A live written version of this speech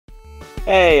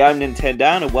Hey, I'm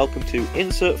Nintendan and welcome to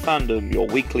Insert Fandom, your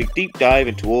weekly deep dive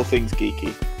into all things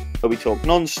geeky, where we talk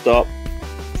non-stop,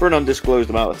 for an undisclosed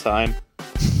amount of time,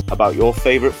 about your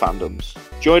favourite fandoms.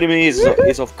 Joining me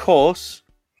is of course,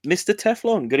 Mr.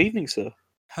 Teflon. Good evening, sir.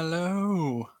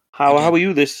 Hello. How are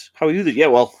you this?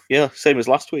 Yeah, same as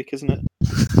last week, isn't it?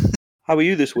 How are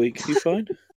you this week? You fine?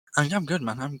 I'm good,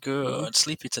 man. I'm good.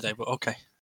 Sleepy today, but okay.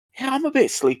 Yeah, I'm a bit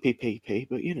sleepy, PP,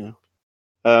 but you know.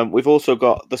 We've also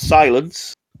got the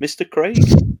silence, Mr. Craig.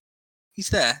 He's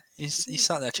there. He's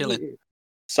sat there chilling.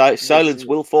 Silence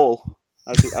will fall,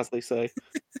 as they say.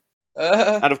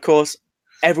 And of course,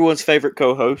 everyone's favourite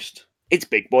co-host, it's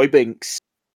Big Boy Binks.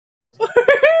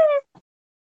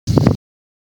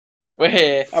 We're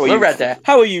here. How are We're you? ready.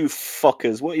 How are you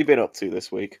fuckers? What have you been up to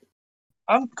this week?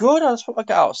 I'm good. I just want to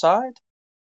get outside.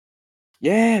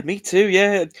 Yeah, me too,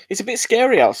 yeah. It's a bit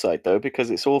scary outside, though,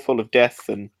 because it's all full of death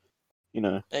and, you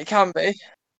know... It can be.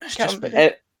 It's Can just, be.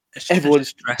 it's just everyone's-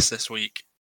 stress this week.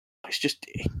 It's just...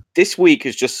 This week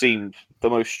has just seemed the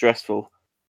most stressful.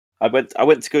 I went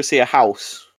to go see a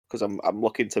house, because I'm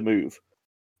looking to move,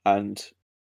 and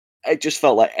it just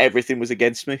felt like everything was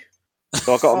against me.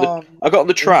 So I got on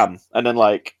the tram, and then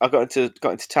I got into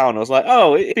town. And I was like,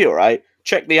 oh, it'd be all right.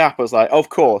 Check the app. I was like, of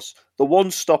course, the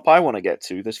one stop I want to get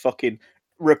to, there's fucking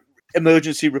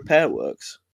emergency repair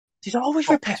works. There's always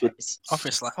repairs.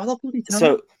 Obviously. Oh, bloody time.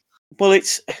 So, well,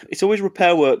 it's always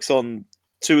repair works on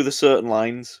two of the certain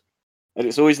lines, and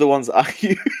it's always the ones that I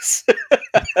use.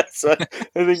 So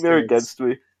I think they're against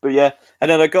me. But yeah, and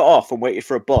then I got off and waited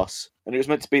for a bus, and it's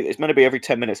meant to be every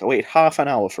 10 minutes. I waited half an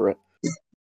hour for it.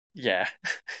 Yeah.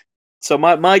 So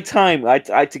my time, I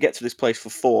had to get to this place for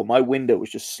 4. My window was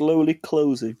just slowly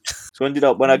closing. So I ended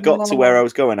up, when I got to where I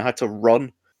was going, I had to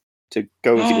run to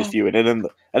go into this viewing, and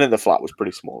then the flat was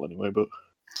pretty small anyway. But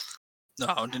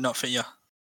No, it did not fit you.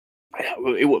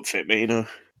 it wouldn't fit me, you know.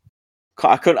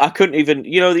 I couldn't even,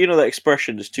 you know that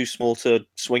expression, it's too small to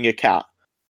swing a cat.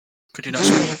 Could you not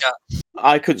swing your cat?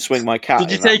 I couldn't swing my cat.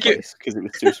 Did you take it? Because it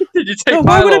was too. Did you take No,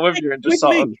 why would Milo I with you and With just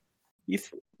sort of... me? You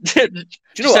Do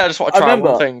you know what? I just want I to try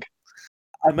remember- one thing?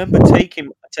 I remember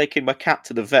taking my cat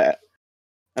to the vet,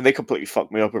 and they completely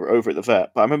fucked me up over at the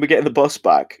vet. But I remember getting the bus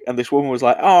back, and this woman was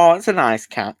like, "Oh, it's a nice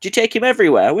cat. Do you take him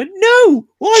everywhere?" I went, "No.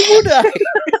 Why would I?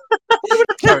 Why would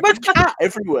I take my cat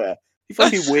everywhere? You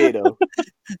fucking weirdo."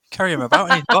 Carry him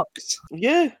about in his box.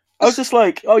 Yeah. I was just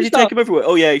like, "Oh, you take him everywhere?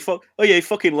 Oh yeah, he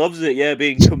fucking loves it. Yeah,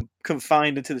 being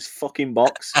confined into this fucking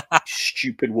box.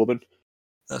 Stupid woman."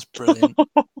 That's brilliant.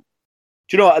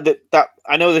 Do you know what, that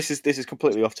I know this is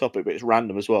completely off topic, but it's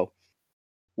random as well.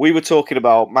 We were talking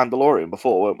about Mandalorian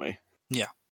before, weren't we? Yeah.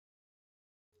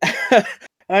 I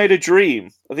had a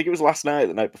dream. I think it was last night, or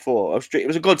the night before. It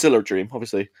was a Godzilla dream,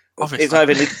 obviously. Obviously.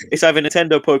 It's either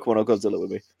Nintendo, Pokemon, or Godzilla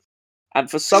with me. And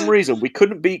for some reason, we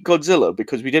couldn't beat Godzilla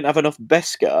because we didn't have enough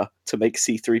Beskar to make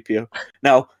C-3PO.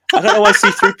 Now, I don't know why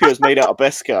C-3PO is made out of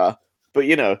Beskar, but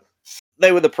you know,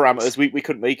 they were the parameters. We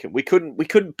couldn't make him. We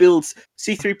couldn't build.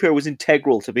 C-3PO was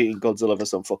integral to beating Godzilla for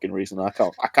some fucking reason. I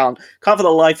can't for the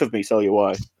life of me tell you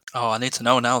why. Oh, I need to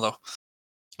know now, though.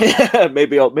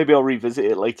 maybe I'll revisit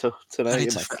it later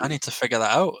tonight. I need to figure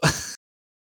that out.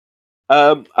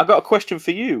 I got a question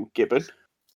for you, Gibbon.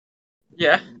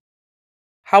 Yeah.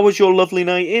 How was your lovely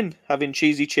night in? Having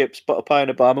cheesy chips, butter pie,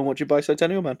 and a bar, and watching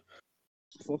Bicentennial Man?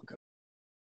 Fuck.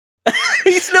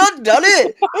 He's not done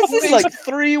it. This is like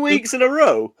 3 weeks in a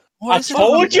row. What I is it?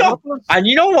 told you. And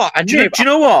you know what? Do you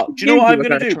know what? Do you know what I'm were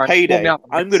gonna gonna do? try and Payday. pull me out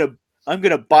of I'm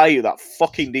gonna buy you that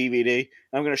fucking DVD.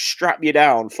 I'm gonna strap you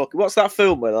down. Fucking what's that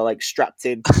film where they're like strapped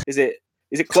in? Is it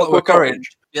Clockwork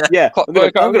Orange? Yeah. Yeah.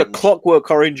 Clockwork I'm gonna Orange. Clockwork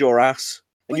Orange your ass,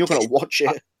 and you're gonna watch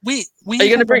it. We Are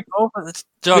you gonna bring? over this,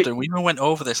 Jordan, we even went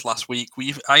over this last week.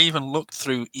 I even looked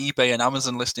through eBay and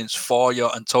Amazon listings for you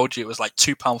and told you it was like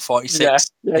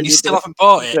 £2.46, and you still haven't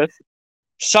bought it. Yeah.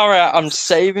 Sorry, I'm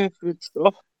saving for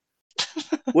stuff.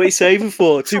 What are you saving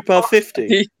for?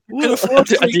 £2.50. Can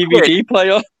afford A £3. DVD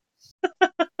player.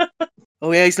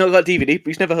 Oh yeah, he's not got DVD.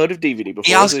 He's never heard of DVD before.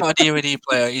 He has has got a DVD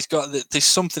player. He's got there's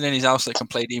something in his house that can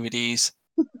play DVDs.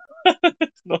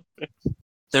 No.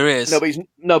 There is.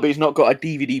 No, but he's not got a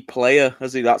DVD player,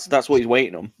 has he? That's what he's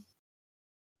waiting on.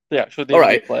 The actual DVD All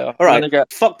right. player. All right. I'm gonna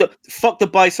Fuck the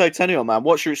Bicentennial Man.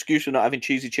 What's your excuse for not having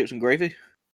cheesy chips and gravy?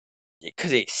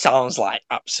 because it sounds like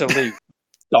absolute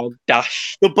dog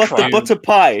dash. The butter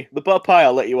crap. pie.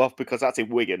 I'll let you off because that's in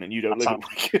Wigan and you don't That's live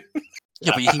in Wigan.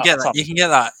 Yeah, but you can get that. You can get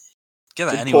that. Get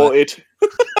that anywhere. Imported.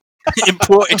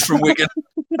 Imported from Wigan.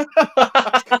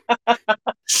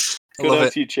 I Go love down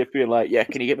it. to you, Chippy, and like, yeah,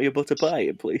 can you get me a butter pie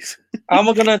in, please? How am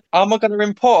I gonna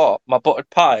import my buttered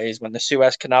pies when the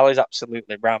Suez Canal is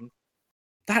absolutely rammed?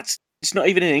 That's It's not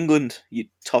even in England, you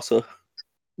tosser.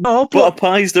 No, Butter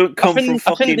pies don't come from I think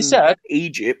fucking they said,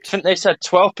 Egypt. I think they said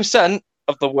 12%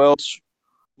 of the world's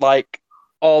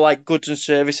all goods and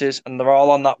services, and they're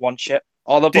all on that one ship.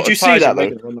 All the Did you buttered see pies that in though?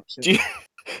 Wigan are on that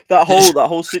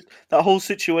ship. That whole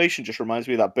situation just reminds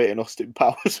me of that bit in Austin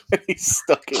Powers when he's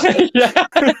stuck in it.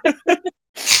 Yeah.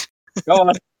 Go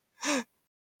on.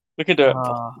 We can do it.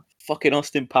 Fucking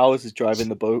Austin Powers is driving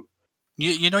the boat.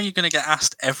 You know you're going to get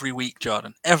asked every week,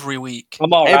 Jordan. Every week.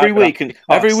 I'm all right Every with week that and because-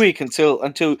 every week until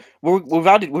we've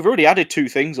already added 2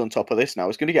 things on top of this now.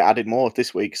 It's going to get added more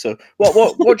this week. So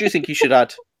what do you think he should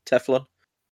add, Teflon?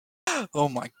 Oh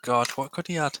my god, what could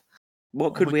he add?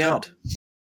 What could we we got? add?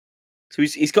 So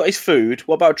he's got his food.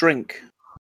 What about drink?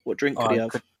 What drink could he have?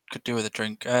 Could do with a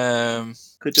drink.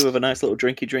 Could do with a nice little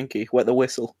drinky. Wet the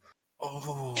whistle.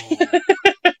 Oh,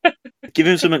 Give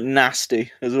him something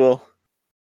nasty as well.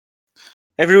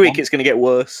 Every week it's going to get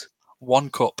worse. 1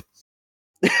 cup.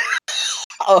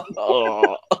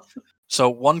 Oh. So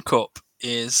 1 cup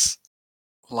is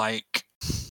like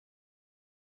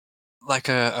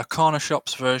a corner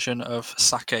shop's version of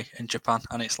sake in Japan,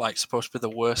 and it's like supposed to be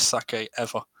the worst sake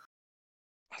ever.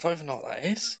 I don't even know what that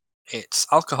is. It's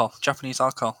alcohol, Japanese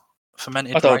alcohol,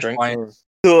 fermented I don't rice drink. wine.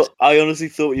 So I honestly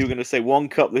thought you were going to say 1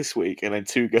 cup this week and then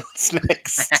 2 girls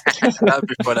next. That'd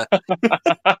be funny.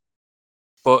 I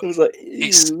But was like,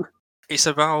 It's- ew. it's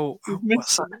about You've what's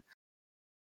missed that?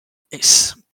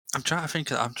 It's I'm trying to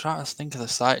think of the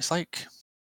site. It's like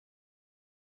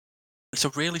it's a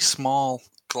really small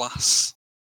glass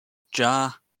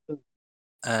jar,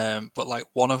 but like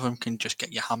one of them can just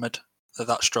get you hammered. They're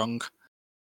that strong,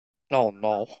 Oh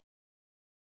no.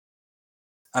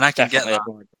 and I can Definitely. get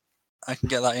that. I can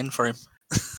get that in for him.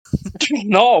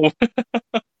 No.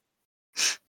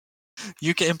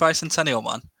 You get him Bicentennial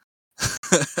Man.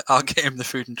 I'll get him the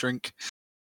food and drink.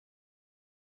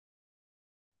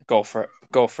 Go for it.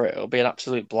 Go for it. It'll be an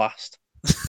absolute blast.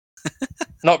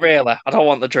 Not really. I don't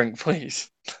want the drink, please.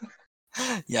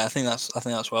 Yeah, I think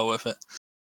that's well worth it.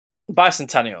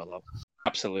 Bicentennial, though.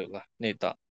 Absolutely. Need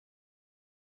that.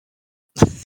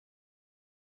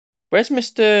 Where's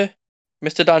Mr.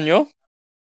 Daniel?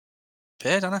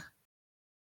 Paid, Anna.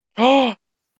 Oh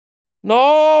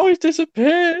no, he's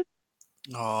disappeared.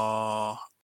 Oh,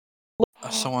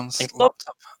 someone's It's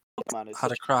laptop Man, it's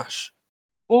had a crash.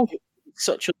 Oh,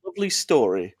 such a lovely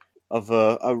story of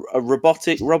a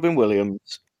robotic Robin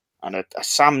Williams and a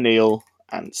Sam Neill,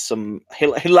 and some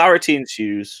hilarity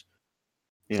ensues.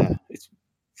 Yeah, it's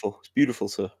beautiful,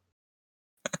 sir.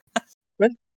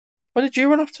 what did you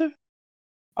run off to?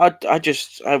 I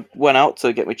went out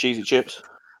to get my cheesy chips.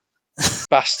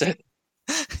 Bastard.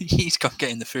 He's got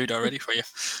getting the food already for you.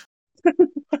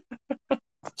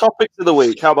 Topics of the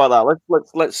week. How about that?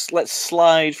 Let's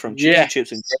slide from cheesy Yeah.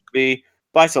 chips and gravy,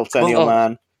 Bicentennial Well,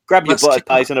 Man. Grab your let's butter kick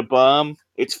pies and a balm.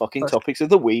 It's fucking Let's- topics of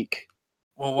the week.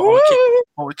 Well, what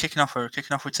are we kicking off with? We're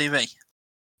kicking off with TV.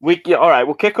 All right.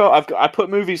 We'll kick off. I put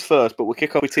movies first, but we'll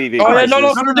kick off with TV. Oh yeah, because no,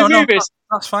 there's- can we do movies?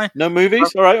 That's fine. no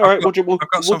movies. All right. I've We'll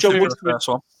got something for the first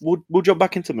one. We'll jump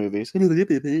back into movies. We'll Here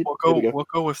we go. We'll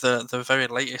go with the very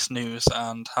latest news.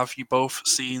 And have you both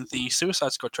seen the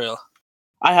Suicide Squad trailer?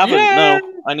 I haven't. Yeah.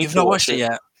 No, I need You've to not watch watched it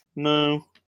yet. No,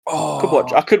 Oh,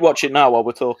 I could watch it now while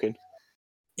we're talking.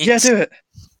 Yeah, it's- do it.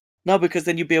 No, because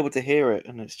then you'll be able to hear it,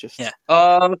 and it's just. Yeah.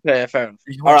 Oh, okay, fair enough.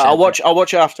 you All right. it. I'll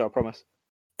watch it after. I promise.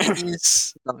 It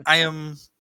is. I am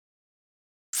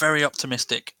very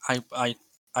optimistic.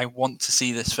 I want to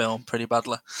see this film pretty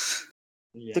badly.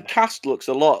 Yeah. The cast looks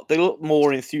a lot. They look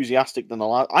more enthusiastic than the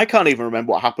last. I can't even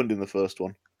remember what happened in the first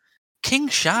one. King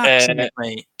Shark's in Uh, it,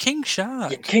 mate. King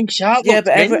Shark. Yeah, King Shark. Yeah, looked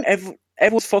but mint.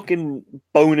 everyone's fucking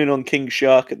boning on King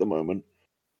Shark at the moment.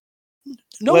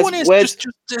 No where's- one is where's-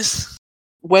 just this.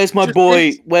 Where's my Just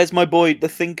boy? Where's my boy? The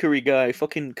thinkery guy,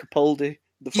 fucking Capaldi.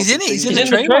 The He's in fucking it, he's He's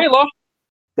thinker. in the trailer. trailer.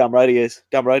 Damn right he is.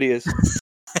 Damn right he is.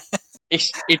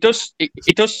 He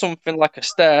does something like a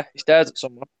stare. He stares at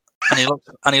someone.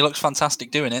 And he looks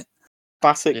fantastic doing it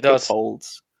Classic He does.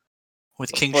 Capalds. with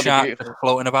That's King bloody Shark beautiful.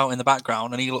 floating about in the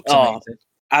background, and he looks Oh. amazing.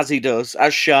 As he does,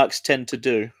 as sharks tend to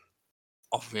do.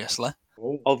 Obviously,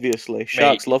 Obviously,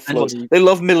 sharks love and float. he- They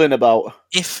love milling about.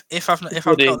 if I've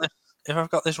bloody-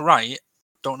 got this right,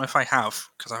 don't know if I have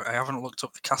because I haven't looked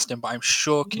up the casting, but I'm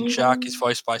sure King Shark is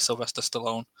voiced by Sylvester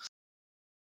Stallone.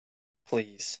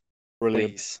 Please,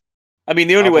 Brilliant. please. I mean,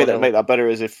 the only How way about that make that better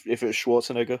is if it was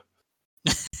Schwarzenegger.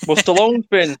 Well,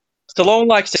 Stallone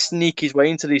likes to sneak his way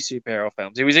into these superhero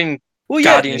films. He was in. Well,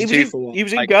 yeah, Guardians he was 2 in, for what, he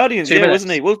was in like, Guardians, 2 yeah, minutes?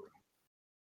 wasn't he? Well,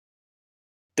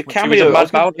 the He was cameo. a I mad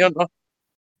was gonna- bounty hunter.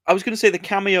 I was going to say the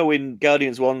cameo in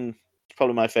Guardians 1 is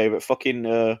probably my favourite.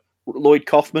 Fucking Lloyd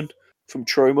Kaufman from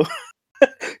Troma.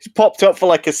 He popped up for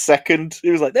like a second.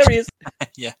 He was like, there he is.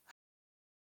 Yeah.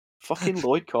 Fucking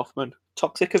Lloyd Kaufman.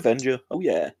 Toxic Avenger. Oh,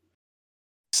 yeah.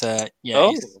 So, yeah,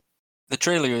 Oh. the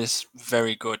trailer is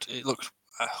very good. It looks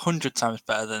 100 times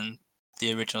better than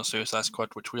the original Suicide Squad,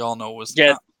 which we all know was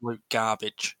absolute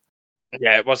garbage.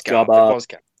 Yeah, it was garbage. It was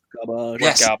garbage. Garbage.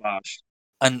 Yes. Garbage.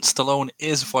 And Stallone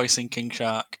is voicing King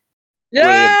Shark.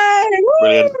 Yay!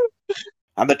 Brilliant.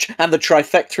 And the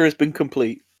trifecta has been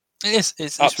complete. It is.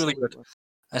 It's really good.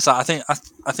 It's like,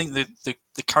 I think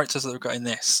the characters that they've got in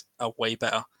this are way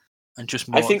better and just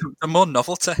more. They're more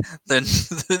novelty than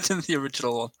the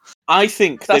original one. I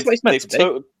think that's what it's meant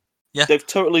to be. They've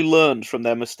totally learned from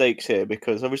their mistakes here,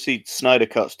 because obviously Snyder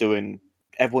Cut's doing.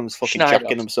 Everyone's fucking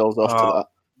jacking themselves off to that.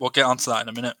 We'll get onto that in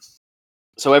a minute.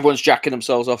 So everyone's jacking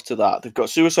themselves off to that. They've got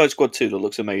Suicide Squad 2 that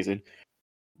looks amazing.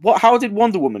 How did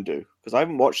Wonder Woman do? Because I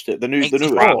haven't watched it. The new one.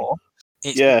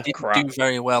 It didn't do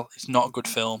very well. It's not a good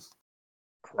film.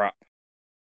 Crap.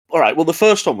 All right. Well, the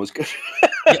first one was good.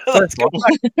 Yeah,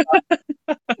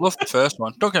 love the first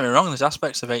one. Don't get me wrong. There's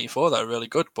aspects of '84 that are really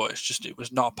good, but it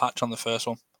was not a patch on the first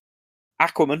one.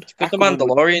 Aquaman. The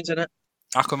Mandalorian's in it.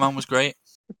 Aquaman was great.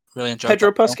 Really enjoyed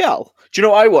Pedro Pascal. Do you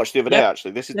know what I watched the other day?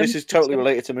 Actually, this is totally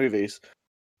related to movies.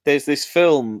 There's this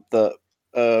film that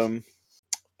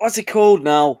what's it called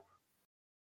now?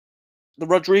 The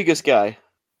Rodriguez guy.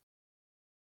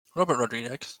 Robert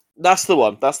Rodriguez. That's the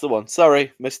one.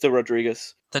 Sorry, Mr.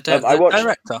 Rodriguez. The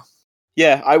director.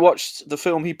 Yeah, I watched the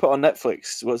film he put on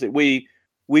Netflix. What was it? We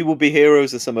Will Be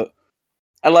Heroes or something.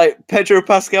 And like Pedro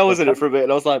Pascal was in it for a bit,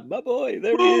 and I was like, my boy,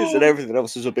 there he is, and everything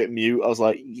else was a bit mute. I was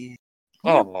like, yeah.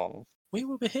 Oh, We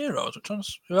Will Be Heroes.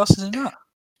 Who else is in that?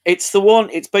 It's the one.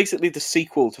 It's basically the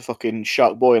sequel to fucking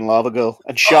Shark Boy and Lava Girl.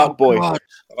 And Shark Boy. God.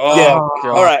 Yeah. God.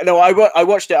 All right. No, I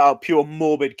watched it out of pure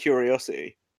morbid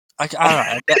curiosity. I get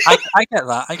that. I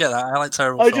get that. I like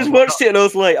terrible. I just watched it and I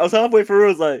was halfway through. I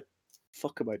was like,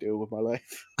 "Fuck, am I doing with my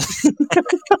life?"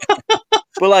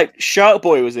 But like, Shark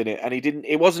Boy was in it, and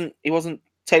it wasn't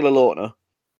Taylor Lautner,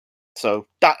 so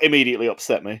that immediately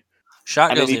upset me.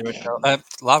 Shark Girl's the original.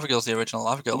 Lava Girl's the original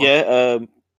Lava Girl. Yeah.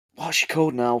 What's she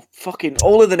called now? Fucking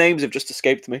all of the names have just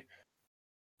escaped me.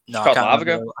 No, I can't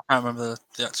remember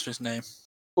the actress' name.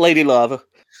 Lady Lava.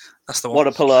 That's the one. What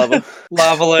a palaver.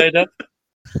 Lava Lady.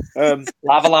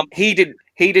 Lava Lamp. He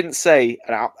didn't say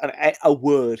a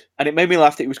word, and it made me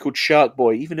laugh that he was called Shark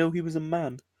Boy, even though he was a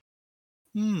man.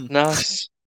 Nice.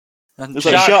 It was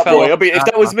like Shark Boy. I mean, if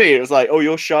that was me, it was like, "Oh,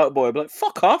 you're Shark Boy." I'd be like,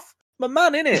 "Fuck off! I'm a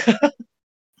man, innit?"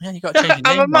 Yeah, you got to change your name.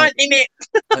 I'm a man, innit?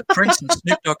 Like Prince and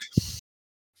Snoop Dogg.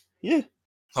 Yeah.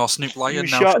 Or Snoop Lion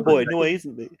now. Shark Boy. No, he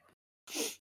isn't me.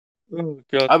 Oh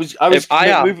god. I was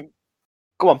moving.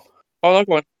 Go on. Oh no,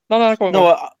 go on. No, go on.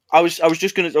 No, I was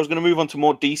gonna move on to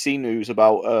more DC news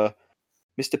about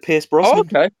Mr. Pierce Brosnan. Oh,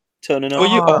 okay. Turning up.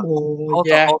 Hold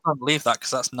on, leave that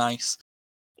because that's nice.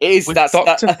 It is. With That's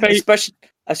Dr. Fate.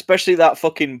 especially that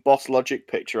fucking Boss Logic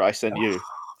picture I sent you.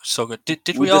 So good. Did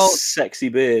with we the all sexy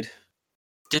beard?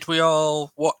 Did we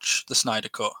all watch the Snyder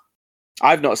Cut?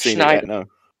 I've not seen it yet. No.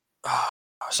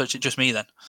 So it's just me then.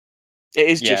 It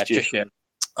is just you. you.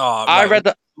 Oh, I right. read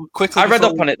that. Quickly. I read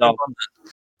up on it though.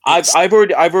 I've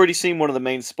already seen one of the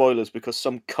main spoilers because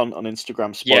some cunt on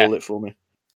Instagram spoiled it for me.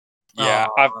 Yeah,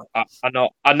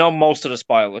 I know most of the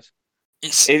spoilers.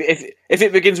 If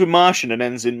it begins with Martian and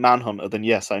ends in Manhunter, then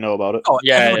yes, I know about it. Oh,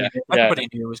 everybody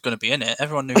knew he was going to be in it.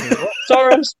 Everyone knew who he was.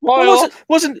 Sorry, spoiler.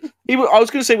 Wasn't he? I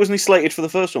was going to say, wasn't he slated for the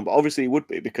first one? But obviously he would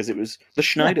be because it was the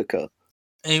Schneider Cut.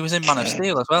 He was in Man of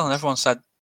Steel as well, and everyone said,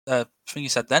 I think he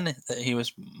said then that he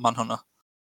was Manhunter.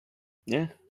 Yeah,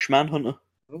 Schmanhunter.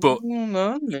 But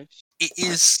it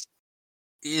is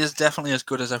definitely as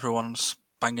good as everyone's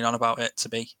banging on about it to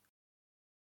be.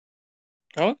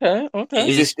 Okay.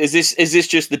 Is this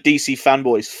just the DC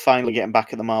fanboys finally getting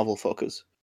back at the Marvel fuckers?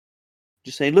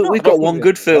 Just saying, look, we've got one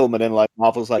good film, and then like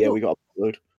Marvel's like, yeah, we got a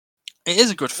upload. It is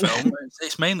a good film.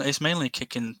 It's mainly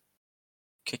kicking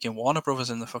Warner Brothers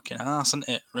in the fucking ass, isn't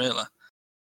it? Really.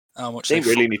 They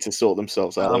really need to sort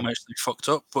themselves out. How much they fucked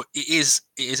up, but it is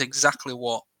exactly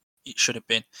what it should have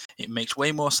been. It makes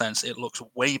way more sense. It looks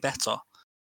way better.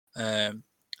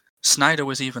 Snyder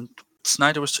was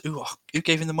who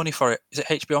gave him the money for it? Is it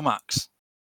HBO Max?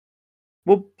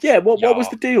 Well, yeah. What was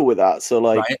the deal with that? So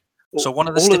like, right. So one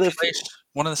of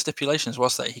the stipulations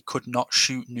was that he could not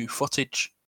shoot new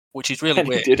footage, which is really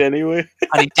weird. He did anyway.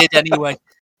 And he did anyway.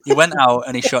 He went out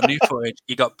and he shot new footage.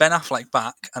 He got Ben Affleck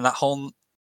back and that whole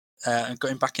and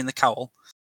got him back in the cowl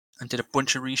and did a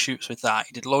bunch of reshoots with that.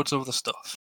 He did loads of other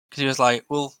stuff because he was like,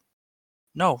 well,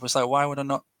 no. It was like, why would I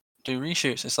not do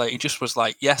reshoots. It's like he just was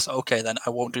like, yes, okay, then I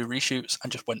won't do reshoots,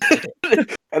 and just went and did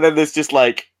it. And then there's just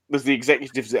like there's the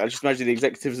executives. I just imagine the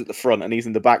executives at the front, and he's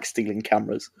in the back stealing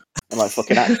cameras and like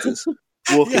fucking actors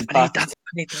walking past.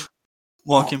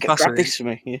 Walking past grab her, this for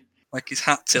me. Yeah. like his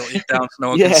hat tilted down, so no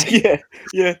one can see.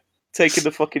 Yeah. Taking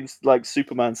the fucking like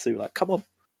Superman suit. Like, come on.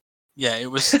 Yeah, it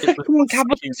was. Come on,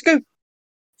 Cameron, let's go.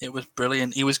 It was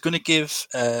brilliant. He was going to give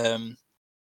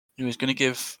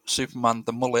Superman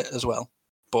the mullet as well.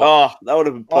 But, that would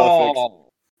have been perfect.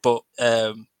 But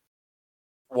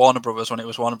Warner Brothers, when it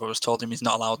was Warner Brothers, told him he's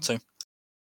not allowed to.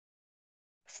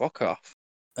 Fuck off.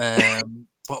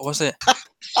 What was it?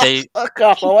 Fuck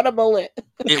off! I want a mullet.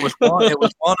 It was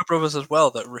Warner Brothers as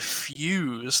well that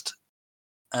refused,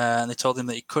 and they told him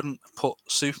that he couldn't put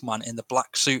Superman in the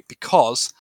black suit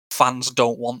because fans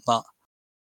don't want that.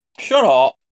 Shut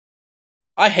up!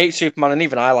 I hate Superman, and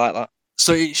even I like that.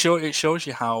 So it shows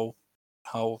you how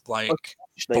like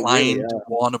blind really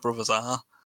Warner Brothers are.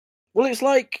 Well, it's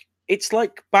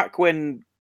like back when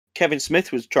Kevin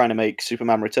Smith was trying to make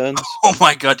Superman Returns. Oh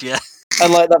my god, yeah.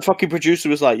 And like that fucking producer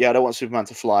was like, "Yeah, I don't want Superman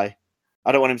to fly.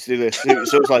 I don't want him to do this."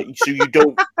 So it's like, so you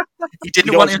don't. He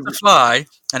didn't want him to fly,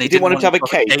 and he didn't want him to have a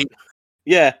cape.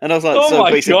 Yeah, and I was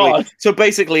like, so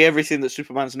basically everything that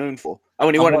Superman's known for. And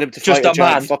when he wanted him to fight a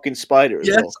giant fucking spider as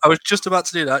well. I was just about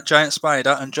to do that, giant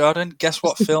spider. And Jordan, guess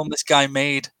what film this guy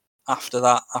made after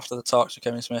the talks with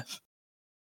Kevin Smith?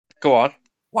 Go on.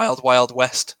 Wild Wild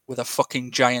West with a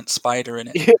fucking giant spider in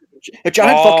it. Yeah, a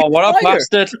giant fucking what spider. A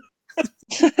bastard!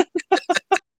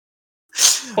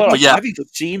 But yeah, have you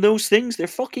seen those things? They're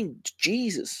fucking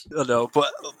Jesus. I know,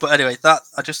 but anyway, that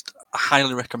I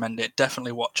highly recommend it.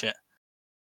 Definitely watch it.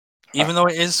 Even though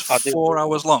it is 4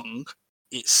 hours long,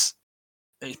 it's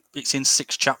in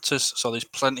 6 chapters, so there's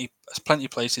plenty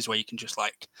of places where you can just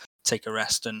like take a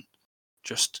rest and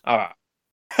just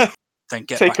then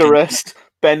get take back a rest,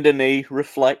 bend a knee,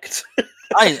 reflect.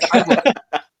 I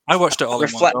watched it all.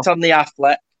 Reflect on the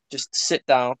athlete. Just sit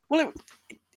down. Well,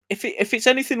 if it's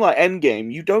anything like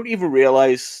Endgame, you don't even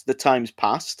realize the time's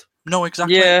passed. No,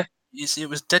 exactly. Yeah. It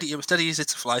was dead easy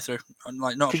to fly through, and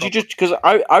like not because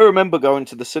I remember going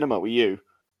to the cinema with you,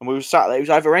 and we were sat there. It was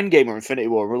either Endgame or Infinity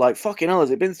War. And we're like, "Fucking hell,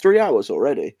 has it been 3 hours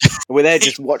already?" And we're there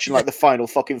just watching like the final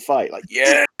fucking fight. Like,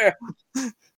 yeah. I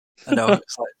know.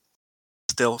 It's like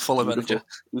still full of energy. It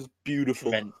was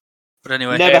beautiful. But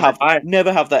anyway, never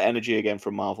have that energy again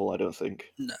from Marvel. I don't think.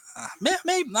 Nah,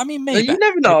 maybe. You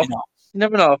never know. You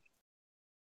never know.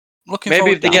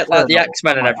 Maybe if they get like the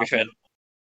X-Men and everything.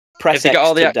 Press X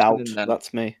all the doubt.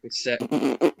 That's me.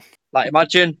 Like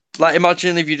imagine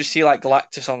if you just see like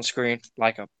Galactus on screen,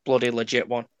 like a bloody legit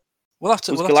one. We'll have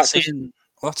to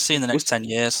see in the next 10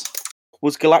 years.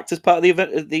 Was Galactus part of the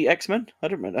event of the X-Men? I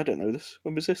don't know this.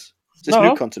 When was this? Is this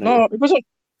new continuity? No, it wasn't.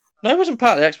 No, it wasn't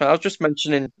part of the X-Men. I was just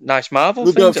mentioning nice Marvel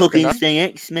things. Don't fucking say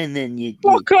X-Men then, you.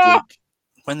 Fuck off!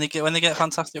 When they get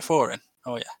Fantastic Four in.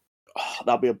 Oh yeah. Oh,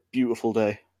 that'd be a beautiful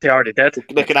day. They already did.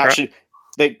 They can actually.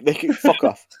 They can fuck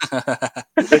off.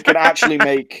 They can actually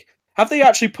make. Have they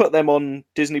actually put them on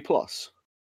Disney Plus?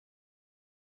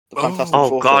 The Fantastic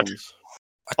Four God! films?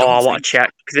 I want to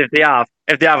check because if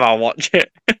they have, I'll watch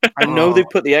it. I know they've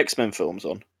put the X-Men films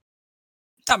on.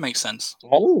 That makes sense.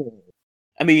 Oh,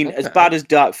 I mean, as bad as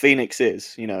Dark Phoenix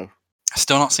is, you know, I've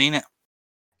still not seen it.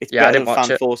 It's better than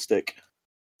Fantastic.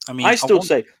 I mean, I say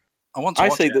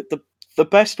that the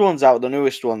best ones out, the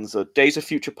newest ones, are Days of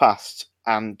Future Past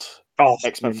and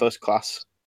X-Men First Class.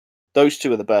 Those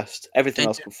two are the best. Everything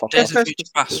else can fuck off. Days of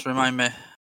Future Past, remind me.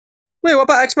 Wait, what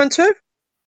about X-Men 2?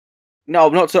 No,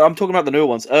 I'm not. I'm talking about the newer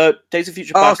ones. Days of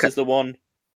Future Past is the one.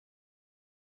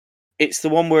 It's the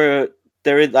one where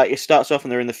they're in. Like, it starts off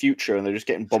and they're in the future and they're just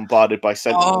getting bombarded by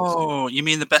Sentinels. Oh, you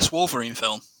mean the best Wolverine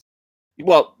film?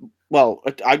 Well,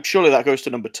 I'm surely that goes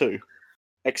to number 2,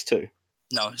 X2.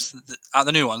 No, it's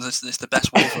the new ones. It's the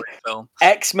best Wolverine film.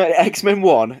 X-Men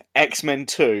 1, X-Men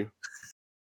 2,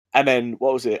 and then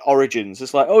what was it? Origins.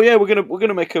 It's like, oh yeah, we're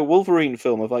gonna make a Wolverine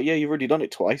film. I'm like, yeah, you've already done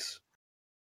it twice.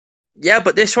 Yeah,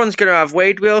 but this one's gonna have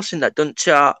Wade Wilson that doesn't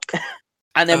talk.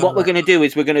 And then what we're gonna do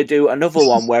is we're gonna do another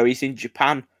one where he's in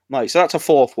Japan. Like, so that's a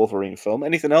 4th Wolverine film.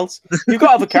 Anything else? You've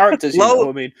got other characters. You know what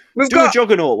I mean, a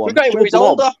Juggernaut one. We've got him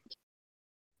older.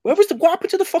 What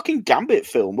happened to the fucking Gambit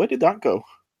film? Where did that go?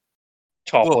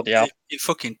 It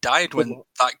fucking died when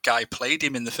that guy played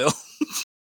him in the film.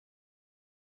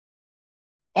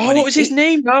 What was his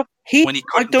name now? When he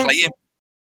couldn't play him.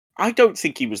 I don't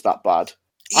think he was that bad.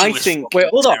 Wait,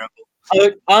 hold on.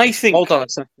 I think. Hold on a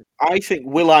second. I think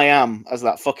Will.i.am as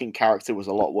that fucking character was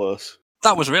a lot worse.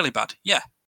 That was really bad. Yeah.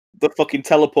 The fucking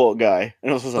teleport guy,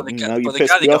 and I was like, "No, you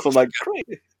pissed me off." I'm like,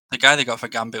 "Great." The guy they got for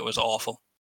Gambit was awful.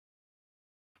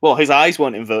 Well, his eyes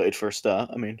weren't inverted for a start.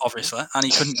 I mean, obviously, and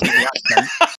he couldn't do the accent.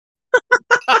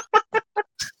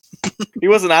 he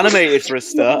wasn't animated for a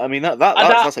start. I mean,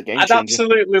 that's a game I'd changer.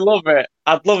 absolutely love it.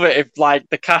 I'd love it if like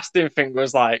the casting thing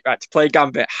was like, right, to play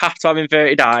Gambit, have to have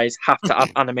inverted eyes, have to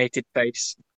have animated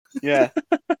face. Yeah.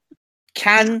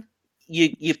 Can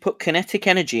you put kinetic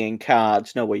energy in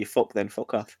cards? No, well, you fuck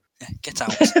off. Yeah, get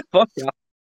out. Fuck yeah.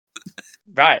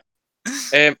 Right.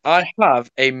 I have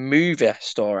a movie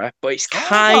story, but it's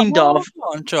kind of. Come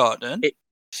on, Jordan.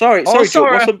 Sorry, sorry.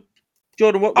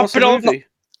 Jordan, what's the movie?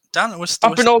 Dan, we're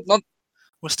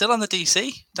still on the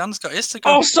DC. Dan's got his to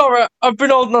go. Oh, sorry, I've been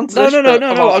holding on to this.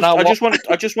 No.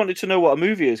 I just wanted to know what a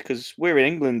movie is because we're in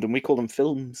England and we call them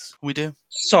films. We do.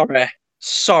 Sorry.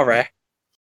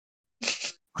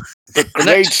 The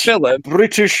next film,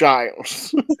 British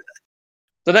Isles.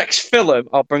 The next film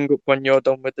I'll bring up when you're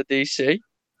done with the DC.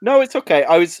 No, it's okay.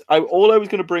 All I was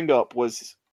going to bring up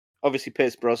was obviously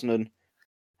Pierce Brosnan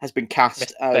has been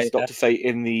cast as Dr. Fate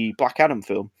in the Black Adam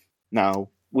film. Now,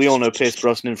 we all know Pierce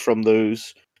Brosnan from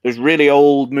those really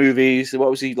old movies.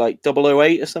 What was he, like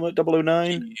 008 or something?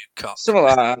 009? Something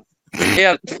like that.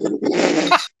 Yeah.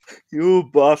 You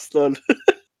bastard.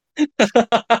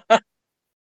 The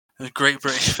great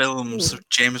British films of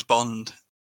James Bond.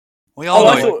 We all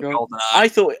know I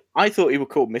thought he was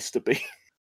called Mr. Bean.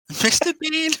 Mr.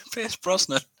 Bean? Pierce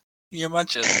Brosnan. Can you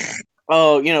imagine?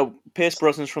 Oh, Pierce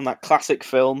Brosnan's from that classic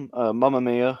film, Mamma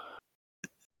Mia.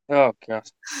 Oh god.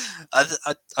 I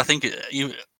think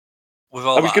with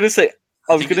all I was going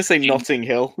to say Notting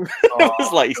Hill. I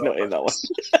was like, he's not in that one.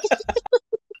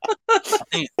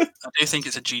 I do think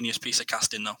it's a genius piece of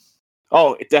casting, though.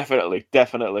 Oh, definitely,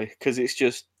 because it's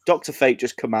just Dr. Fate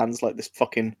just commands like this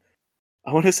fucking.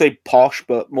 I want to say posh,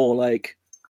 but more like.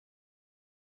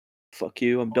 Fuck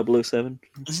you! I'm 007.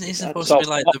 Isn't he supposed to be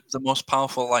like the most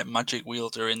powerful like magic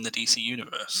wielder in the DC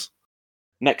universe?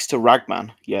 Next to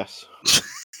Ragman, yes.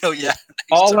 Oh yeah.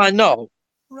 All I know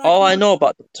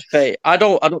about Dr. Fate, I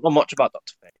don't know much about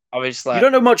Dr. Fate. Obviously, you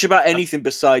don't know much about anything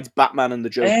besides Batman and the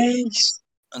Joker.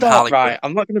 Stop, right?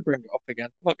 I'm not going to bring it up again.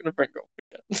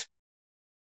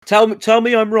 Tell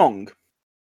me I'm wrong.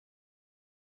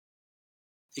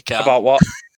 You can't. About what?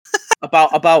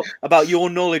 about your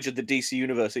knowledge of the DC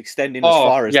universe extending as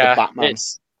far as the Batman.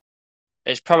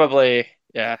 It's probably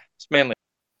it's mainly.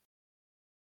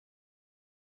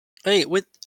 Hey, with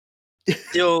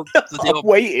the old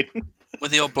waiting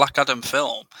with the old Black Adam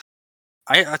film,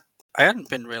 I hadn't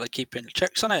been really keeping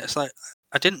checks on it. It's like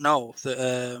I didn't know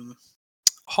that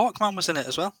Hawkman was in it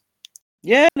as well.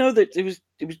 Yeah, no, that it was.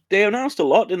 They announced a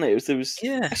lot, didn't they?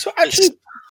 Yeah. So actually,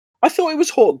 I thought it was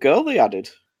Hawk Girl they added.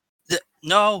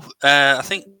 No, I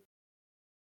think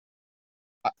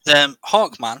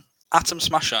Hawkman, Atom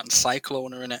Smasher, and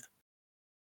Cyclone are in it.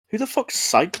 Who the fuck's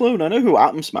Cyclone? I know who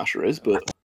Atom Smasher is, but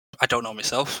I don't know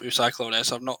myself who Cyclone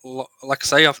is. I've not, like I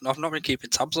say, I've not been keeping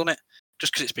tabs on it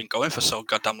just because it's been going for so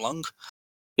goddamn long.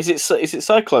 Is it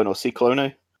Cyclone or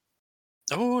Cyclone?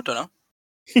 Oh, I don't know.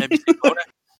 Maybe Cyclone.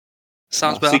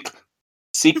 Sounds better.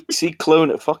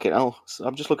 Cyclone. Fucking hell!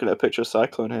 I'm just looking at a picture of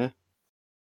Cyclone here.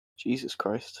 Jesus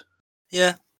Christ.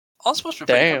 Yeah, all supposed to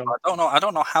be pretty good. I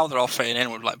don't know how they're all fitting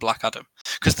in with like Black Adam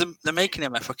because they're making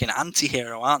him a fucking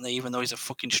anti-hero, aren't they? Even though he's a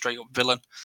fucking straight up villain.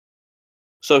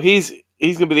 So he's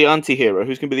gonna be the anti-hero.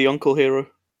 Who's gonna be the uncle hero?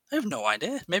 I have no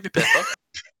idea. Maybe Pippa.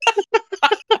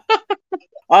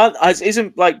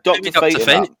 Isn't like Dr.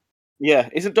 Fate? Yeah,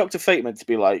 isn't Dr. Fate meant to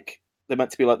be like they're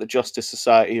meant to be like the Justice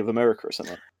Society of America or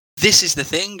something? This is the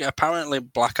thing. Apparently,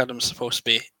 Black Adam's supposed to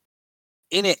be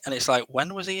in it, and it's like,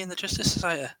 when was he in the Justice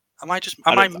Society? Am I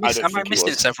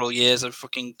missing several years of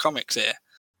fucking comics here?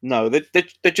 No, they're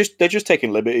just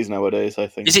taking liberties nowadays, I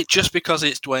think. Is it just because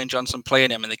it's Dwayne Johnson playing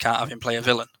him and they can't have him play a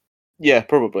villain? Yeah,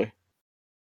 probably.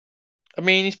 I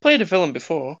mean, he's played a villain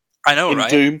before. I know, right?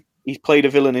 Doom. He's played a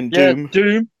villain in Doom.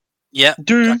 Doom. Yeah,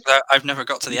 Doom. I've never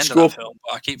got to the end of that film,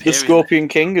 but I keep hearing the Scorpion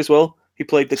King as well. He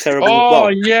played the terrible. Oh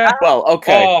yeah. Well,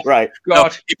 okay, right.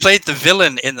 God. No, he played the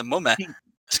villain in The Mummy,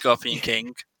 Scorpion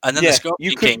King, and then the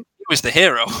Scorpion King was the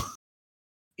hero.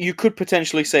 You could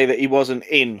potentially say that he wasn't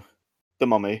in The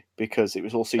Mummy because it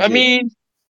was all CGI. I mean,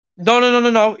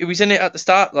 no. He was in it at the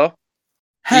start though.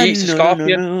 He eats a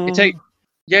scorpion.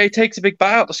 He takes a big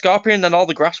bite out the scorpion, then all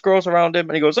the grass grows around him,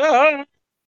 and he goes, ah.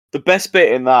 The best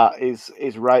bit in that is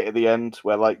right at the end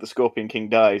where like the Scorpion King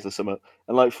dies or something,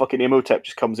 and like fucking Imhotep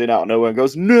just comes in out of nowhere and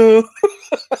goes, no.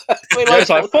 It's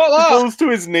like, fuck that. Falls to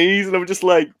his knees, and I'm just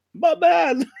like, my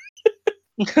man.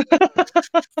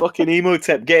 Fucking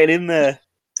Imhotep getting in there.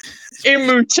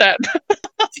 Imhotep.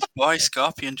 His boy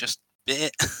Scorpion just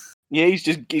bit. Yeah, he's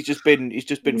just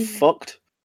been fucked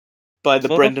by the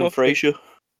Brendan Fraser.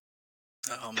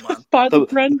 Oh man. By the The-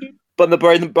 Brendan.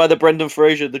 By the Brendan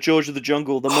Fraser, the George of the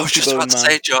Jungle, the I was Monkey just Bone about to Man,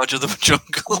 say George of the Jungle.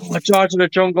 Oh, George of the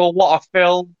Jungle, what a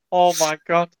film. Oh my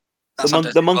god. That's on the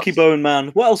Disney Monkey Plus. Bone Man.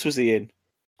 What else was he in?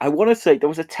 I want to say there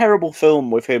was a terrible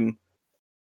film with him.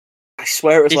 I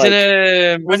swear it was He's like.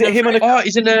 in Was it him and a? Oh,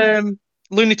 he's in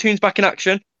Looney Tunes Back in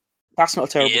Action. That's not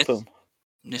a terrible Yes. film.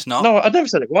 It's not. No, I never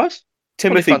said it was.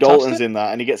 Timothy fantastic. Dalton's in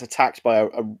that, and he gets attacked by a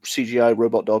CGI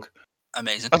robot dog.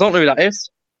 Amazing. I don't know who that is.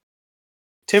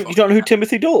 You don't know who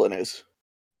Timothy Dalton is?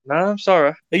 No, I'm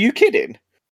sorry. Are you kidding?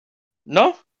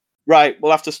 No? Right,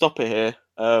 we'll have to stop it here.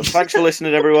 Thanks for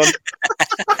listening, everyone.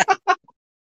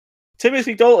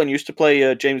 Timothy Dalton used to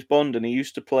play James Bond, and he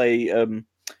used to play.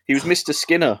 He was Mr.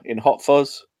 Skinner in Hot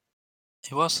Fuzz.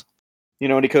 He was. You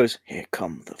know when he goes, "Here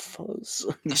come the fuzz,"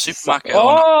 The supermarket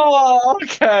owner. Oh,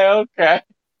 okay.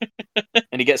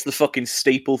 and he gets the fucking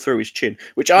staple through his chin,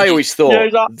 which I always thought Yeah,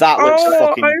 he's like, that looks "Oh,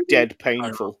 fucking I'm-" dead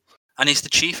painful. And he's the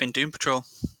chief in Doom Patrol.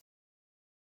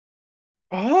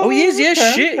 Oh, he is, yeah,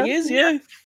 okay, shit, okay. he is, yeah.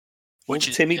 Which Old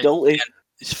is Timmy Dalton.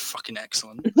 It's fucking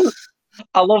excellent.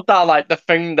 I love that. Like the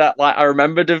thing that I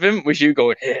remembered of him was you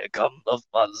going, "Here come the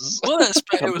fuzz." Well, it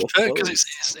was perfect because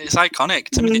it's iconic.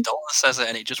 Timothy Dalton says it,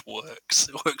 and it just works.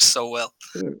 It works so well.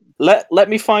 Let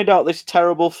me find out this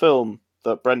terrible film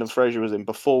that Brendan Fraser was in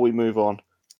before we move on.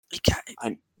 He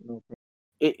can't,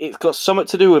 It's got something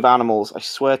to do with animals. I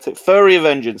swear to Furry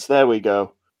Vengeance. There we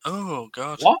go. oh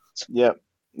god. What? Yep.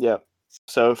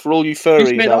 So for all you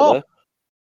furries made it out up? there,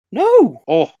 no,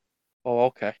 Oh,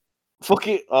 okay. fuck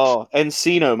it. Oh,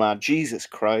 Encino Man, Jesus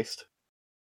Christ.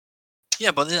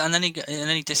 Yeah, but and then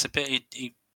he disappeared.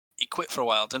 He quit for a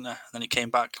while, didn't he? And then he came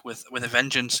back with a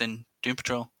vengeance in Doom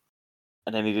Patrol.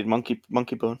 And then he did Monkey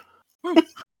Bone.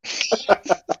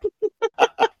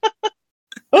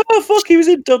 Oh fuck, he was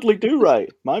in Dudley Do Right.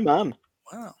 My man.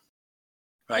 Wow.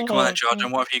 Right, come on then,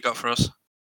 Jordan. What have you got for us?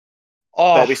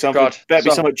 Oh, Better be something. God. Better be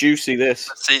So- something juicy. This.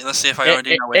 Let's see if I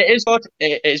already know it. It is good.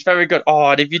 It's very good. Oh,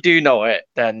 and if you do know it,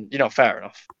 then fair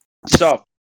enough. So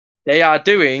they are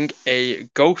doing a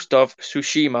Ghost of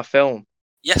Tsushima film.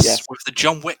 Yes, with the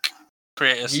John Wick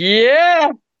creators.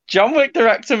 Yeah, John Wick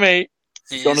director, mate.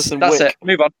 It is- Jonathan That's Wick. it.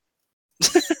 Move on.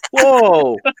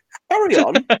 Whoa! Carry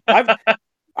on.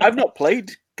 I've not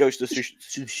played Ghost of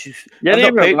Sushi. Yeah, I've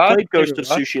not neither have I. played Ghost of Neither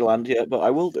have I. Sushi Land yet, but I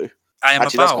will do. I am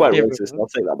Actually, that's about. quite Yeah, racist. I'll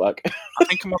take that back. I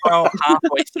think I'm about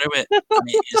halfway through it, and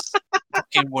it is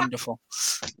fucking wonderful.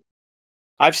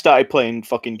 I've started playing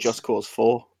fucking Just Cause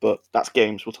 4, but that's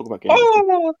games. We'll talk about games.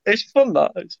 Oh, it's fun.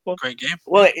 It's fun. Great game.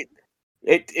 Well,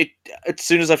 it as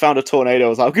soon as I found a tornado, I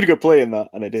was like, I'm gonna go play in that,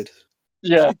 and I did.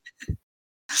 Yeah.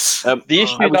 The The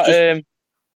issue I was that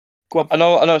Go on. I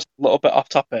know it's a little bit off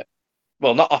topic.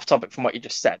 Well, not off topic from what you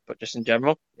just said, but just in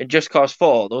general. In Just Cause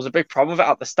 4, there was a big problem with it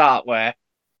at the start where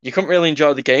you couldn't really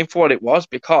enjoy the game for what it was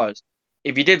because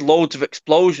if you did loads of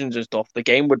explosions and stuff, the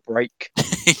game would break.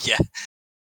 Yeah.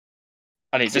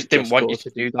 And it Is just it didn't Just want you Cause? to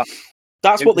do that.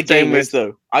 That's It what was the the same game with- is,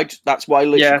 though. That's why I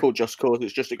literally Yeah. called Just Cause.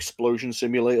 It's just explosion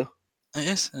simulator. It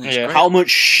is. And it's Yeah. great. How much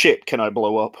shit can I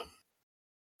blow up?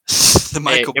 The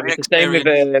Michael it was Bay the same with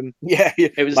experience. Yeah,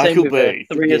 it was the same Michael with Bay,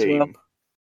 the 3 as well. game.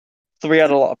 3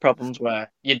 had a lot of problems where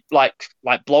you'd like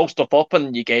blow stuff up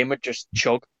and your game would just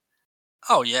chug.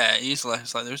 Oh yeah, easily.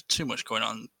 It's like there's too much going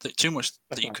on. Too much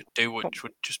that you could do, which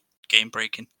would just game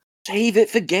breaking. Save it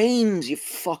for games, you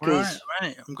fuckers.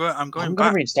 Right. I'm going I'm back.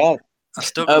 going to reinstall. I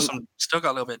still got still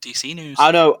got a little bit of DC news.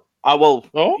 I know. Well,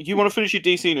 Oh? you want to finish your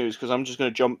DC news because I'm just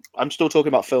going to jump. I'm still talking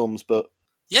about films, but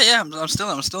Yeah. I'm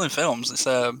still in films. It's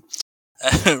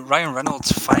Ryan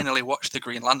Reynolds finally watched the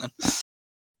Green Lantern.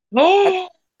 Oh,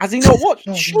 has he not watched?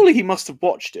 Surely he must have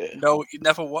watched it. No, he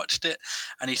never watched it,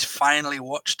 and he's finally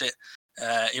watched it.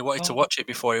 He wanted to watch it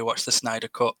before he watched the Snyder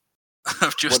Cut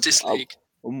of Justice What- League.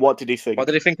 And what did he think? what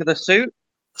did he think of the suit?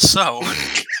 So,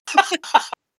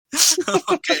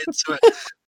 I'll get into it.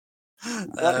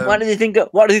 What did he think?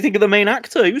 What did he think of the main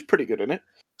actor? He was pretty good in it.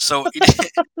 So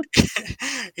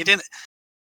he didn't.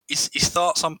 His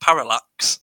thoughts on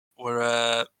Parallax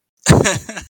were.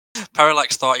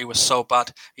 Parallax thought he was so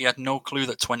bad, he had no clue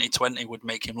that 2020 would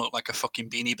make him look like a fucking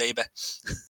Beanie Baby,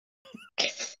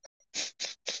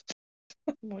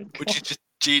 Oh my God. which is just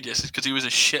genius because he was a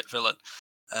shit villain.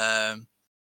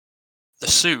 The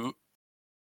suit.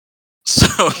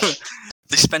 So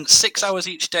they spent 6 hours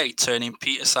each day turning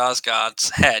Peter Sarsgaard's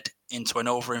head into an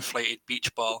overinflated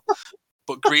beach ball.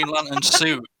 But Green Lantern's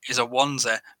suit is a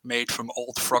onesie made from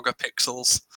old Frogger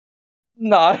pixels.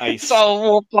 Nice. Nice.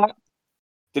 Oh, black.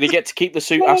 Did he get to keep the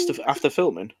suit after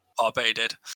filming? Oh, I bet he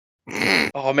did.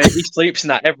 Oh, mate, he sleeps in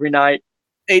that every night.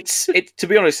 It's to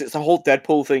be honest, it's the whole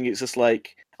Deadpool thing. It's just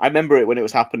like I remember it when it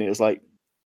was happening. It was like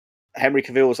Henry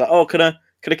Cavill was like, "Oh, can I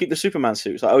keep the Superman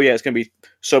suit?" It's like, "Oh yeah, it's going to be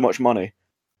so much money."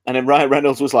 And then Ryan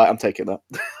Reynolds was like, "I'm taking that."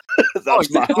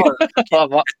 That's mine.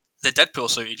 The Deadpool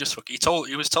suit.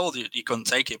 He was told he couldn't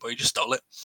take it, but he just stole it.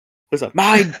 It was like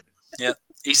mine. Yeah.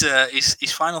 His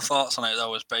final thoughts on it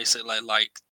though was basically like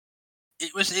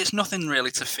it's nothing really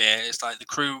to fear. It's like the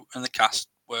crew and the cast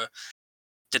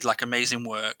did like amazing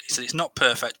work. He said it's not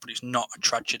perfect, but it's not a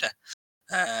tragedy.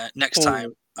 Next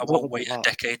time I won't wait a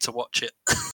decade to watch it.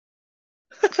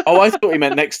 Oh, I thought he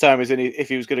meant next time as in if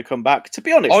he was going to come back. To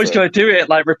be honest, he's going to do it,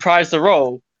 like reprise the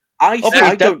role. I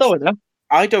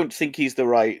don't think he's the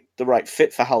right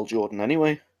fit for Hal Jordan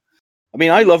anyway. I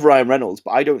mean, I love Ryan Reynolds,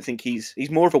 but I don't think he's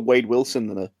more of a Wade Wilson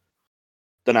than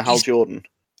a Hal Jordan.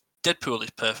 Deadpool is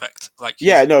perfect. Like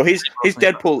his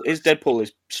Deadpool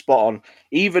is spot on.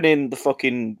 Even in the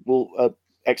fucking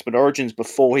X-Men Origins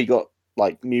before he got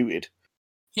like muted.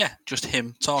 Yeah, just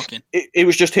him talking. It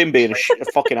was just him being a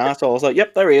fucking asshole. I was like,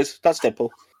 "Yep, there he is. That's Deadpool."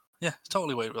 Yeah,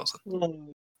 totally Wade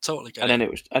Wilson. Totally get it.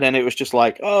 And then it was just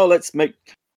like, "Oh, let's make."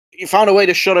 You found a way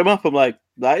to shut him up. I'm like,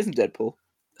 that isn't Deadpool.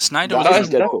 Snyder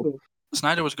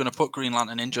was going to put Green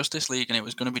Lantern in Justice League, and it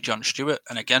was going to be John Stewart.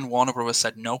 And again, Warner Brothers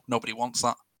said no, nobody wants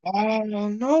that. Oh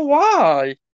no,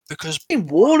 why? Because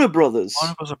Warner Brothers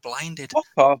are blinded.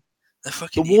 They're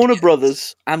fucking the Warner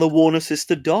Brothers and the Warner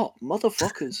sister Dot,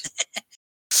 motherfuckers.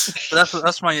 That's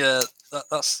that's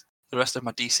the rest of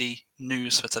my DC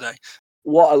news for today.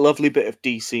 What a lovely bit of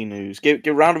DC news. Give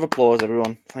a round of applause,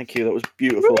 everyone. Thank you. That was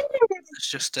beautiful. It's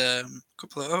just a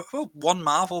couple of one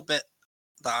Marvel bit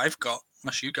that I've got,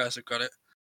 unless you guys have got it.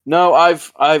 No,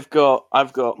 I've got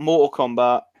Mortal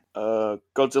Kombat,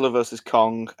 Godzilla vs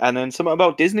Kong, and then something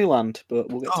about Disneyland. But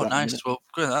we'll get to that. Nice. Well,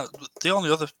 the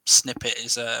only other snippet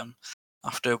is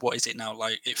after what is it now?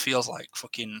 Like it feels like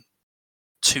fucking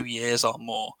 2 years or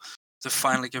more to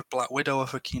finally give Black Widow a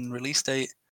fucking release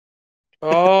date.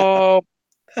 Oh,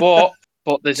 but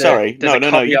there's a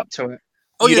caveat to it.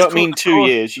 Oh, you don't mean 2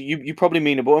 years. You probably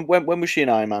mean it. But when was she in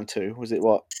Iron Man 2? Was it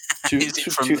what?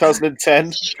 2010?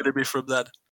 It's going to be from then.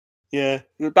 Yeah,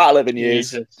 about 11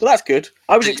 years. Jesus. So that's good.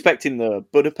 I was expecting the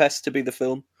Budapest to be the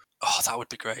film. Oh, that would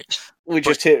be great. It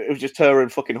was just her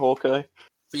and fucking Hawkeye.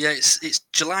 But yeah, it's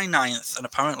July 9th, and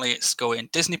apparently it's going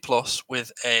Disney Plus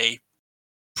with a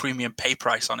premium pay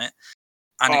price on it.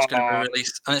 And it's going to be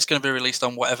released. And it's going to be released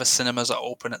on whatever cinemas are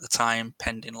open at the time,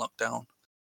 pending lockdown.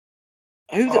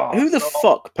 Who the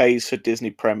fuck pays for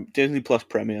Disney Plus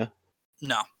Premiere?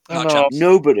 No, not chance.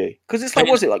 Nobody. Because it's like,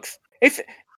 was it like if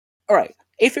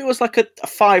it was like a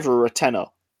 $5 or a $10,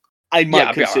 I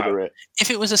might consider it.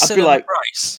 If it was a cinema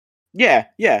price,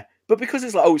 yeah. But because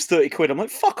it's like, it's 30 quid, I'm like,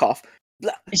 fuck off.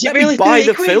 Let me buy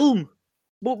the film.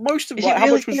 Well, most of how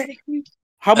much was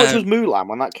Mulan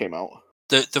when that came out?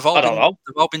 They've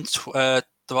all been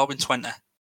 20.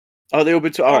 Oh, they all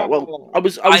been. All right. Well, I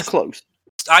was close.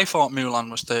 I thought Mulan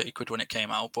was 30 quid when it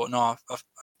came out, but no,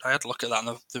 I had to look at that,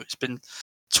 and it's been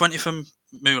 20 from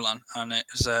Mulan, and it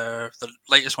was the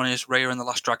latest one is Raya and the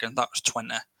Last Dragon. That was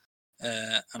 20,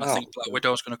 and I think Black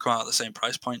Widow's going to come out at the same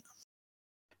price point.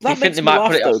 I think they might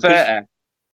put it at 30,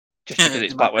 just because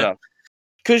it's Black Widow.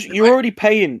 Because you're already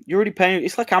paying.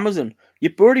 It's like Amazon.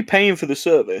 You're already paying for the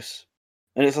service,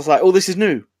 and it's just like, this is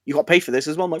new. You got to pay for this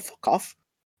as well. I'm like, fuck off.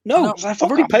 No, I've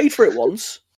already paid for it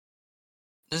once.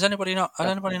 Has anybody not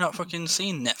fucking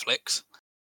seen Netflix?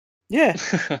 Yeah.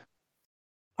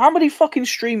 How many fucking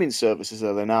streaming services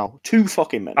are there now? Too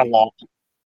fucking many. A lot.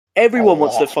 Everyone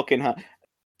wants to fucking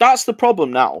That's the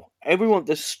problem now.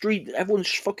 Everyone's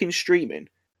fucking streaming.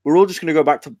 We're all just going to go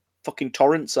back to fucking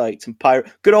torrent sites and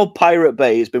Good old Pirate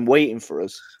Bay has been waiting for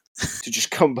us to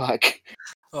just come back.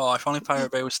 Oh, if only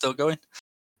Pirate Bay was still going.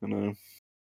 I know.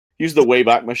 Use the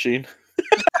Wayback Machine.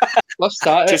 Let's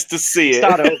start it. Just to see it.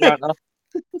 Start it up right now.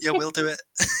 Yeah, we'll do it.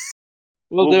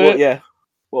 We'll do it. Yeah.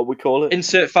 What we call it?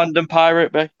 Insert fandom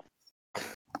Pirate Bay.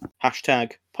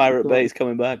 Hashtag Pirate Bay is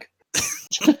coming back.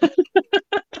 The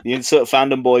Insert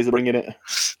fandom boys are bringing it.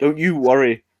 Don't you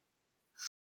worry.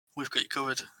 We've got you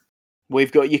covered.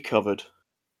 We've got you covered.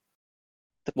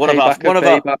 One of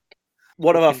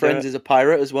our friends is a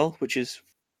pirate as well, which is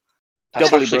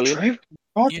doubly brilliant.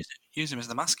 Use him as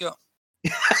the mascot.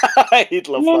 He'd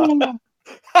love that.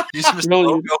 Use him as the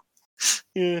logo.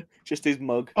 Yeah, just his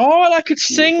mug. Oh, and I could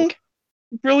sing.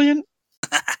 Brilliant.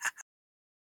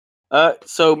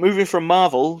 So moving from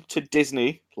Marvel to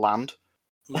Disneyland.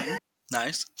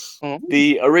 Nice.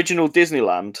 The original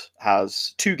Disneyland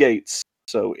has 2 gates.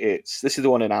 So this is the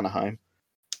one in Anaheim.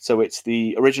 So it's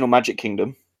the original Magic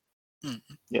Kingdom.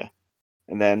 Mm-hmm. Yeah.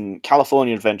 And then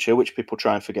California Adventure, which people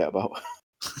try and forget about.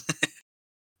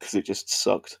 Because it just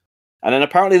sucked. And then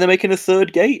apparently they're making a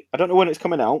 3rd gate. I don't know when it's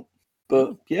coming out.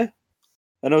 But yeah,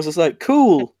 and I was just like,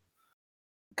 cool.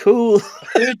 Third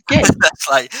gate. That's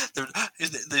like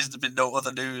there's been no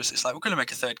other news. It's like we're going to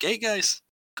make a third gate, guys.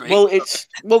 Great. Well,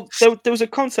 there was a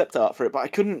concept art for it, but I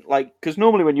couldn't because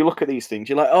normally when you look at these things,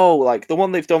 you're like, oh, like the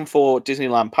one they've done for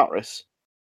Disneyland Paris.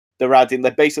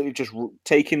 They're basically just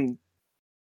taking.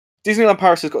 Disneyland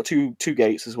Paris has got two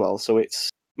gates as well, so it's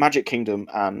Magic Kingdom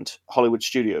and Hollywood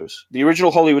Studios. The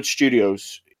original Hollywood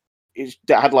Studios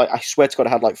I swear to God, it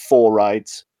had like 4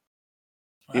 rides.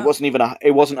 Wow. It wasn't even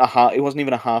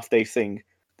a half-day thing.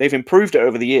 They've improved it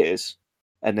over the years,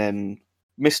 and then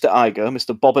Mr.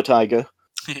 Bobbert Iger,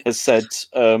 has said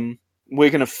we're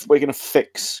gonna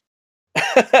fix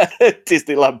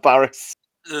Disneyland Paris.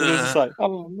 It's like,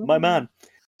 my man.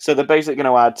 So they're basically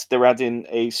going to they're adding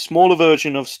a smaller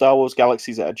version of Star Wars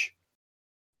Galaxy's Edge.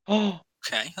 Oh,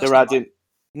 okay. They're adding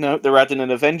an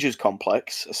Avengers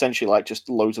complex, essentially like just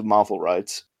loads of Marvel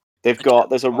rides.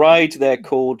 There's a ride there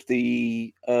called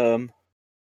the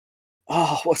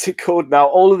what's it called now?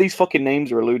 All of these fucking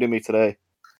names are eluding me today.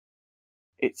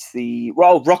 It's the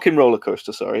Rockin' Roller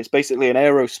Coaster. Sorry, it's basically an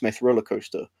Aerosmith roller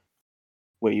coaster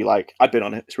where I've been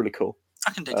on it. It's really cool.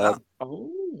 I can dig that.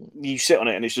 You sit on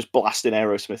it and it's just blasting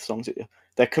Aerosmith songs at you.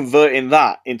 They're converting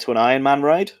that into an Iron Man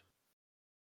ride.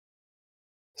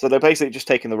 So they're basically just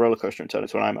taking the roller coaster and turning it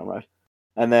into an Iron Man ride.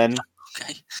 And then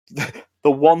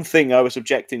the one thing I was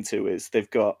objecting to is they've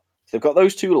got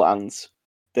those 2 lands.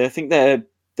 There's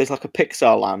like a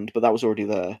Pixar land, but that was already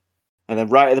there. And then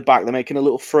right at the back, they're making a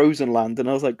little Frozen land, and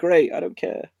I was like, great, I don't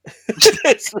care.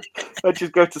 I'd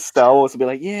just go to Star Wars and be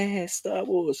like, yeah, Star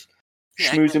Wars.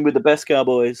 Schmoozing with the Beskar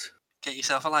boys. Get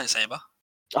yourself a lightsaber.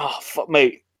 Oh, fuck,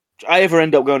 mate. If I ever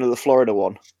end up going to the Florida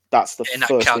one, that's the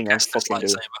first thing I'm fucking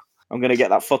doing. I'm going to get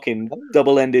that fucking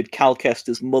double-ended Cal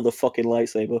Kestis motherfucking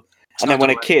lightsaber. And then when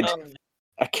a kid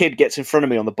gets in front of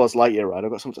me on the Buzz Lightyear ride,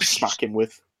 I've got something to smack him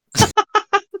with.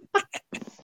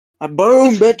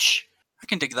 Boom, bitch! I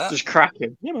can dig that. Just crack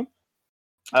him. Yeah, man.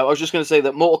 I was just going to say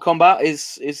that Mortal Kombat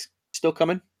is still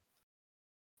coming.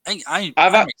 I'm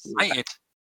excited.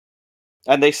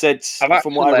 And they said,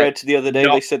 from what I read the other day,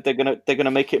 they said they're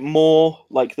gonna make it more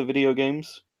like the video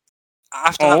games.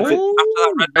 After that Red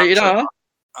Band,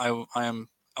 I am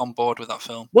on board with that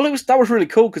film. Well, that was really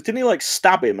cool because didn't he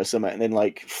stab him or something and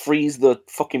then freeze the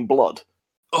fucking blood?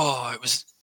 Oh, it was.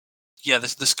 Yeah, the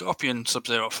Scorpion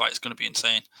Sub-Zero fight is going to be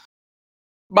insane.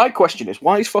 My question is,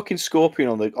 why is fucking Scorpion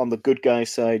on the good guy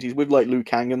side? He's with Liu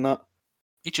Kang and that.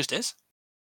 He just is.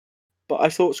 But I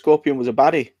thought Scorpion was a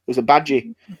baddie. It was a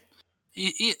badgie.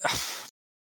 They're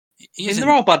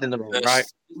all bad in the role, right?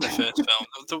 The first film.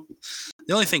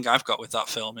 The only thing I've got with that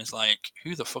film is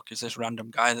who the fuck is this random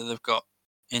guy that they've got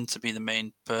in to be the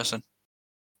main person?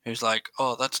 Who's like,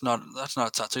 oh, that's not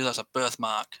a tattoo, that's a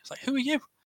birthmark. It's like, who are you?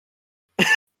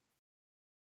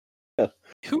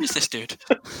 Who is this dude?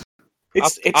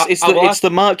 It's the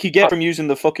mark you get from using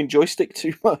the fucking joystick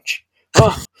too much.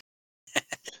 Oh.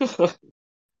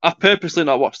 I've purposely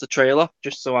not watched the trailer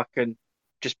just so I can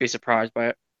just be surprised by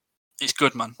it. It's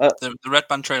good, man. The Red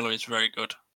Band trailer is very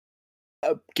good.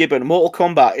 Gibbon, Mortal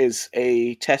Kombat is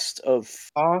a test of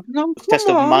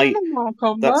might.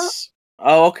 That's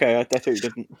okay. I thought you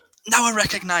didn't. Now I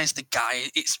recognise the guy.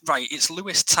 It's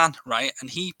Louis Tan, right? And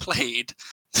he played.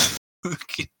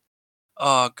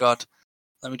 Oh God,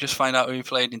 let me just find out who he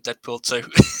played in Deadpool 2.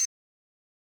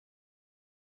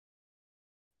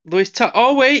 Louis Tan.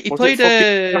 Oh wait, he played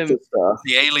the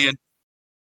alien.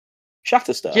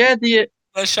 Shatterstar. Yeah,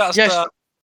 Shatterstar.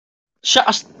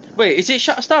 Yeah, wait, is it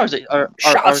Shatterstar? Is it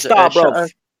Shatterstar, bro?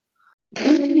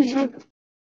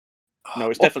 No,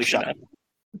 it's definitely Shatter.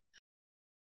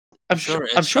 I'm sure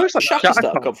it's like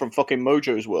Shatterstar come from fucking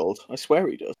Mojo's World. I swear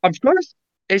he does. I'm sure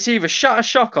it's either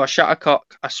Shattershock or Shattercock.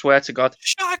 I swear to God.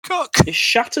 Shattercock. It's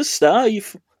Shatterstar.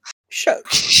 Is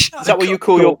that what you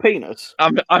call your penis?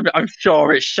 I'm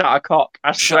sure it's Shattercock.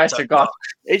 I swear to God.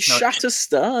 It's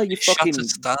Shatterstar. You fucking.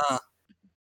 Shatterstar.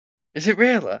 Is it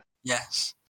really?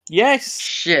 Yes. Yes.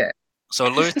 Shit. So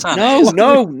Louis Tan.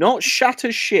 No, not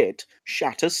Shatter shit.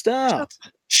 Shatterstar.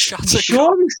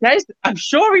 Shattercock. I'm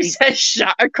sure he says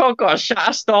Shattercock or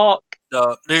Shatterstalk.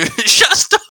 No,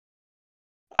 Shatterstar.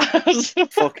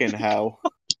 Fucking hell.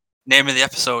 Name of the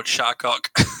episode, Shattercock.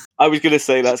 I was going to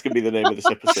say that's going to be the name of this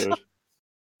episode.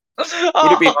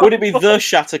 Would it be the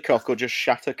Shattercock or just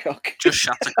Shattercock? Just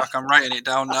Shattercock. I'm writing it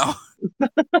down now.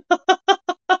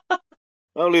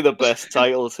 Only the best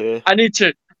titles here. I'm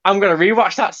going to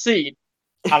rewatch that scene,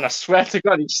 and I swear to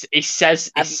God, he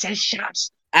says Shat.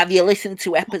 Have you listened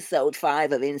to episode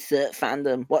 5 of Insert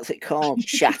Fandom? What's it called?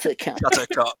 Shattercock.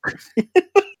 Shattercock.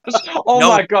 Oh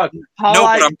my God!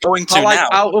 But I'm going to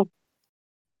now.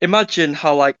 imagine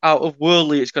how like out of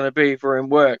worldly it's going to be for in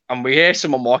work, and we hear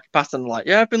someone walking past and like,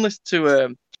 yeah, I've been listening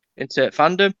to Insert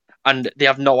Fandom, and they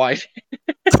have no idea.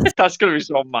 That's going to be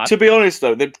so mad. To be honest,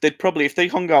 though, they'd probably, if they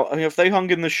hung out, I mean, if they hung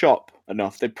in the shop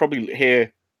enough, they'd probably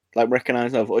hear, like,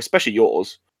 recognise their voice, especially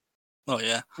yours. Oh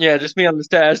yeah. Yeah, just me on the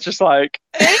stairs, just like.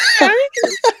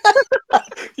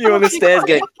 You on the stairs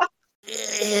going,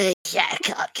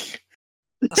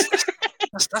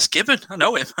 That's Gibbon. I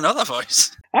know him. I know that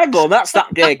voice. hang on, that's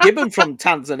that Gibbon from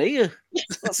Tanzania.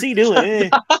 What's he doing here?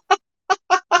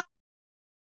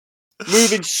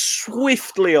 Moving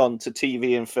swiftly on to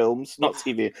TV and films. Not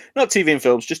TV and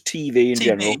films, just TV in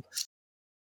general.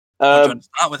 What do you want to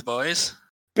start with, boys?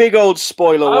 Big old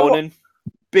spoiler warning.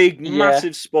 Big,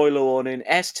 massive spoiler warning.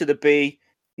 S to the B,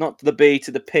 not to the B,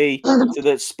 to the P, to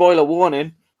the spoiler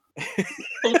warning.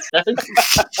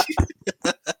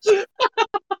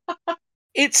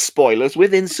 It's spoilers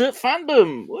with Insert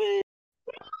Fandom.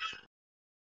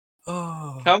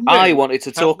 Oh, I wanted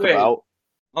to talk about.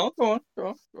 Oh, go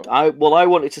on. I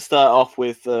wanted to start off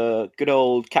with good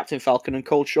old Captain Falcon and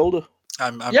Cold Shoulder.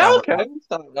 I'm yeah, okay.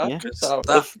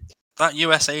 That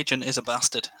US agent is a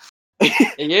bastard. He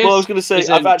is. Well, I was going to say,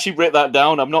 I've actually written that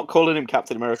down. I'm not calling him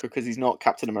Captain America because he's not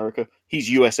Captain America. He's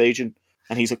US agent,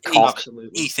 and he's a cock.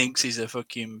 Absolutely. He thinks he's a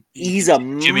fucking. He's a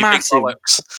Jimmy massive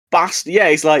bastard. Yeah,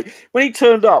 he's like, when he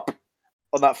turned up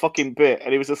on that fucking bit,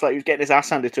 and he was just like, he was getting his ass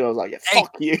handed to him, I was like, yeah,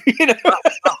 fuck you. You know?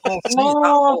 That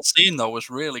whole scene, though, was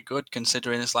really good,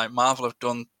 considering it's like Marvel have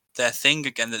done their thing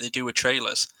again that they do with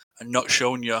trailers and not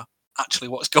showing you actually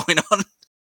what's going on.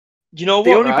 You know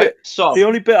what, right? The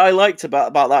only bit I liked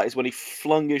about that is when he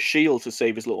flung his shield to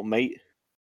save his little mate.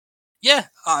 Yeah,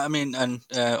 I mean, and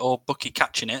or Bucky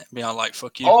catching it, being like,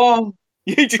 "Fuck you." Oh,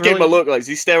 you just gave him a look like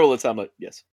he's stare all the time, like,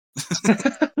 yes.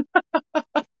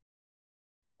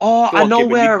 I know Gibbon,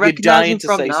 where I you're recognize dying him to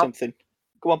from say now. something.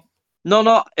 Go on.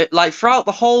 No, like throughout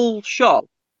the whole shot.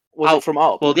 Was it from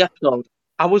Up? Well, the episode.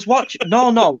 I was watching.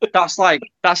 No, that's like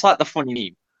the funny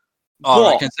meme. Oh,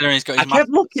 right, considering he's got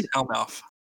his helmet off.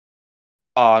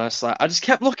 Honestly, I just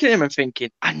kept looking at him and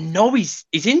thinking, I know he's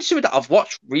into it that I've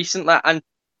watched recently. And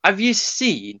have you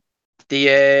seen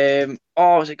the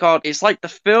what's it called? It's like the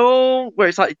film where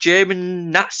it's like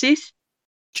German Nazis.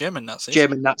 German Nazis.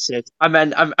 I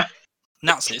meant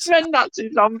Nazis. German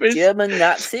Nazi zombies. German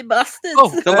Nazi bastards. Oh,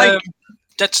 they're like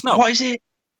Dead Snow. What is it?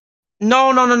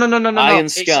 No. Iron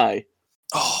Sky.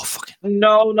 Oh, fucking.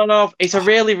 No. It's a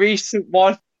really recent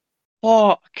one.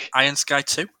 Fuck. Iron Sky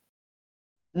 2?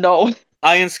 No.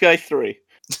 Iron Sky 3.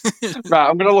 Right,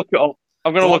 I'm gonna look it up.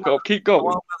 Keep going.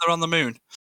 While they're on the moon.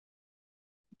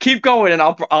 Keep going, and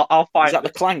I'll find. Is that the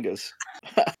Clangers?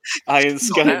 Iron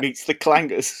Sky meets the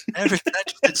Clangers. Everything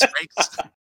just in space.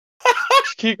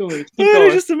 Keep going.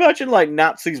 Just imagine like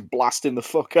Nazis blasting the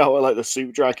fuck out of like the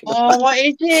suit dragon. Oh, what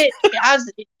is it?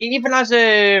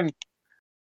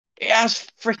 It has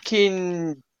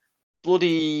freaking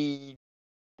bloody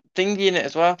thingy in it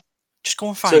as well. Just go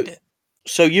and find it.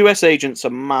 So US agent's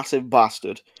a massive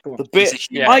bastard. The bit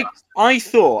I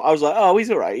thought, I was like, oh,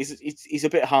 he's alright. He's a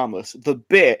bit harmless. The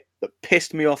bit that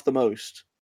pissed me off the most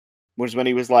was when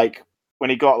he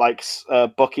got like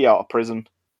Bucky out of prison.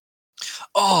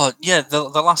 Oh yeah, the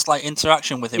last like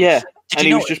interaction with him. Yeah, and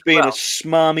he was just being a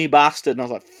smarmy bastard, and I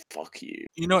was like, fuck you.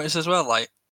 You notice as well, like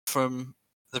from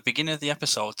the beginning of the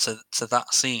episode to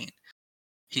that scene,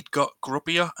 he'd got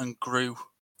grubbier and grew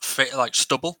fit like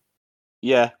stubble.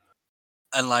 Yeah.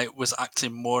 And like was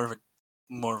acting more of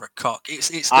a cock. It's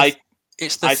the I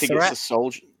think threat. it's the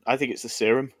soldier. I think it's the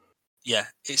serum. Yeah,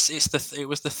 it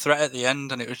was the threat at the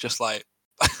end, and it was just like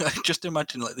just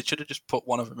imagine like they should have just put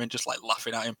one of them in, just like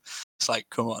laughing at him. It's like,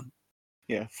 come on.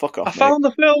 Yeah, fuck off. I found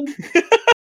the film.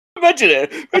 Imagine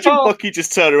it. Imagine Bucky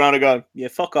just turn around and go, "Yeah,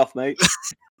 fuck off, mate."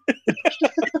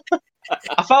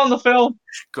 I found the film.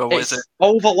 Go, what is it?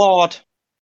 Overlord.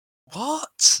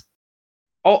 What?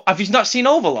 Oh, have you not seen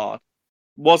Overlord?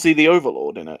 Was he the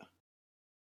Overlord in it?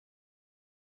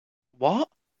 What?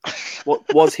 What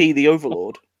was he the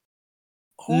Overlord?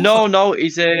 No,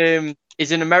 he's an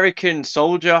American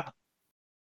soldier.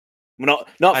 Not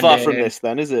far from this,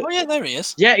 then, is it? Oh yeah, there he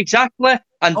is. Yeah, exactly.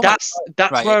 And that's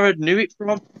right. where I knew it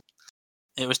from.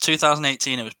 It was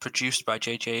 2018. It was produced by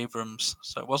J.J. Abrams,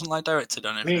 so it wasn't like directed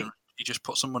on anything. He just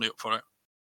put some money up for it.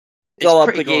 Go on,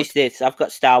 produce this. I've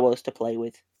got Star Wars to play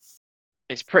with.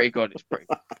 It's pretty good.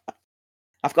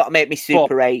 I've got to make me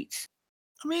Super 8.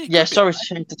 I mean, yeah, sorry to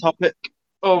change the topic.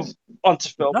 Onto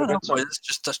film. No, that's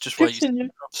just where you.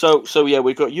 So yeah,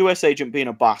 we've got US agent being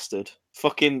a bastard.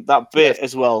 Fucking that bit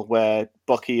as well where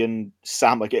Bucky and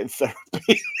Sam are getting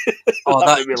therapy. Oh,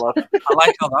 That made me laugh. I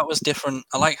like how that was different.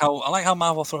 I like how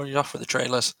Marvel throws you off with the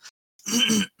trailers.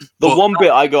 The But one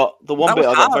bit I got very that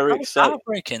was excited.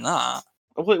 heartbreaking. That.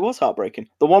 Well, it was heartbreaking.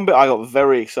 The one bit I got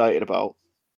very excited about,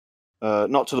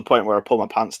 not to the point where I pulled my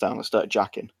pants down and started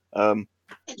jacking.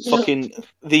 Fucking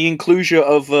the inclusion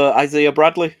of Isaiah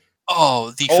Bradley.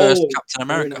 Oh, the first Captain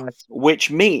America.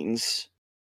 Which means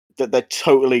that they're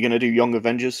totally going to do Young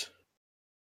Avengers.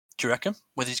 Do you reckon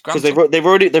with his Because grandson?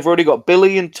 they've already got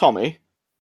Billy and Tommy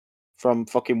from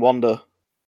fucking Wanda.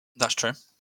 That's true.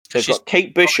 They've got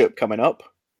Kate Bishop coming up.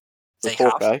 They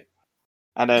Hawkeye.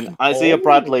 And then Isaiah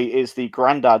Bradley is the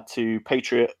granddad to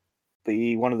Patriot,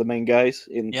 one of the main guys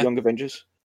in Young Avengers.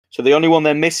 So the only one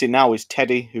they're missing now is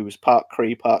Teddy, who was part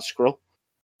Kree, part Skrull.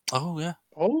 Oh yeah.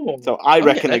 So I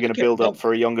reckon they're going to build up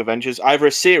for a Young Avengers, either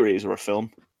a series or a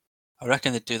film. I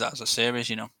reckon they'd do that as a series.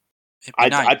 You know,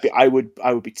 nice. I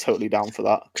would be totally down for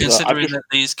that. Considering that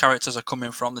these characters are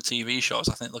coming from the TV shows,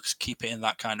 I think let's keep it in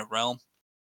that kind of realm.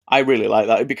 I really like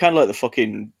that. It'd be kind of like the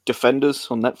fucking Defenders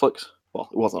on Netflix. Well,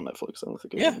 it was on Netflix. I don't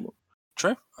think it is anymore.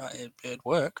 True. It'd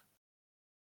work.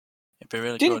 It'd be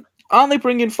really good. Aren't they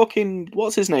bringing fucking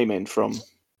what's his name in from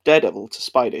Daredevil to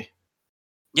Spidey?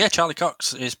 Yeah, Charlie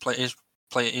Cox is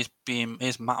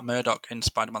Matt Murdock in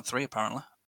Spider-Man 3 apparently.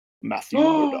 Matthew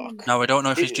Murdock. Now I don't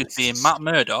know if he's just being Matt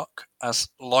Murdock as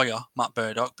lawyer Matt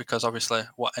Murdock, because obviously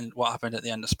what happened at the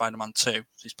end of Spider-Man 2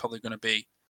 is probably going to be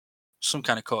some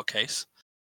kind of court case.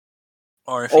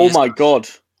 Or if my god!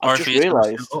 I've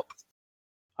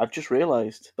just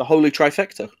realised the holy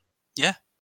trifecta. Yeah,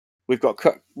 we've got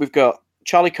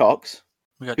Charlie Cox.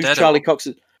 We got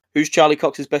Who's Charlie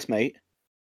Cox's best mate?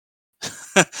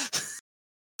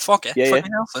 Foggy. Nelson.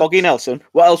 Foggy Nelson.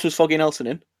 What else was Foggy Nelson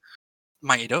in?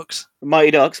 Mighty Ducks.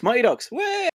 Mighty Ducks.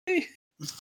 Way!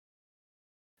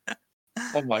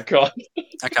 Oh my god!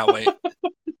 I can't wait.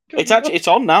 It's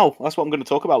on now. That's what I'm going to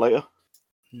talk about later.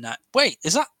 No, wait,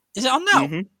 is it on now?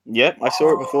 Mm-hmm. Yep, I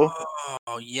saw it before.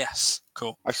 Oh yes,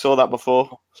 cool. I saw that before,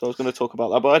 so I was going to talk about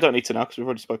that, but I don't need to now because we've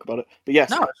already spoke about it. But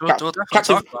yes, no, we'll definitely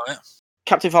talk about it.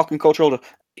 Captain Falcon Cold Shoulder.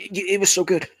 It was so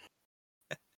good.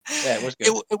 Yeah, it was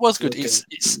good. It was good.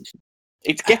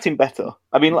 It's getting better.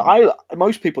 I mean,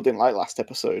 most people didn't like last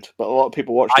episode, but a lot of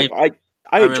people watched it.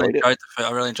 I enjoyed it.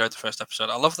 I really enjoyed the first episode.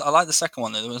 I like the second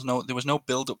one. There was no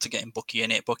build up to getting Bucky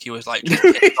in it. Bucky was like, he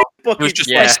was just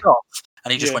pissed off,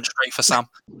 and he just went straight for Sam.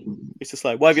 It's just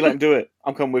like, why have you let him do it?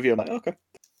 I'm coming with you. I'm like, okay.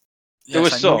 Yeah, there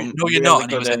was some. No, you're not.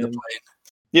 And he was in the plane.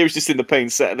 Yeah, he was just in the plane,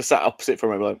 sat opposite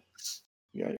from him. Like,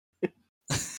 yeah.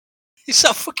 It's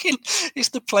that fucking. It's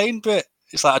the plane bit.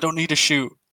 It's like, I don't need a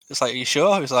shoot. It's like, are you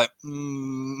sure? He was like,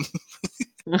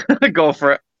 Go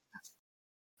for it.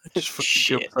 Just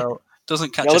fucking jumps out.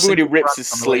 Doesn't catch. I love when he rips his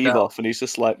sleeve off, and he's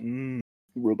just like,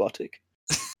 robotic.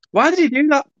 Why did he do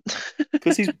that?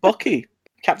 Because he's Bucky,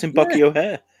 Captain Bucky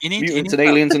O'Hare. Mutants and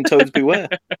aliens and toads beware.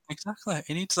 Exactly.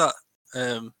 He needs that.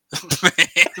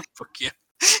 Fuck you.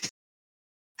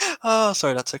 Oh,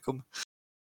 sorry, that tickled me.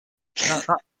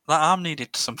 That arm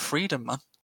needed some freedom, man.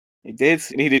 He did.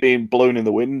 He needed being blown in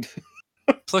the wind.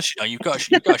 Plus, you've got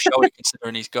to show it,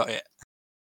 considering he's got it.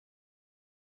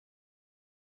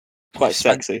 Quite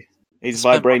sexy. His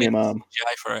vibranium arm.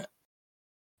 For it.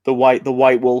 The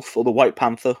white wolf, or the white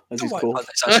panther, as he's called.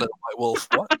 It's actually the white wolf.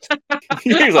 What?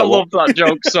 I love that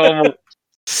joke so much.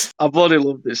 I bloody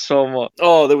loved it so much.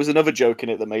 Oh, there was another joke in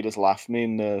it that made us laugh. Me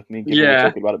and Gibby were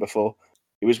talking about it before.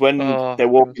 It was when they're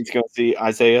walking to go see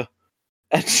Isaiah,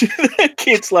 and the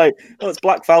kid's like, "Oh, it's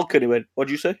Black Falcon." He went,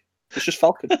 "What'd you say? It's just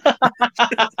Falcon."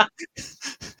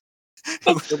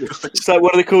 It's like,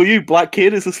 what do they call you, Black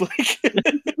Kid? It's just like.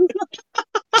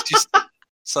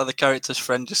 So the character's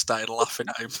friend just started laughing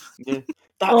at him. Yeah.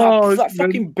 That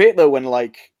fucking bit though, when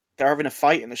like they're having a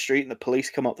fight in the street and the police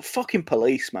come up. The fucking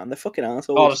police, man, they're fucking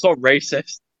assholes. Oh, it's not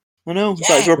racist. I know. It's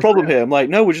like, is there a problem here? I'm like,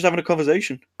 no, we're just having a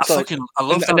conversation. I love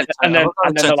that. And then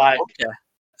they're like,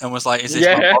 and was like, is this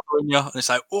not bothering you? And it's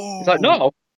like, oh, it's like,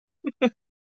 no.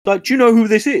 Like, do you know who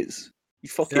this is? You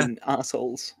fucking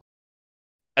assholes.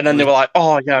 And then they were like,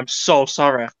 "Oh yeah, I'm so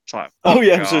sorry." Like, oh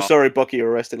yeah, I'm so sorry, Bucky. You're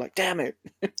arrested. Like, damn it.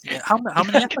 Yeah, how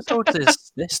many episodes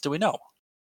is this? Do we know?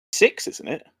 6, isn't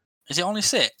it? Is it only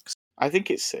 6? I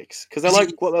think it's 6 because they're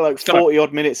like 40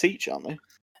 odd minutes each, aren't they?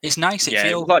 It's nice.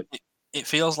 It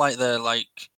feels like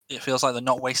they're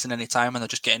not wasting any time and they're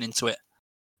just getting into it.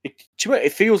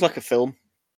 It feels like a film.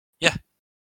 Yeah.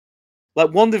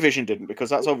 Like WandaVision didn't, because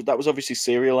that was obviously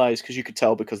serialized, because you could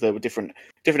tell because there were different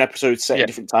episodes set in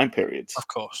different time periods. Of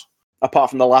course. Apart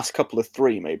from the last couple of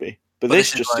 3, maybe. But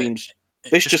this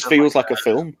just feels like a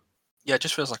film. Yeah, it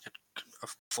just feels like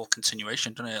full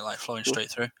continuation, doesn't it? Like flowing straight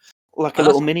through. Like a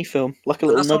little mini film, like a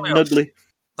little nuggly.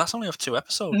 That's only of 2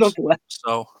 episodes,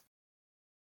 so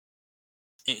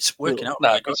it's working out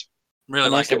really good. Really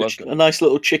like it. A nice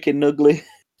little chicken nuggly.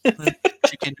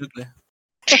 Chicken nuggly.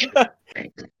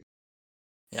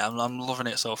 Yeah, I'm loving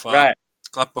it so far. Right.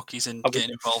 Glad Bucky's getting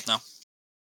involved now.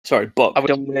 Sorry, Buck. Are we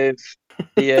done with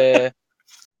the?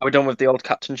 Are we done with the old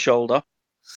Captain Shoulder?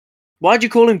 Why'd you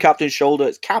call him Captain Shoulder?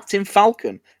 It's Captain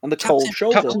Falcon and the Cold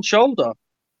Shoulder. Captain Shoulder.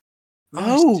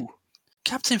 Oh,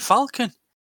 Captain Falcon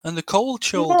and the Cold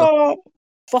Shoulder. No.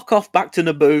 Fuck off back to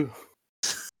Naboo.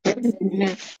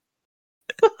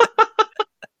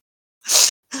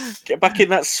 Get back in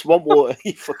that swamp water,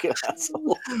 you fucking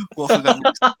asshole.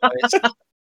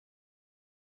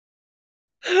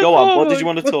 Go on, what did you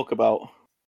want to talk about?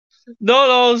 No,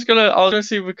 I was gonna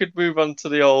see if we could move on to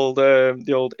the old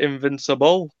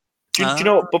Invincible. Do you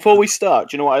know, before we start,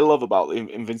 do you know what I love about the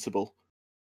Invincible?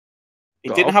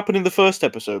 It didn't happen in the first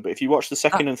episode, but if you watch the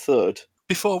second and third...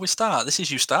 Before we start, this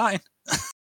is you starting.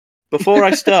 Before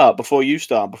I start, before you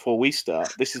start, before we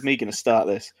start, this is me going to start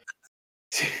this.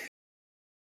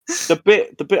 the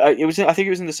bit, it was. I think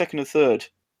it was in the second and third.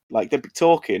 Like, they'd be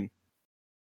talking,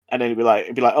 and then it'd be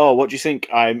like, oh, what do you think?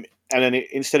 And then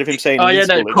instead of him saying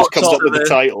Invincible, it just comes up with the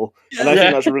title. And I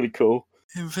think that's really cool.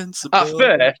 Invincible.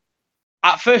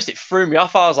 At first, it threw me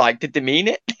off. I was like, "Did they mean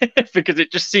it?" Because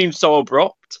it just seemed so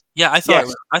abrupt. Yeah, I thought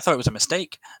it was a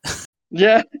mistake.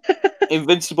 Yeah.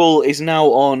 Invincible is now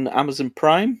on Amazon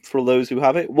Prime for those who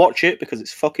have it. Watch it because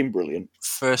it's fucking brilliant.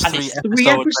 First 3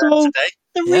 episodes.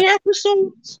 3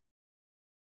 episodes.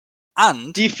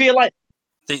 And do you feel like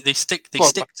they stick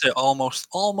to almost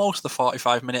the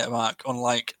 45-minute mark,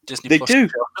 unlike Disney they Plus do.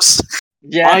 shows.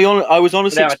 Yeah. I was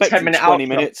honestly expecting 20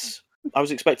 minutes. I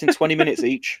was expecting 20 minutes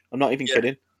each. I'm not even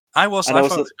kidding. I thought it was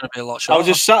going to be a lot shorter. I was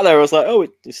just sat there. I was like, "Oh,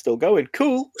 it's still going.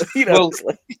 Cool."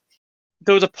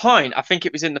 There was a point. I think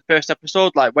it was in the first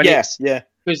episode, like when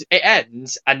because it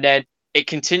ends and then it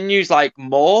continues like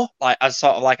more, like as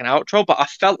sort of like an outro. But I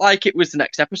felt like it was the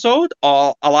next episode,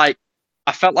 or I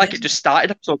felt like it just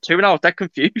started episode 2, and I was dead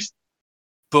confused.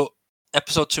 But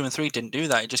episode 2 and 3 didn't do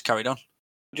that. It just carried on.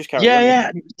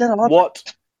 Yeah.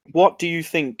 What do you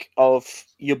think of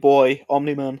your boy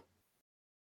Omni-Man?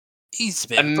 He's a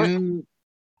bit.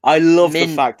 I love the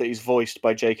fact that he's voiced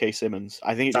by J.K. Simmons.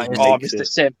 I think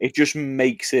it just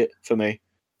makes it for me.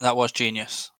 That was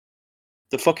genius.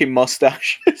 The fucking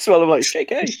mustache. It's well, I'm like,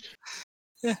 J.K.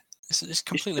 Yeah, it's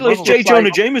completely. It's J.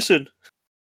 Jonah Jameson.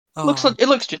 It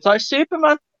looks just like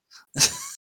Superman.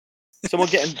 Someone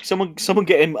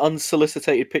get him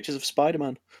unsolicited pictures of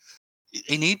Spider-Man.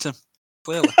 He needs them,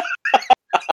 clearly.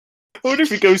 I wonder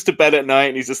if he goes to bed at night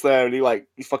and he's just there and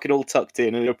he's fucking all tucked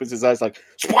in and he opens his eyes like,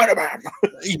 Spider-Man!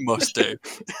 He must do.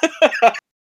 I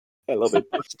love it.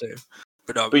 He must do.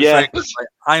 But yeah.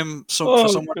 For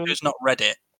someone who's not read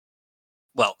it,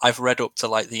 well, I've read up to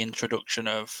like the introduction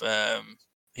of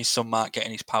his son Mark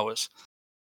getting his powers.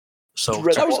 So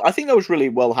I think that was really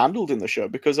well handled in the show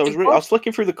because I was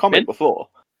flicking through the comic before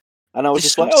and I was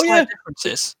just like, oh yeah.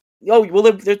 Differences. Oh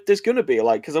well, there's going to be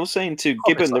because I was saying to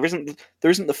Gibbon, there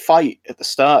isn't the fight at the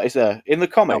start, is there? In the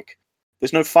comic,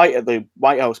 there's no fight at the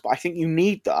White House, but I think you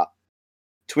need that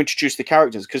to introduce the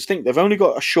characters because they've only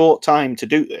got a short time to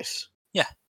do this. Yeah,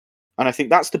 and I think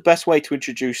that's the best way to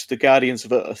introduce the Guardians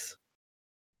of Earth.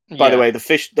 By the way,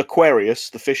 the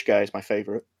Aquarius, the fish guy, is my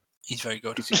favorite. He's very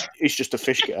good. He's just a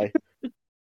fish guy.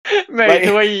 Mate,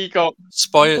 the way you got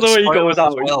spoilers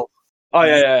out. Well. Oh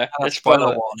yeah.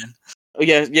 Spoiler warning. Oh,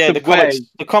 yeah.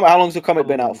 The comic. How long's the comic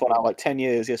been out for now? Like 10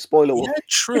 years. Yeah, spoiler warning. Yeah,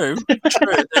 true.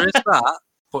 There is that,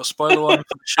 but spoiler warning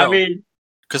for the show. I mean,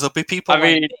 because there'll be people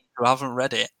who haven't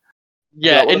read it.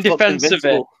 Yeah, in defense of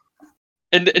it,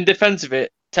 in defense of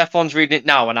it, Teflon's reading it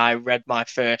now, and I read my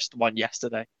first one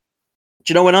yesterday.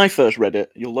 Do you know when I first read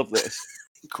it? You'll love this.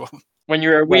 When you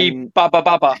were a wee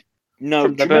baba. No,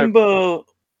 do you remember?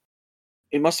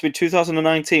 It must have been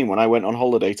 2019 when I went on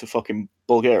holiday to fucking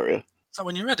Bulgaria. Is that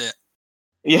when you read it?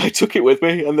 Yeah, I took it with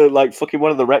me, and then fucking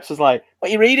one of the reps was like, "What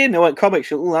are you reading?" I went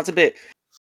comics. Oh, that's a bit.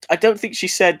 I don't think she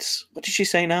said. What did she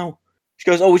say now? She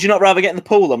goes, "Oh, would you not rather get in the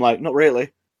pool?" I'm like, "Not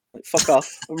really." Like, fuck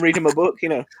off. I'm reading my book.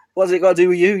 What's it got to do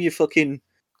with you? You fucking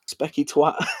specky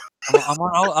twat. I'm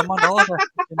on holiday.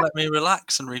 You can let me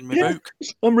relax and read my book.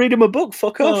 I'm reading my book.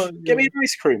 Fuck off. Get me an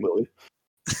ice cream, will you?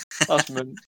 That's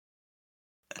mint.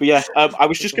 But yeah, I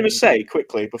was just going to say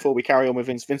quickly before we carry on with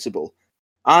Invincible,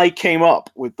 I came up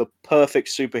with the perfect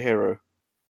superhero.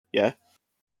 Yeah.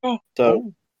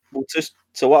 So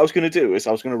what I was going to do is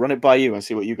I was going to run it by you and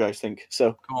see what you guys think.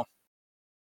 So, come on.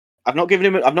 I've not given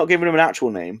him an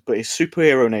actual name, but his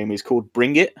superhero name is called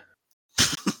Bring It.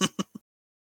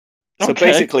 So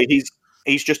basically,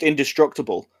 he's just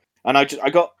indestructible. And I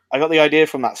got the idea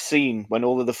from that scene when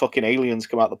all of the fucking aliens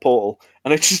come out the portal,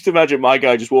 and I just imagine my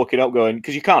guy just walking up, going,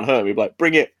 because you can't hurt me, like,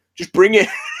 bring it, just bring it.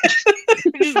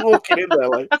 Just walking in there,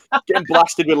 like getting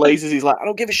blasted with lasers. He's like, I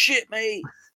don't give a shit, mate.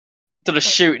 Sort of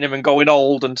shooting him and going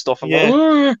old and stuff.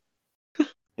 Yeah.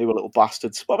 They were little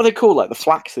bastards. What were they called? Like the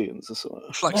Flaxians or something?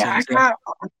 Flaxians,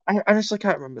 I honestly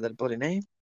can't remember their bloody name.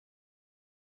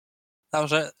 That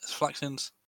was it. It's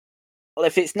Flaxians. Well,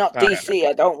 if it's not DC,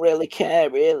 I don't really care,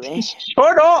 really.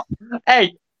 Shut up!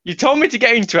 Hey, you told me to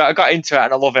get into it. I got into it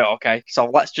and I love it. Okay, so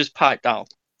let's just pipe down.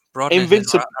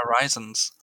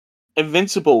 Horizons.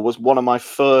 Invincible was one of my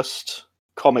first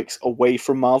comics away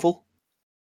from Marvel.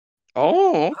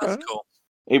 Oh, okay. That's cool.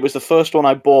 It was the first one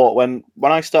I bought when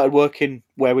I started working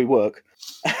where we work.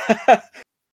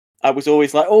 I was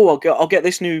always like, oh, I'll get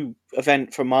this new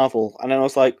event from Marvel. And then I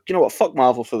was like, you know what, fuck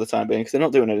Marvel for the time being, because they're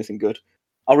not doing anything good.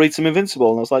 I'll read some Invincible.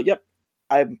 And I was like, yep,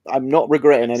 I'm not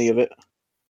regretting any of it.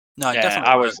 No, Yeah,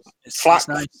 definitely. I was. It's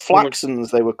nice.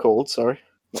 Flaxans, they were called, sorry.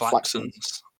 Not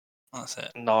Flaxans. That's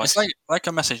it. Nice. It's like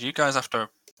a message. You guys have to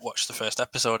watch the first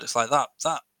episode. It's like that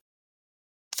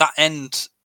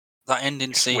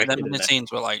ending scene. wicked, Them ending isn't it?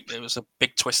 scenes were like, it was a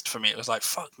big twist for me. It was like,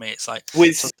 fuck me. It's like,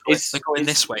 They're going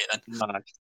this way then.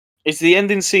 Nice. Is the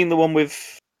ending scene the one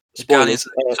with The spoilers?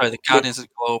 Guardians of the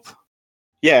Globe.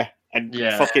 Yeah, and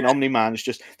fucking Omni-Man's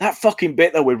just that fucking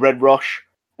bit though with Red Rush,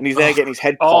 and he's there getting his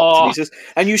head popped,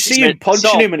 and you see him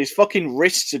punching him, and his fucking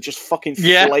wrists are just fucking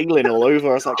flailing all over.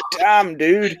 I was like, damn,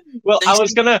 dude. Well, I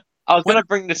was gonna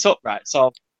bring this up, right?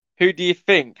 So, who do you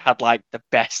think had like the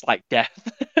best like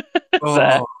death?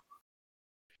 Oh,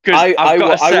 I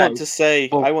want to say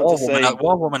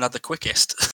War Woman had the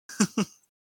quickest.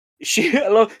 do you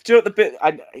know what the bit?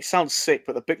 It sounds sick,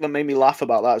 but the bit that made me laugh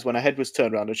about that is when her head was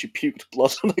turned around and she puked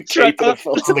blood on the cape and it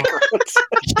fell to the ground.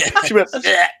 She went,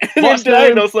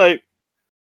 and I was like,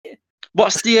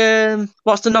 what's the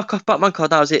knockoff Batman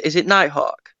called now? Is it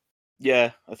Nighthawk?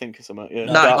 Yeah, I think it's something. Yeah,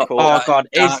 Nighthawk. Oh god,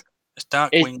 it's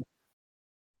Darkwing.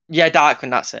 Yeah, Darkwing.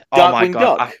 That's it. Darkwing oh my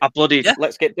god, I bloody. Yeah.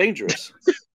 Let's get dangerous.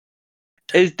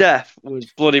 His death was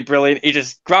bloody brilliant. He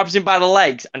just grabs him by the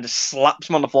legs and just slaps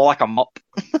him on the floor like a mop.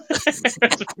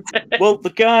 Well,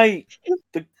 the guy,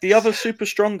 the other super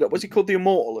strong guy, was he called the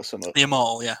Immortal or something? The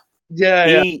Immortal, yeah.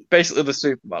 Yeah, basically the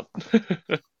Superman.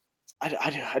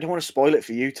 I don't want to spoil it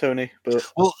for you, Tony, but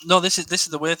no, this is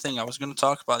the weird thing. I was going to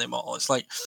talk about the Immortal. It's like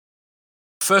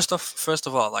first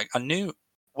of all, like I knew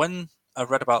when I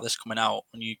read about this coming out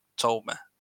when you told me.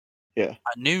 Yeah,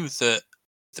 I knew that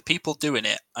the people doing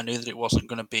it. I knew that it wasn't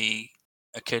going to be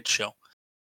a kids show.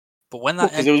 But when that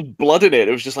because there was blood in it,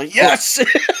 it was just like yes.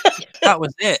 That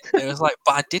was it. It was like,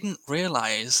 but I didn't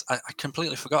realize. I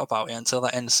completely forgot about it until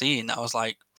that end scene. I was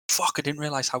like, "Fuck!" I didn't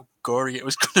realize how gory it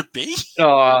was going to be.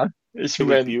 Oh, it was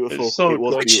beautiful. It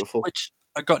was beautiful. Which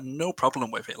I got no problem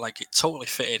with it. Like it totally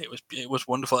fitted. It was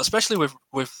wonderful, especially with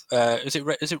is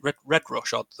it Red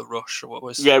Rush or the Rush or what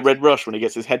was? Yeah, Red Rush when he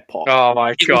gets his head popped. Oh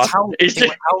my god! How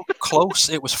close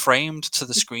it was framed to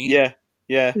the screen.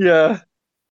 Yeah.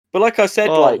 But like I said,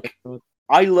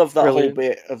 I love that whole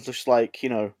bit of just like, you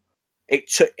know, it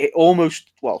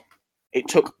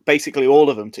took basically all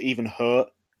of them to even hurt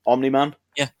Omni-Man.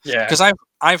 Yeah. Because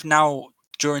I've now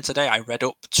during today I read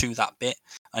up to that bit,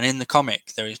 and in the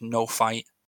comic there is no fight.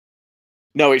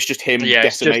 No, it's just him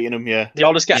decimating them. Yeah, they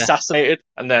all just get assassinated,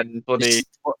 and then bloody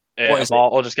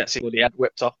Immortal just gets his bloody head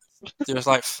whipped off. There was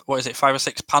like 5 or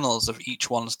 6 panels of each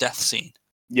one's death scene.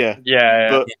 Yeah.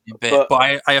 But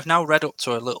I have now read up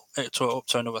to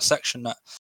another section that.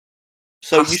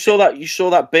 So you saw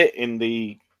that bit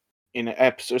in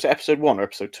episode, was it episode 1 or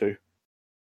episode 2?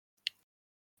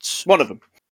 One of them.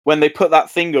 When they put that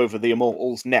thing over the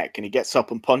Immortal's neck and he gets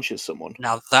up and punches someone.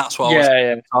 Now that's what I was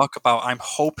going to talk about. I'm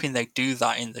hoping they do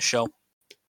that in the show.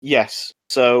 Yes.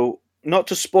 So not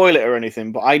to spoil it or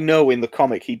anything, but I know in the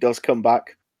comic he does come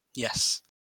back. Yes.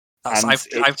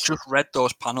 I've just read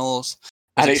those panels.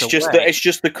 And it's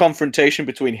just the confrontation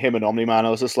between him and Omni-Man. I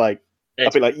was just like,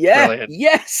 I'd be like,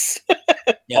 yes.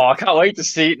 Yeah. Oh, I can't wait to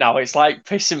see it now. It's like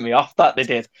pissing me off that they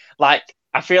did. Like,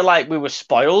 I feel like we were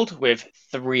spoiled with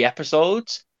 3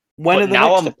 episodes. When are the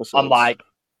next episodes? I'm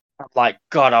like,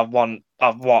 God, I want the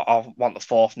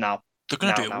 4th now. They're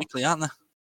going to do it weekly, aren't they?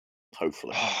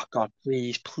 Hopefully. Oh God,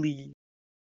 please.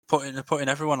 Putting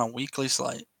everyone on weeklies,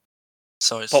 like.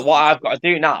 But what I've got to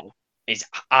do now is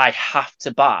I have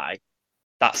to buy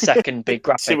that second big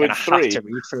graphic and I have to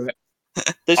read through it.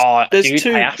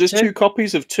 There's 2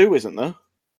 copies of 2, isn't there?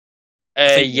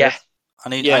 Yeah. I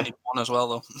need one as well,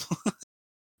 though.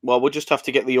 Well, we'll just have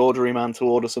to get the ordery man to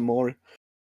order some more.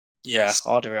 Yeah,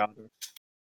 order.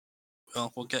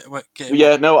 Well, we'll get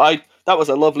Yeah, no, that was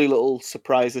a lovely little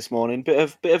surprise this morning.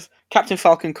 Bit of Captain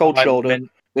Falcon Cold Shoulder,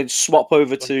 then swap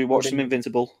over to watch some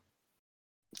Invincible.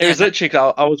 It was literally,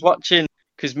 I was watching,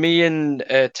 because me and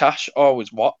Tash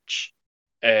always watch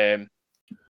Falcon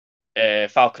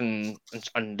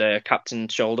and Captain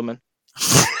Shoulderman.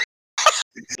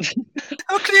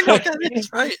 How can you not get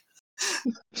this right?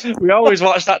 We always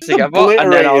watch that together,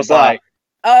 and then I was like,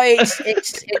 "Oh,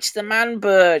 it's the Man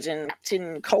Bird and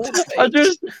Captain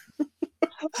Coldfeet."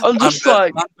 I'm just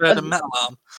like Man Bird and Metal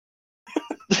Arm.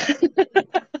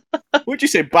 Would you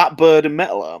say Batbird and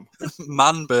Metal Arm?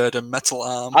 Man Bird and Metal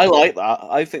Arm. I like that.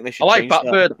 I think they should. I like change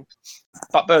Batbird. that.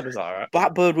 Batbird was alright.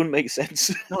 Batbird wouldn't make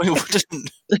sense. No, it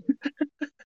wouldn't.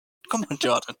 Come on,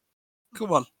 Jordan.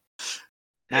 Come on.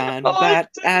 And Bat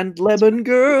and Lemon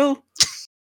Girl.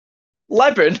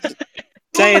 Lemon.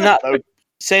 Saying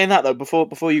that though,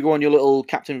 before you go on your little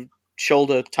Captain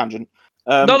Shoulder tangent.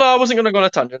 No, I wasn't going to go on a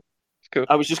tangent. Cool.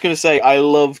 I was just going to say I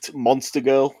loved Monster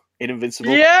Girl in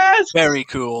Invincible. Yes. Very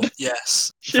cool.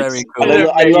 Yes. Very I cool.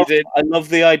 I love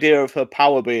the idea of her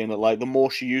power being that, like, the more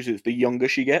she uses, the younger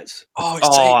she gets. Oh,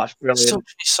 that's brilliant.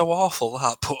 It's so awful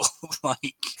that, but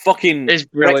like fucking it's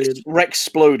brilliant.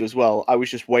 Rexplode as well. I was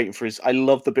just waiting for his. I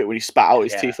love the bit when he spat out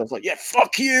his teeth. I was like, yeah,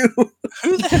 fuck you.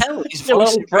 Who the hell is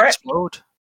voicing Rexplode?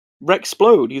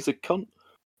 Rexplode. He's a cunt.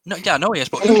 No, yeah, I know he is,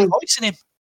 but who's voicing him?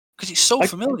 Because he's so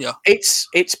familiar. It's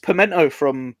Pimento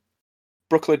from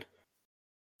Brooklyn.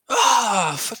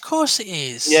 Ah, of course it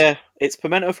is. Yeah, it's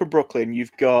Pimento from Brooklyn.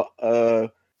 You've got I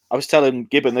was telling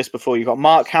Gibbon this before. You've got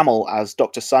Mark Hamill as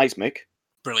Dr. Seismic.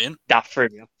 Brilliant. That threw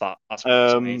me off. That's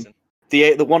amazing.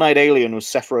 The one-eyed alien was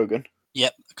Seth Rogen.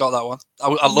 Yep, got that one.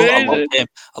 I loved him.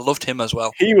 I loved him as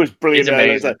well. He was brilliant.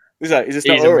 He's like, is this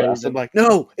not Earth? I'm like,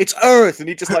 no, it's Earth. And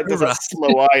he just like does that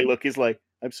slow eye look. He's like,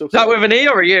 I'm so sorry. Is that with an E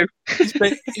or a U? He's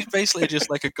basically just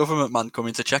like a government man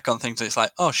coming to check on things. And it's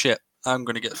like, oh shit, I'm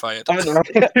going to get fired. I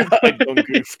done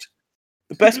goofed.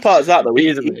 The best part is that though,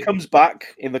 he comes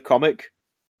back in the comic,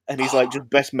 and he's like just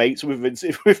best mates with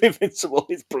Invincible.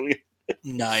 It's brilliant.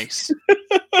 Nice.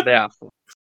 Yeah.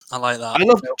 I like that. Do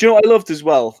you know what I loved as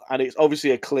well? And it's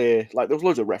obviously a clear, like, there was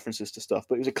loads of references to stuff,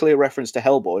 but it was a clear reference to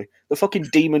Hellboy, the fucking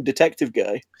demon detective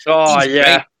guy. Oh,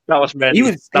 yeah. That was meant. He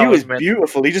was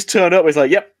beautiful. He just turned up. He's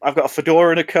like, "Yep, I've got a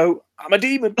fedora and a coat. I'm a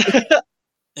demon."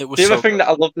 It was the other thing that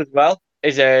I loved as well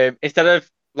is instead of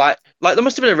like there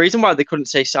must have been a reason why they couldn't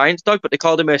say science dog, but they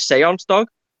called him a seance dog.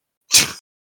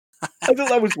 I thought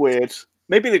that was weird.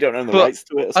 Maybe they don't own the rights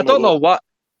to it. I don't know what.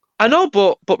 I know,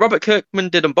 but Robert Kirkman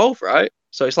did them both, right?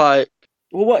 So it's like,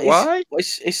 well, why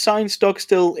is Science Dog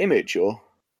still Image or?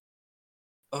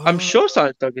 I'm sure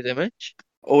Science Dog is Image.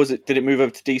 Or was it? Did it move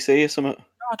over to DC or something?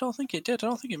 No, I don't think it did. I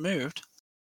don't think it moved.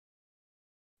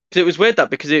 It was weird that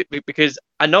because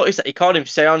I noticed that he called him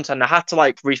Seance, and I had to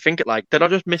like rethink it. Like, did I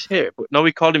just mishear? But no,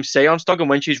 he called him Seance Dog, and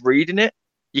when she's reading it,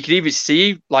 you could even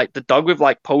see like the dog with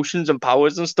like potions and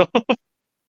powers and stuff.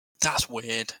 That's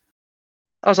weird.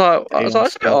 I was like,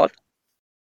 that's a bit odd.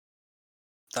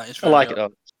 That is. I like odd. it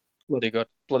though. Bloody good.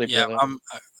 Bloody brilliant. I'm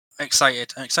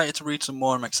excited. I'm excited to read some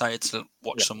more. I'm excited to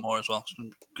watch some more as well. It's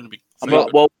going to be.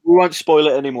 Well, we won't spoil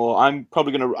it anymore. I'm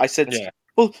probably going to. I said. Yeah.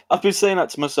 Well, I've been saying that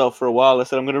to myself for a while. I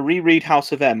said I'm going to reread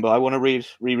House of M, but I want to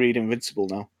reread Invincible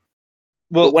now.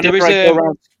 Well,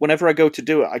 whenever I go to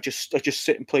do it, I just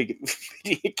sit and play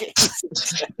video games.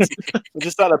 I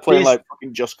just started playing like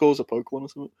fucking Just Cause or Pokemon or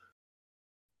something.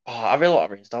 Oh, I really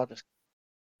want to reinstall this.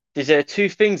 There's two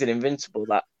things in Invincible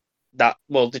that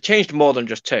well, they changed more than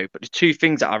just two, but there's two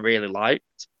things that I really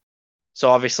liked. So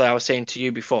obviously, I was saying to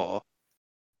you before,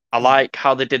 I like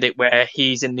how they did it where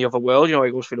he's in the other world. You know,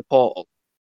 he goes through the portal.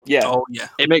 Yeah. Oh yeah.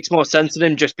 It makes more sense than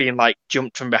him just being like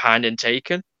jumped from behind and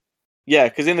taken. Yeah,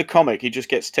 because in the comic he just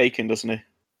gets taken, doesn't he?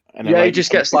 And then, he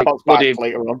just gets like bloody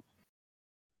later on.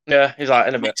 Yeah, he's like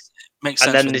in a bit. Makes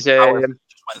sense. And then there's just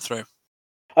went through.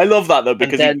 I love that though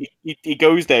because he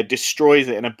goes there, destroys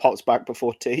it, and then pops back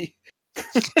before tea.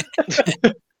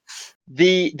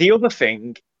 The other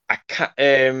thing I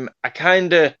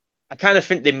kind of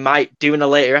think they might do in a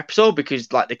later episode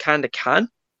because like they kind of can,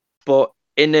 but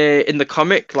in the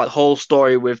comic, like whole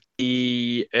story with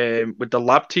the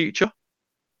lab teacher,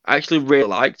 I actually really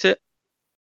liked it,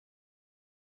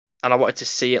 and I wanted to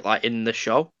see it like in the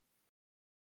show.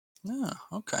 Oh,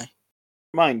 okay.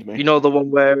 Remind me. You know the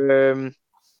one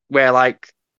where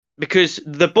like because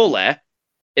the bully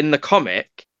in the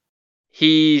comic,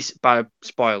 he's by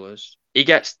spoilers, he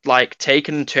gets like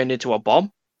taken and turned into a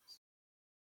bomb.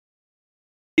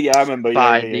 Yeah, I remember.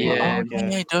 Yeah,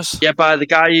 he does. Yeah, by the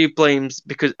guy who blames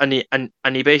because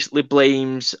he basically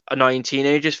blames annoying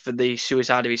teenagers for the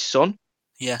suicide of his son.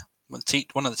 Yeah.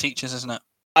 one of the teachers, isn't it?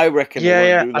 I reckon Yeah, they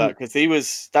yeah, won't do that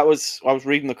because I was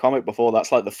reading the comic before.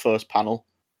 That's like the first panel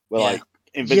where Yeah. like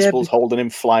Invincible's holding him,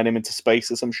 flying him into space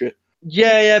or some shit.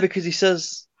 Yeah, because he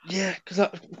says, because I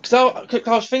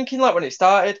was thinking like when it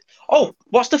started, oh,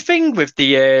 what's the thing with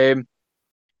the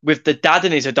dad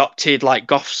and his adopted like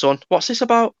goth son? What's this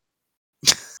about?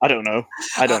 I don't know.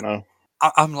 I don't know.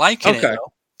 I'm liking it. Okay.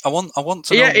 Though. I want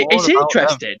to know Yeah, more it's about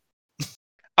interesting.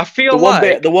 I The feel one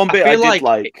like bit I did like.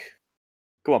 like.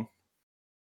 Go on.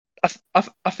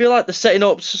 I feel like they're setting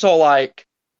up so like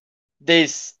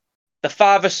there's the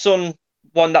father son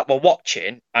one that we're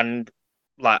watching, and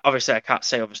like obviously I can't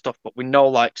say other stuff, but we know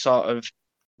like sort of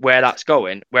where that's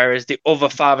going. Whereas the other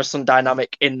father son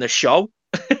dynamic in the show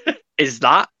is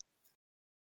that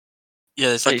Yeah,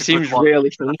 it's like it a seems good one.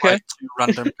 really There's, funky. like 2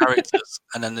 random characters,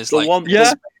 and then there's The like one- the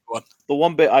Yeah. big one. The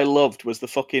one bit I loved was the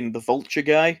vulture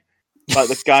guy, like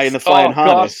the guy in the flying Oh, God.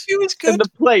 harness. It was In good. the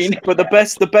plane. But the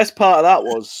best part of that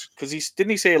was because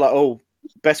didn't he say like, oh,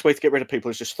 best way to get rid of people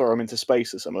is just throw them into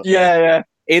space or something. Yeah.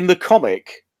 In the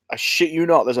comic, I shit you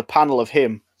not, there's a panel of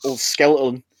him all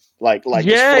skeleton, like just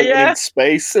Yeah, floating yeah. in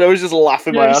space, and I was just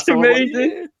laughing my Yeah, ass it's off. I'm like,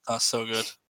 amazing. yeah. That's so good.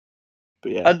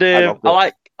 But yeah, And I loved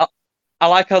it. I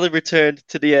like how they returned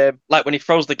to the like when he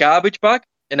throws the garbage bag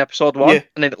in episode 1, Yeah.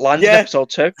 and then it lands in Yeah. episode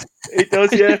 2. It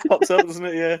does, yeah, pops up, doesn't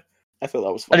it? Yeah, I thought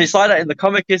that was fun. And it's like that in the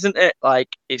comic, isn't it?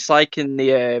 Like it's like in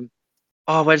the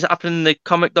where does it happen in the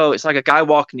comic though? It's like a guy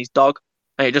walking his dog,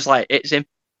 and it just like hits him.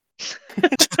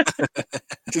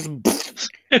 Just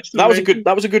It's that was a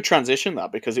amazing. good transition,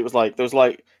 that, because it was like there was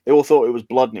like they all thought it was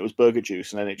blood and it was burger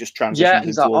juice, and then it just transitioned Yeah, into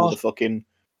it's like, all oh. of the fucking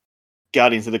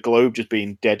Guardians of the Globe just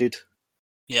being deaded.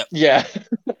 Yeah,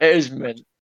 it is mint.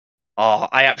 Oh,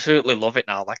 I absolutely love it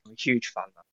now. Like I'm a huge fan.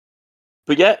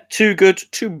 But yeah, two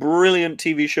brilliant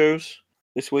TV shows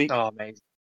this week. Oh, amazing.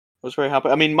 I was very happy.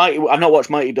 I mean, I've not watched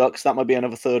Mighty Ducks. That might be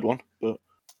another third one. But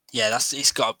Yeah,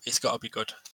 it's got to be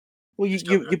good. well, It's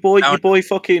got to be your good. boy,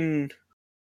 fucking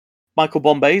Michael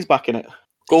Bombay's back in it.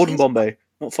 Gordon is. Bombay,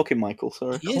 not fucking Michael.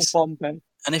 Sorry. He is. Bombay.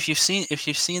 And if you've seen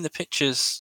the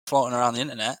pictures floating around the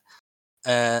internet,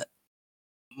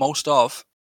 most of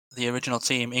the original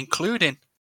team, including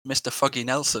Mr. Foggy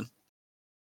Nelson,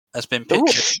 has been They're all-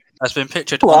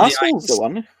 pictured Well, on the assholes, ice. though,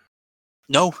 aren't they?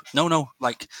 No.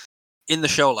 Like in the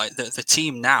show, like the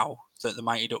team now that the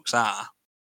Mighty Ducks are,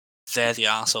 they're the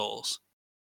arseholes.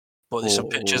 But there's some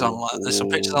pictures online. There's some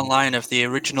pictures online of the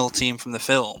original team from the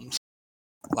films,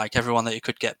 like everyone that you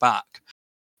could get back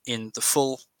in the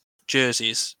full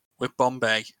jerseys with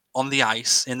Bombay on the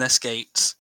ice in their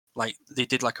skates. Like they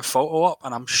did like a photo op,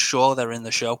 and I'm sure they're in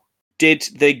the show. Did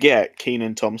they get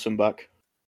Kenan Thompson back?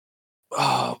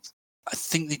 Oh, I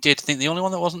think they did. I think the only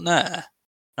one that wasn't there.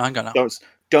 No, hang on now.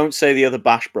 Don't say the other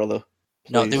Bash brother.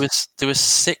 No, please. there was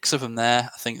 6 of them there.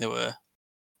 I think there were,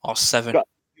 or 7.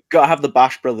 Gotta have the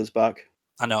Bash brothers back.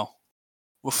 I know.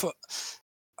 Well,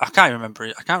 I can't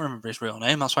remember his real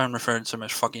name. That's why I'm referring to him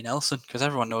as Foggy Nelson, because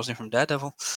everyone knows him from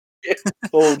Daredevil.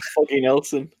 Old Foggy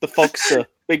Nelson, the Fogster,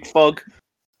 Big Fog,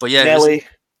 But yeah, Nelly.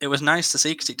 it was nice to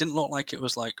see because it didn't look like it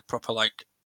was like proper like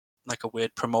a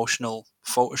weird promotional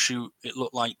photo shoot. It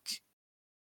looked like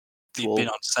they'd been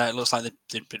on set. It looks like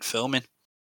they'd been filming.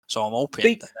 So I'm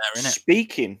hoping that they're in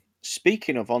it.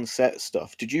 Speaking of on-set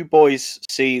stuff, did you boys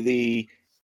see the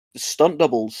stunt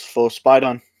doubles for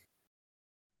Spider-Man?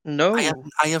 No.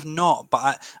 I have not,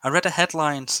 but I read a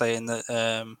headline saying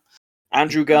that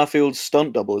Andrew Garfield's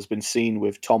stunt double has been seen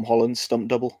with Tom Holland's stunt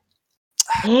double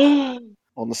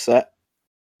on the set.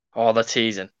 Oh, the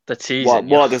teasing. The teasing.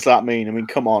 What does that mean? I mean,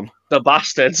 come on. The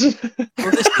bastards.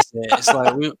 well, this is it. It's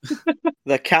like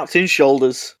They're Captain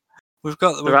Shoulders. we've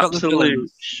got They're the absolute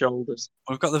villains. shoulders.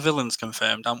 We've got the villains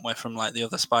confirmed, haven't we, from like the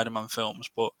other Spider-Man films?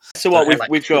 But So what? But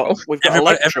We've got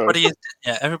Electro.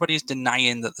 everybody's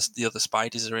denying that the other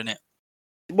Spideys are in it.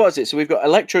 What is it? So we've got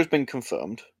Electro's been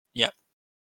confirmed. Yep.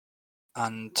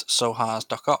 And so has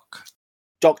Doc Ock.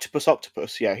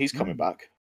 Octopus. Yeah, he's coming back.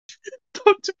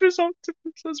 Octopus,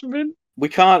 that's mint. We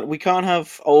can't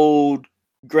have old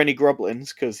Granny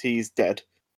Groblins because he's dead.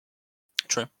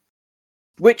 True.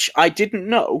 Which I didn't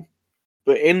know,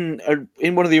 but in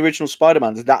one of the original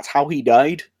Spider-Mans, that's how he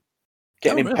died,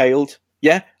 getting really? impaled.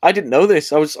 Yeah, I didn't know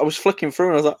this. I was flicking through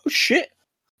and I was like, oh shit,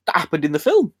 that happened in the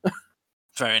film.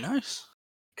 Very nice.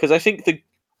 Because I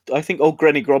think old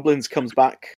Granny Groblins comes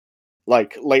back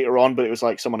like later on, but it was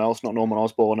like someone else, not Norman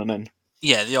Osborn, and then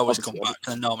Yeah, they always Obviously, come back,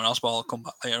 and then Norman Osborn will come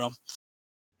back later on.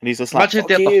 and he's just like, Imagine if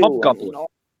they fuck had the you, Hobgoblin. and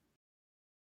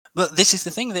But this is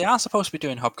the thing, they are supposed to be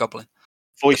doing Hobgoblin.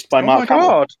 voiced by Oh Mark my Hamill.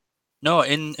 god. No,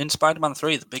 in Spider-Man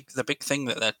 3, the big thing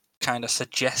that they're kind of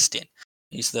suggesting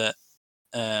is that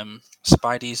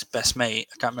Spidey's best mate,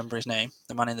 I can't remember his name,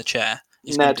 the man in the chair,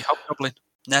 he's going to be Hobgoblin.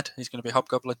 Ned, he's going to be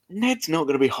Hobgoblin. Ned's not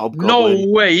going to be Hobgoblin. No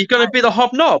way, he's going to be the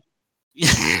Hobnob.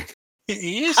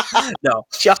 He is. No,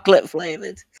 Chocolate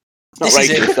flavoured. It's not This is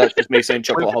racist, it. that's just me saying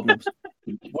chocolate hobnobs.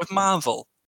 with Marvel,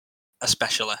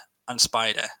 especially, and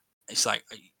Spider, it's like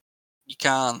you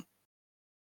got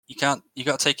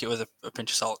to take it with a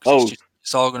pinch of salt. 'Cause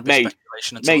it's all going to be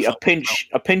speculation. Mate,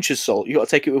 a pinch of salt. You got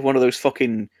to take it with one of those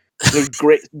fucking those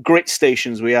grit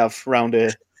stations we have around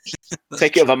here.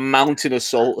 Take it with a mountain of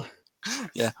salt.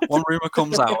 Yeah, one rumor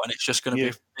comes out and it's just going to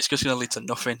Yeah. it's just going to lead to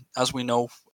nothing, as we know,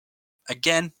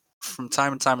 again from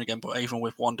time and time again. But even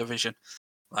with WandaVision,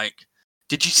 like,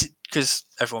 did you see? Because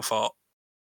everyone thought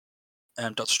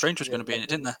Doctor Strange was going to be in it,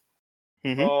 didn't they?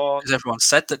 Mm-hmm. Because everyone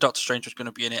said that Doctor Strange was going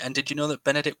to be in it, and did you know that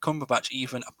Benedict Cumberbatch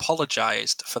even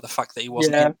apologised for the fact that he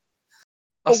wasn't in? I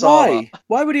But saw why? that.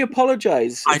 Why would he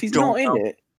apologise I if he's don't not in know.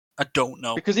 it? I don't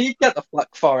know. Because he'd get the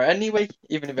flack for it anyway,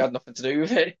 even if he had nothing to do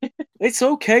with it. It's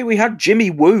okay. We had Jimmy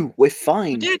Woo. We're He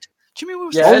fine. did. Jimmy Woo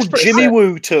was Yeah, Oh, it's pretty Jimmy sick.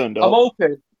 Woo turned up. I'm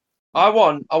hoping. I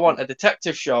want a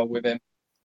detective show with him.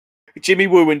 Jimmy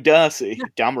Woo and Darcy.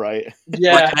 Damn right.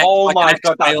 Yeah. Like an ex- Oh like my an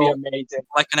god, that'd be X-File- amazing.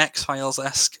 like an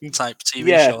X-Files-esque type TV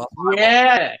Yeah. show.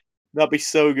 Yeah. That'd be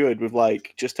so good with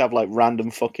just have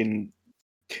random fucking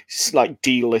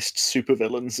D-list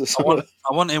supervillains or something.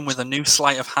 I want him with a new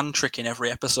sleight of hand trick in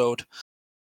every episode.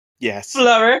 Yes.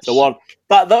 Flourish. The one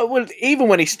that was even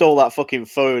when he stole that fucking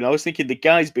phone, I was thinking the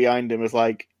guys behind him was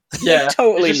like, Yeah.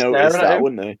 totally just staring noticed at that, him.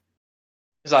 wouldn't they?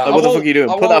 He's like, Like, what the fuck are you doing?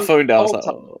 I Put that won't- phone down. I was I like,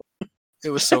 won't oh. It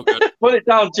was so good. Put it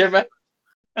down, Jimmy.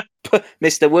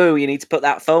 Mr. Woo, you need to put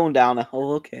that phone down.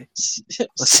 Oh, okay.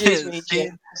 Excuse me,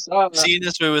 Jim. Sorry. Seeing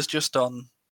as we was just on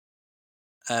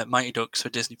Mighty Ducks for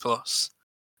Disney Plus,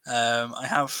 I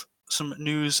have some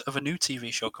news of a new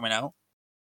TV show coming out.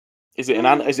 Is it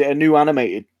is it a new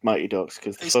animated Mighty Ducks?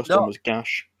 Because the It's first not. one was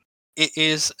Gash. It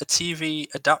is a TV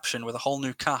adaptation with a whole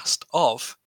new cast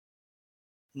of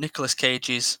Nicolas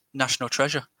Cage's National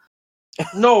Treasure.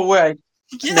 No way.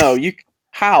 Yeah, No,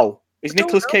 how is I don't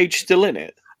Nicolas know. Cage still in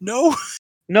it? no,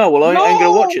 No, well, I ain't gonna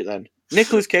No! watch it then.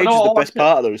 Nicolas Cage No, is the I'll best watch it.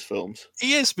 part of those films.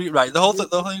 he is right. The whole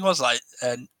thing was like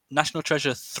National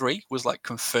Treasure 3 was like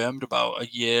confirmed about a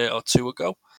year or two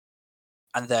ago,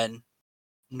 and then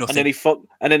nothing.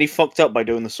 And then he fucked up by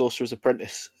doing the Sorcerer's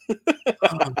Apprentice.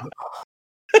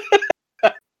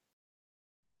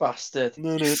 Bastard.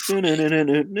 Do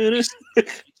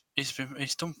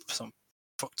He's done some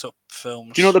fucked up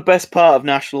films. you know the best part of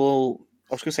National?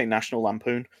 I was gonna say National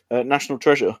Lampoon, National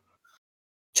Treasure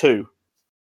 2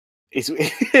 is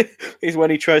is when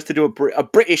he tries to do a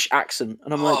British accent,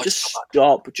 and I'm Oh, like, just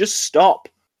so just stop.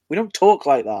 We don't talk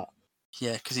like that.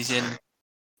 Yeah, because he's in.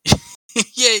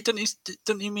 Yeah,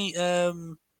 didn't he meet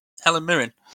Helen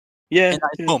Mirren Yeah, in that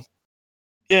his yeah, mum?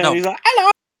 yeah. No. He's like, hello,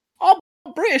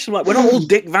 I'm British. I'm like, we're not all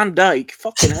Dick Van Dyke.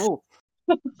 Fucking hell.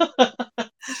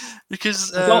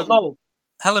 Because I don't know.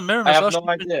 Helen Mirren I as have well,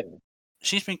 no idea.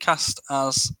 she's been cast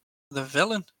as the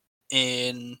villain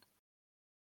in.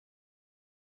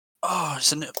 Oh,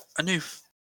 it's a new.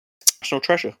 National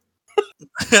Treasure.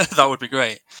 That would be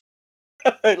great.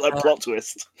 Like plot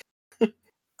twist.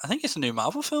 I think it's a new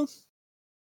Marvel film.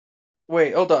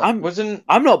 Wait, hold on. I'm-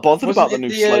 I'm not bothered Wasn't about the it new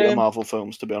the, slate of Marvel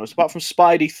films, to be honest. Apart from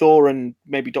Spidey, Thor, and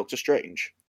maybe Doctor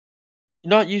Strange.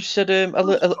 No, you said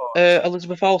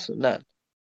Elizabeth Olsen then.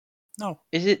 No,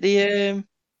 Is it the You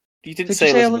didn't Did you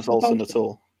say say Elizabeth Elizabeth Olsen at Olsen?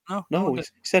 all. no, No, he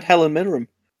said Helen Mirren.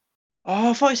 Oh,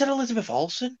 I thought you said Elizabeth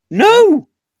Olsen. No,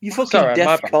 you fucking Sorry, my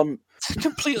deaf bad. cunt.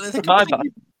 completely. My bad.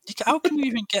 How can you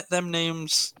even get them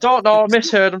names? Don't know, I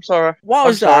misheard, I'm sorry. What I'm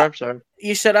was sorry, that? I'm sorry.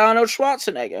 You said Arnold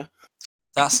Schwarzenegger.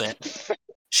 That's it.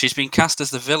 She's been cast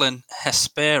as the villain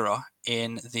Hespera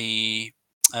in the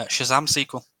Shazam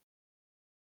sequel.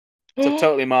 So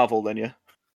totally Marvel, then, yeah.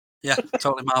 Yeah,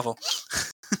 totally Marvel.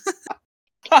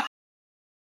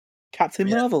 Captain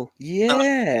Yeah. Marvel.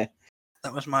 Yeah.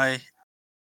 That was my.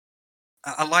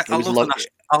 I like. It I was love like- the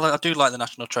I do like the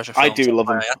National Treasure. I Films. do love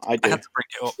them. I I do. had to bring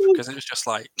it up because it was just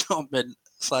like, oh man,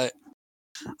 it's like.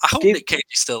 I hope Give- Nick Cage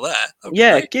is still there. That'd be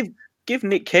Yeah, great. give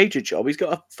Nick Cage a job. He's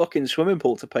got a fucking swimming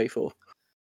pool to pay for.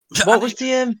 What And was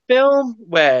the film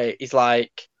where he's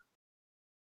like,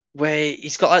 where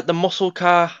he's got like the muscle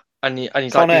car and he's Con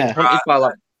like being Air. hunted by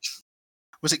like,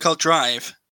 was it called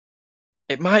Drive?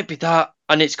 it might be that,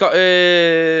 and it's got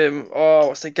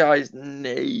what's the guy's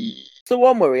name? It's the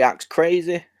one where he acts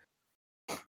crazy.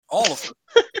 All of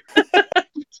them.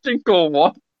 Single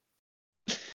one.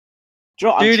 Do you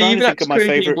know what? Dude, I'm trying even to think of my creepy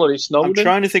favorite. Bloody I'm Snowden.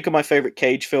 trying to think of my favorite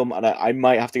Cage film, and I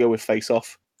might have to go with Face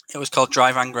Off. It was called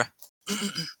Drive Angry.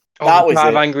 That was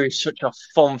Drive it. Angry is such a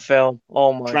fun film.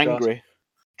 Oh my god. Drangry.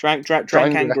 Drank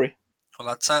Drangry. angry. Well,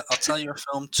 I'll tell you a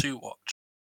film to watch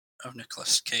of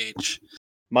Nicolas Cage.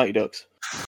 Mighty Ducks.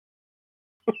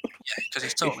 Yeah, because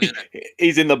he's totally in it.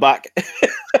 He's in the back.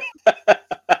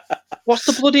 What's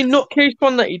the bloody nutcase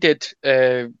one that he did?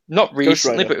 Not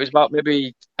recently, Rider. but it was about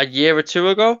maybe a year or two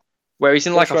ago, where he's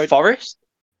in like Ghost Rider. a forest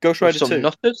Ghost with Rider some 2.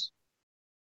 nutters.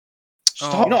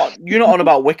 Stop. You're not on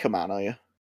about Wicker Man, are you?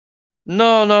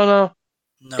 No. No,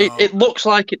 It looks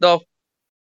like it though.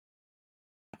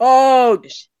 Oh,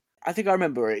 I think I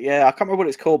remember it. Yeah, I can't remember what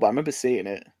it's called, but I remember seeing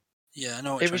it. yeah, I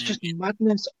know. It was just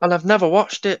madness, and I've never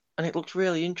watched it, and it looks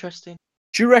really interesting.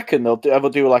 Do you reckon they'll ever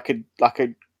do like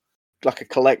a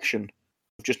collection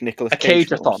of just Nicolas A Cage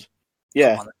Cage-a-thon? films?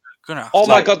 Yeah. Oh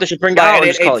my Like- god, they should bring it like, out and it-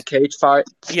 just call it Cage Fight.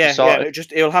 Yeah, Sorry.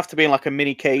 it'll have to be in like a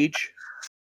mini cage.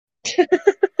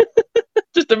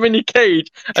 Just a mini cage,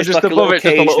 and just like a above little it, just a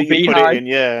cage little that you put it beehive. in,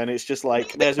 yeah, and it's just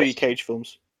like there's all your Cage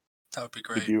films. That would be It'd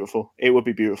be great. beautiful. It would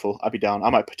be beautiful. I'd be down. I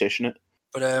might petition it.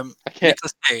 But Okay.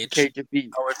 Nicolas Cage, Cage of bees.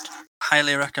 I would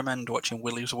highly recommend watching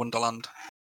Willy's Wonderland.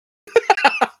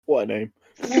 What a name.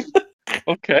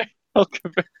 Okay, I'll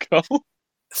give it a go.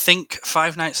 Think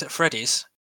Five Nights at Freddy's,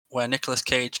 where Nicolas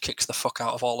Cage kicks the fuck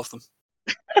out of all of them.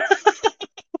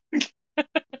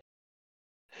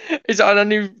 Is it on a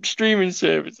new streaming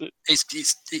service?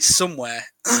 It's somewhere.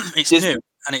 It's Disney- new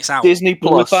and it's out. Disney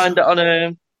Will we Plus. find it on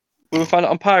Will we find it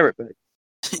on Pirate Bay?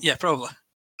 Yeah, probably.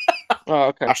 Oh,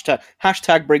 okay.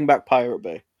 Hashtag bring back Pirate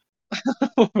Bay.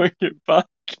 We'll bring it back.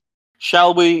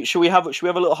 Should we have a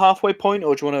little halfway point,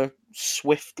 or do you want to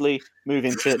swiftly move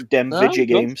into dem No, video I'm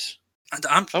good. games? And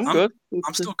I'm good.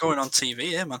 I'm still going on TV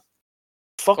here, man.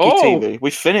 Fuck Oh. your TV.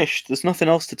 We've finished. There's nothing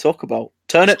else to talk about.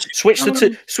 Turn it. Switch the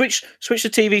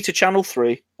TV to channel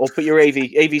 3, or put your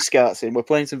AV skirts in. We're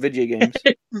playing some video games.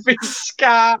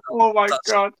 Scar. Oh my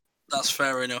god. That's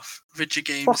fair enough. Video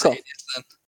games. Fuck off. it is then.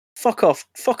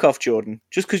 Fuck off, Jordan.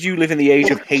 Just because you live in the age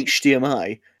of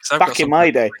HDMI. 'Cause I've got Back in some my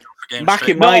day. games Back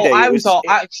straight in my No, day. I it was all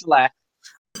actually.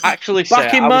 back sir,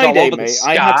 in I was my all day, over the mate.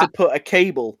 I had Scar. to put a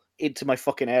cable into my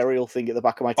fucking aerial thing at the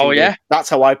back of my TV. Oh, yeah? That's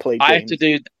how I played I games. had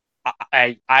to do.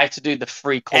 I had to do the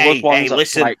three coloured Hey, ones,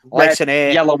 listen, like red, listen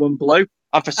here. yellow, and blue.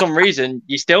 And for some reason,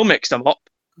 you still mix them up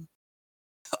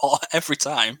every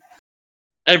time.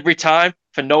 every time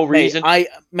for no reason. I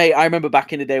remember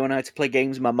back in the day when I had to play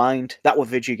games in my mind. That were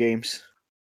video games.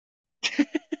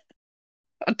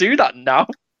 I do that now.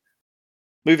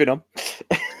 Moving on.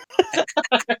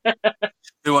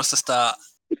 Who wants to start?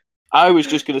 I was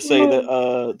just going to say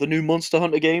that the new Monster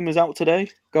Hunter game is out today.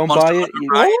 Go and Monster buy it. Hunter You-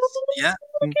 Rise? Yeah.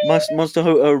 Monster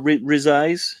Hunter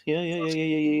Rise.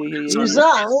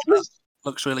 Yeah.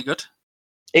 Looks really good.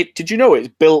 Did you know it's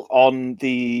built on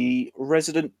the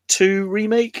Resident 2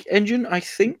 remake engine? I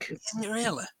think. Isn't it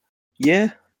really? Yeah,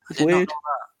 I it's did not weird. know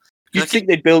that. You'd Like, think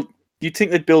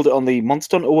they'd build it on the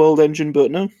Monster Hunter World engine, but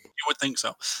no. You would think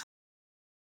so.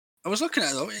 I was looking at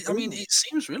it though. I mean, it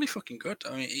seems really fucking good.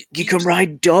 I mean, You can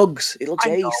ride dogs. It looks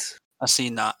I know. ace. I've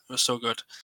seen that. It was so good.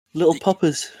 Little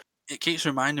poppers. It keeps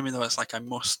reminding me though. It's like I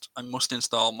must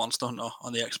install Monster Hunter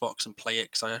on the Xbox and play it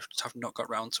because I have not got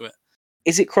round to it.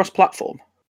 Is it cross-platform?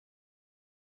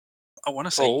 I want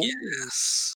to say Oh.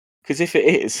 yes. Because if it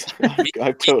is,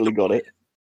 I've totally got it.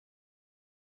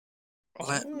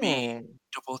 Let me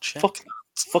double check. Fuck.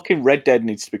 Fucking Red Dead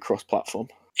needs to be cross-platform.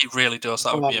 It really does.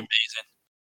 That would be Oh. amazing.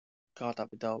 God,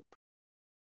 that'd be dope.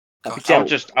 That'd be God,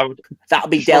 dope. I would That'd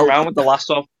be just run dope. around with the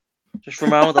lasso. Just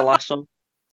run around with the lasso.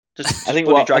 Just I think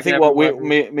bloody what dragging everywhere.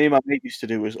 me and my mate used to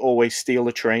do was always steal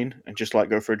a train and just like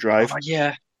go for a drive. Oh,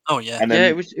 yeah, Oh yeah. And yeah. then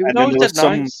It was and then always there was dead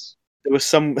some- nice. there was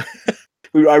some.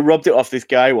 I robbed it off this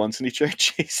guy once, and he tried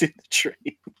chasing the train.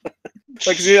 Like,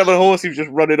 'cause he didn't have a horse, he was just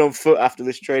running on foot after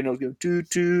this train. I was going toot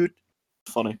toot.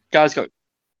 Funny. Guys got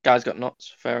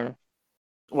nuts. Fair enough.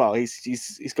 Well,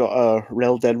 he's got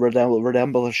Red Dead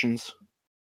Redemptions.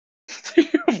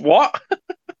 What?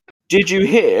 Did you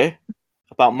hear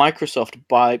about Microsoft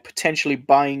potentially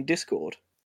buying Discord?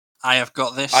 I have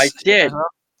got this. I did.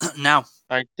 Now,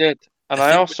 I did, and I I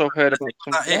think also heard I about think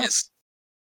what something. that is.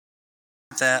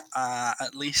 There are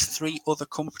at least 3 other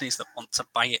companies that want to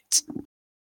buy it,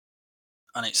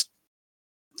 and it's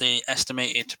the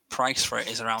estimated price for it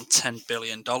is around $10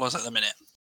 billion at the minute.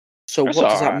 So That's what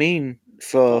does that alright. mean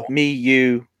for me,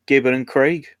 you, Gibbon, and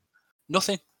Craig?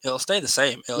 Nothing. It'll stay the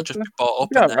same. It'll just be Okay. bought up,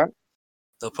 Yeah, and then right.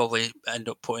 they'll probably end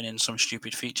up putting in some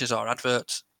stupid features or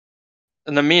adverts.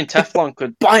 And then me and Teflon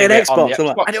could Buy an do it on the Xbox. I'm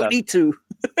like, I don't then. need to.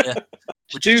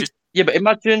 Which Do- is just Yeah, but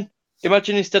imagine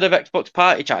instead of Xbox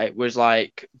Party Chat, it was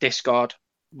like Discord.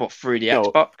 but through the No,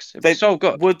 Xbox. It's so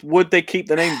good. Would they keep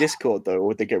the name Discord though, or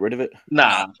would they get rid of it?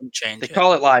 Nah, No, change they it.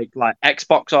 call it like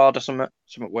Xbox Odd or something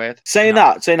weird. Saying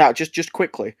that, just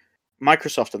quickly,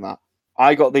 Microsoft and that.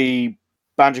 I got the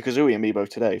Banjo-Kazooie amiibo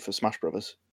today for Smash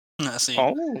Brothers, I see.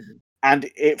 Oh, and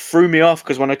it threw me off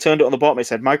because when I turned it on the bottom, it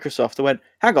said Microsoft. I went,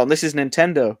 "Hang on, this is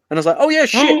Nintendo," and I was like, "Oh yeah,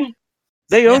 shit,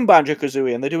 they own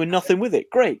Banjo-Kazooie and they're doing nothing with it.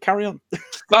 Great, carry on."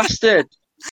 bastard!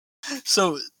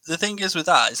 So the thing is with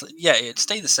that is, it'd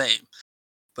stay the same,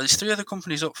 but there's 3 other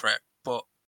companies up for it. But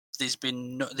there's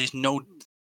no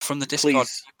from the Discord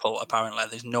Please. people apparently.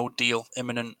 There's no deal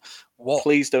imminent. What?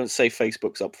 Please don't say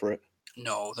Facebook's up for it.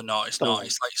 No, they're not. It's Oh. not.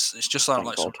 It's just like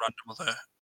Thank some God. random other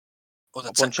A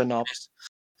tech bunch of knobs. companies.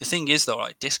 The thing is though,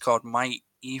 like Discord might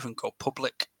even go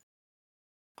public.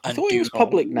 I and thought it do- was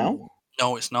public now.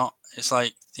 No, it's not. It's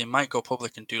like they might go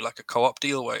public and do like a co-op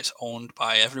deal where it's owned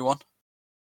by everyone.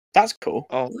 That's cool.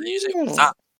 Oh, Use it.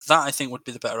 That I think would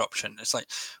be the better option. It's like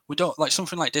we don't like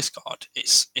something like Discord.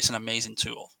 It's an amazing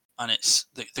tool, and it's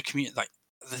the community, like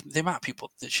the amount of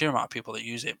people, the sheer amount of people that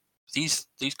use it. These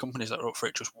companies that are up for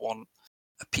it just want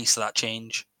a piece of that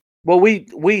change. Well, we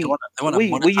They want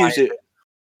to use it.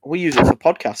 We use it for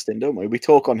podcasting, don't we? We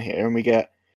talk on here and we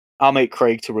get our mate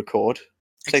Craig to record.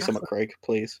 Say something, Craig,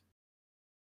 please.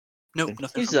 Nope,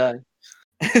 nothing. he's from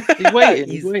he's waiting.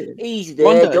 He's waiting. He's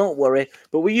One there, day. don't worry.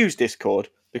 But we use Discord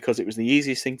because it was the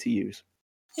easiest thing to use.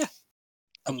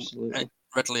 Absolutely.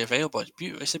 readily available. It's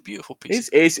beautiful. It's a beautiful piece.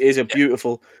 It is a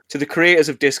beautiful. To the creators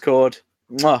of Discord,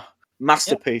 mwah,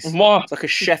 masterpiece. More. It's like a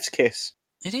chef's kiss.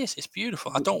 It is. It's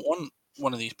beautiful. I don't want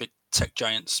one of these big tech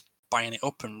giants buying it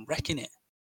up and wrecking it.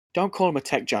 Don't call him a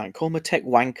tech giant. Call him a tech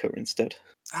wanker instead.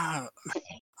 I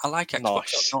like Xbox.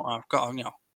 Nice. I've got,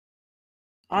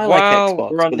 I Well, like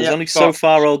Xbox, we're on but the there's only so Xbox.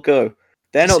 far I'll go.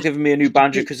 They're This not is- giving me a new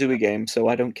Banjo-Kazooie game, so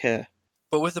I don't care.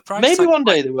 But with the price Maybe tag, one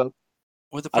day they will.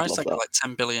 with the I'd price love tag that. of like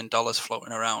 $10 billion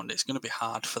floating around, it's going to be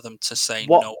hard for them to say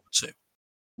What- no to.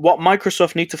 What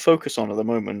Microsoft need to focus on at the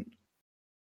moment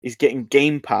is getting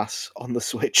Game Pass on the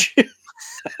Switch,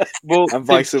 Well, and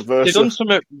vice they've versa. done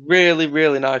something really,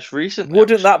 really nice recently.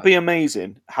 Wouldn't that actually. be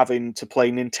amazing, having to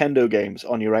play Nintendo games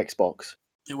on your Xbox?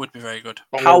 It would be very good.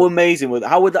 How amazing would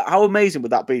how amazing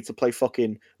would that be to play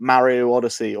fucking Mario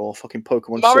Odyssey or fucking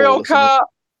Pokemon Mario Sword or something? Kart?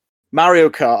 Mario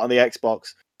Kart on the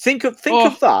Xbox. Think of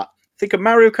that. Think of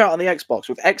Mario Kart on the Xbox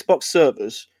with Xbox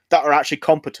servers that are actually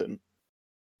competent.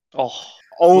 Oh,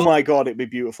 Oh my god, it'd be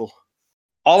beautiful.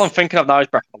 all I'm thinking of now is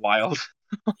Breath of the Wild.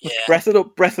 Yeah. Breath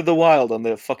of the Wild on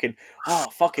the fucking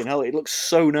fucking hell, it looks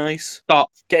so nice. Stop.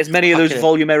 Get as many of those Fucking-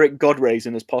 volumeric god rays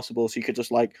in as possible so you could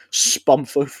just like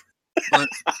spump over.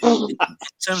 In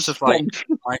terms of like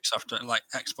Microsoft and like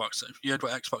Xbox, have you heard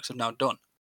what Xbox have now done?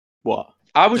 What?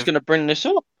 I was going to bring this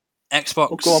up. Xbox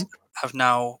Oh, go on. have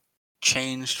now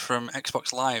changed from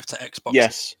Xbox Live to Xbox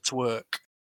Yes, to Work,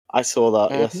 I saw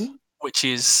that. Yes. Mhm. which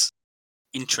is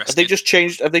Have interesting. they just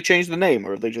changed? Have they changed the name,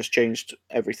 or have they just changed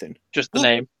everything? Just the Well,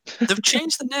 name. They've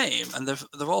changed the name, and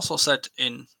they've also said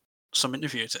in some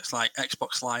interviews it's like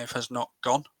Xbox Live has not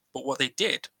gone. But what they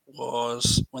did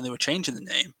was when they were changing the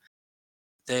name,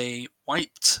 they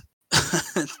wiped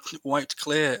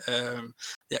clear the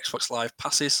Xbox Live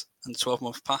passes and the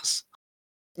 12-month pass.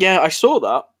 Yeah, I saw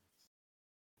that.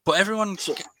 But everyone,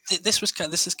 So- this is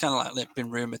kind of like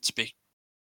been rumored to be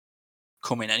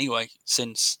coming anyway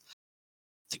since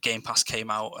the Game Pass came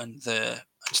out, and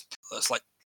it's like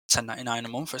 $10.99 a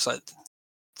month. It's like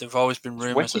there've always been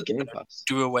rumors Wicked that Game they're gonna Pass.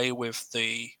 do away with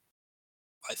the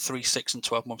like 3, 6, and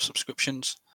 12-month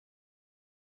subscriptions.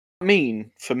 For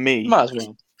me, Might as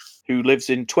well. who lives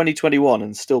in 2021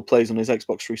 and still plays on his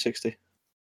Xbox 360.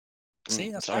 See,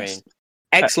 that's I nice. mean,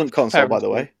 Excellent console, by the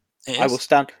enough. way. It I is. will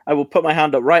stand. I will put my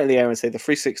hand up right in the air and say the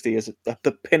 360 is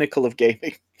the pinnacle of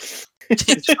gaming.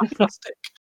 It's fantastic.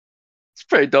 it's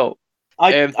pretty dope.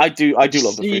 I do love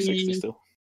the see- 360 still.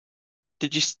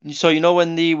 Did you? So you know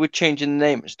when they were changing the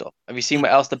name and stuff? Have you seen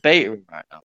what else they're betaing right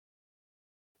now?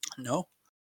 No.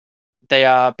 They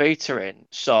are betaing.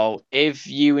 So if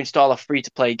you install a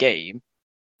free-to-play game,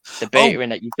 they're betaing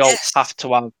that you don't yes. have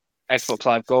to have Xbox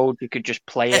Live Gold. You could just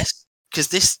play it. Yes, because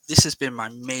this has been my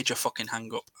major fucking hang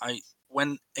up.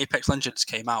 When Apex Legends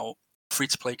came out, free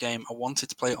to play game, I wanted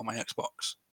to play it on my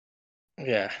Xbox,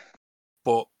 Yeah.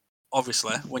 but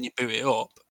obviously when you boot it up,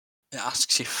 it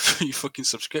asks you for your fucking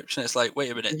subscription. It's like,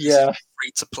 wait a minute, this is a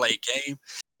free to play game.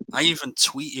 I even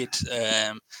tweeted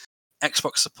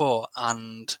Xbox support,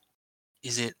 and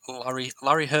is it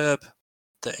Larry Herb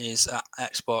that is at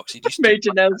Xbox? He just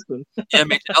Major Nelson. Yeah,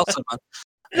 Major Nelson, man.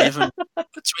 I even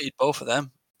tweeted both of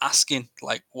them asking,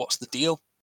 like, what's the deal?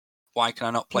 Why can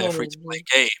I not play a free-to-play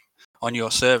game on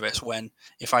your service when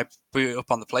if I boot it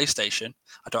up on the PlayStation,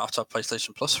 I don't have to have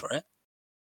PlayStation Plus for it.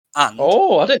 And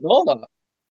I didn't know that.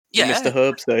 yeah, Mr.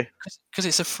 Herbs Day. Because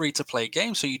it's a free-to-play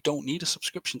game, so you don't need a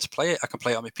subscription to play it. I can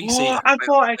play it on my PC. I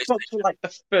thought Xbox were like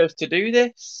the first to do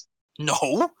this.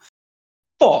 No.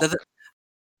 Fuck.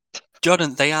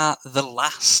 Jordan, they are the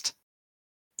last.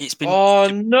 It's been. Oh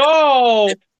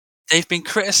no! They've been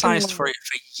criticised for it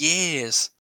for years.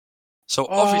 So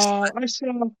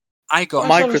obviously, I got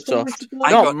Microsoft.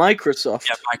 Not Microsoft.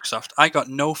 Yeah, Microsoft. I got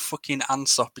no fucking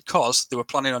answer because they were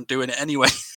planning on doing it anyway.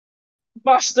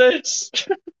 Bastards!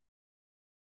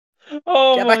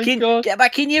 God! Get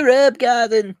back in your herb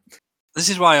garden. This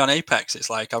is why on Apex it's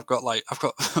like I've got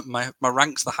my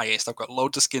rank's the highest. I've got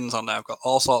loads of skins on there. I've got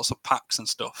all sorts of packs and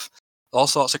stuff, all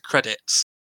sorts of credits.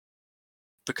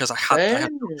 Because I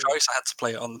had no choice. I had to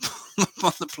play it on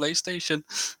the PlayStation.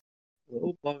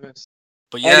 Little buggers.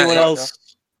 But yeah,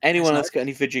 anyone else got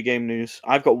any video game news?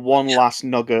 I've got one last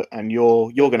nugget, and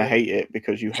you're gonna hate it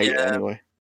because you hate it anyway.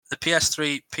 The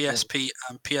PS3, PSP,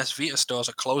 and PS Vita stores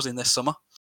are closing this summer.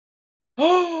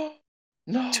 Oh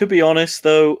no! To be honest,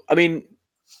 though, I mean,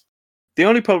 the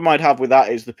only problem I'd have with that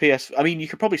is the PS. I mean, you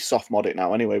could probably soft mod it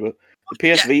now anyway, but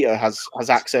the PS Vita has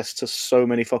access to so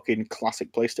many fucking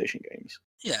classic PlayStation games.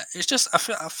 Yeah, it's just I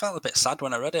felt a bit sad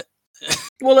when I read it.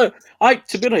 Well,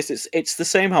 to be honest, it's the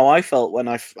same how I felt when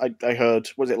I heard,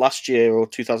 was it last year or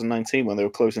 2019 when they were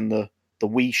closing the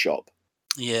Wii shop?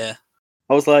 Yeah,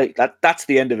 I was like, that's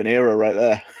the end of an era right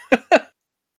there.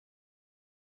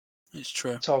 it's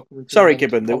true. Sorry,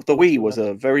 Gibbon. The Wii was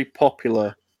a very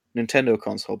popular Nintendo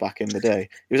console back in the day.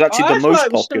 It was actually the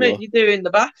most popular. Something you do in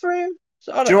the bathroom.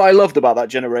 Do you know what I loved about that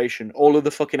generation? All of the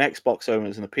fucking Xbox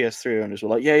owners and the PS3 owners were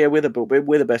like, yeah, we're the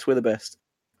best.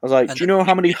 I was like, do you know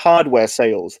how many hardware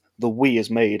sales the Wii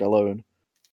has made alone?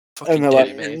 And they're like,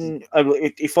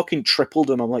 it fucking tripled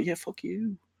them. I'm like, yeah, fuck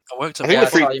you. I worked. I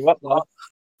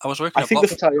was working. I think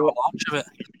the launch of it.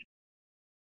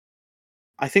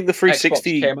 I think the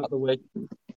 360 came out the way.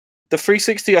 The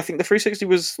 360. I think the 360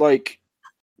 was like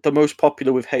the most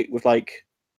popular with like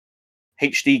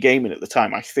HD gaming at the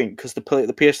time. I think because the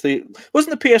PS3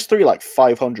 wasn't the PS3 like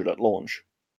 500 at launch.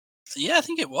 Yeah, I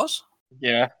think it was.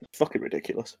 Yeah, fucking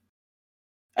ridiculous.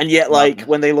 And yet, like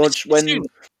when they launched,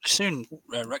 soon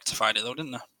rectified it though,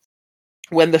 didn't they?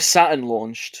 When the Saturn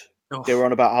launched, they were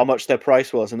on about how much their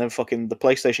price was, and then fucking the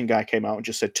PlayStation guy came out and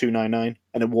just said $299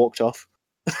 and then walked off.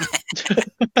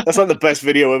 That's like the best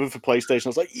video ever for PlayStation. I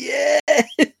was like, yeah,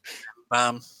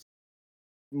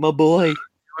 my boy.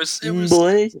 It was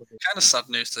kind of sad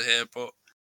news to hear, but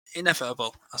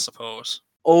inevitable, I suppose.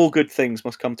 All good things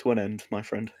must come to an end, my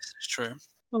friend. It's true.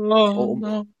 All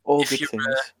good things.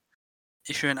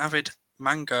 If you're an avid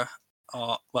manga,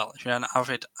 if you're an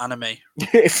avid anime,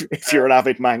 if you're an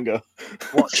avid manga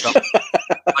watcher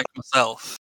like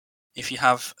myself, if you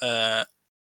have a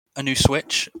new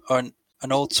Switch or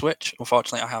an old Switch,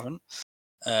 unfortunately I haven't.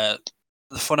 The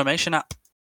Funimation app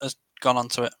has gone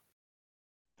onto it,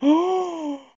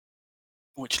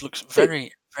 which looks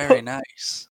very, very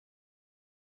nice.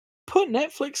 Put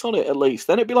Netflix on it at least.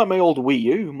 Then it'd be like my old Wii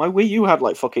U. My Wii U had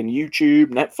like fucking YouTube,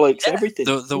 Netflix, everything.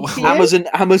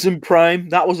 Amazon Prime,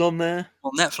 that was on there.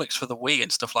 Well, Netflix for the Wii and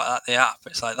stuff like that. The app,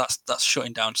 it's like that's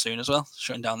shutting down soon as well.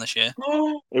 Shutting down this year.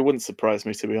 It wouldn't surprise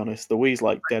me, to be honest. The Wii's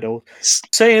like dead old.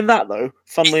 Saying that though,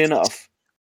 funnily enough,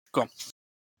 go on.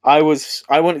 I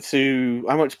wanted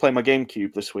to play my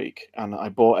GameCube this week, and I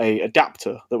bought a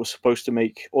adapter that was supposed to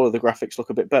make all of the graphics look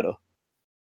a bit better.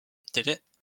 Did it?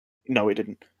 No, it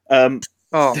didn't. That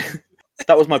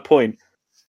was my point.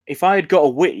 If I had got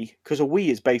a Wii, because a Wii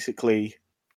is basically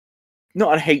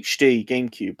not an HD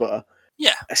GameCube, but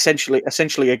essentially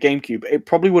a GameCube, it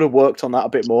probably would have worked on that a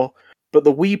bit more. But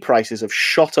the Wii prices have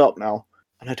shot up now,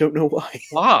 and I don't know why.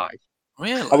 Why?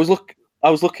 Really? I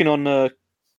was looking on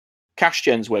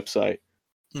CashGen's website,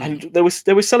 and they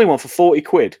were selling one for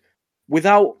 £40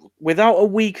 without a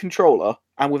Wii controller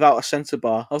and without a sensor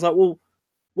bar. I was like, well,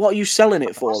 what are you selling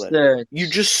it for then? You're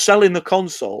just selling the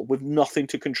console with nothing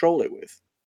to control it with.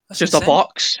 That's just a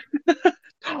box.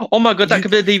 Oh my god, that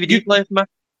could be a DVD player for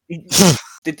me.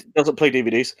 It doesn't play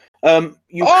DVDs.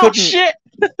 Shit!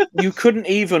 You couldn't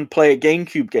even play a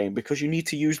GameCube game because you need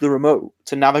to use the remote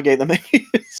to navigate the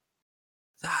menus.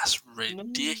 That's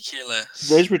ridiculous.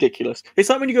 That is ridiculous. It's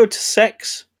like when you go to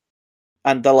Sex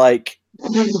and they're like,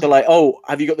 oh,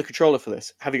 have you got the controller for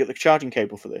this? Have you got the charging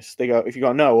cable for this? They go, if you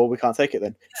go, no, well, we can't take it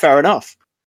then. Fair enough.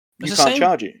 You can't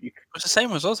charge it. It's the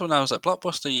same as us when I was at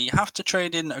Blockbuster. You have to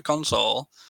trade in a console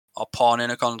or pawn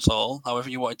in a console, however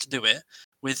you wanted to do it,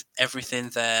 with everything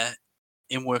there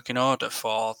in working order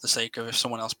for the sake of if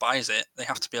someone else buys it, they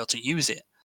have to be able to use it.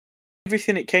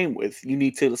 everything it came with, you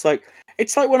need to. It's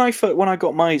like when I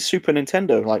got my Super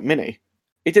Nintendo like Mini,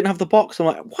 it didn't have the box. I'm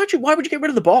like, why would you get rid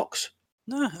of the box?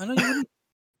 No, I know you wouldn't.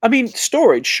 I mean,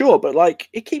 storage, sure, but like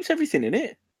it keeps everything in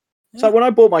it. It's like when I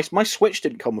bought my Switch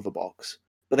didn't come with a box,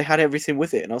 but they had everything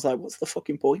with it, and I was like, what's the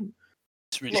fucking point?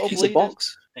 It's Little ridiculous.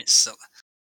 box. It's silly.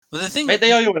 Well, the thing, Mate,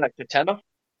 they owe you an extra tenner.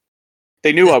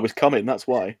 They knew I was coming. That's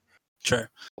why. true.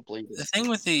 The thing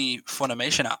with the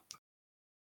Funimation app,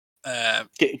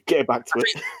 Get it back to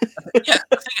it. yeah,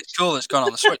 I think it's cool. It's gone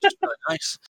on the Switch. It's really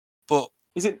nice, but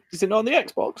Is it not on the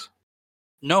Xbox?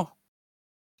 no,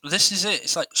 this is it.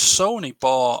 It's like Sony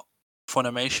bought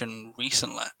Funimation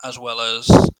recently, as well as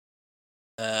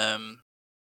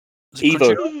was it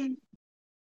Evo. Crunchyroll?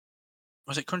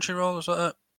 Was it Crunchyroll? Was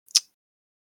that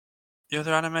the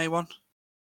other anime one?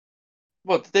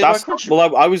 What, did they buy That's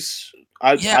Crunchyroll?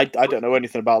 I don't know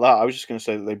anything about that. I was just going to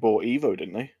say that they bought Evo,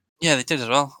 didn't they? Yeah, they did as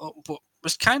well. But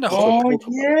was kind of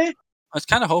yeah. I was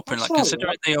kind of hoping, That's like, all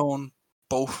considering they own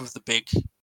both of the big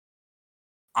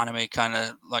anime kind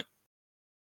of like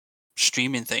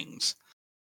streaming things,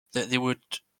 that they would,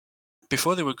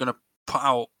 before they were going to put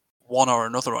out one or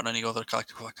another on any other like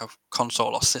a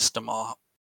console or system or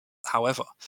however,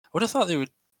 I would have thought they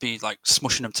would be like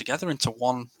smushing them together into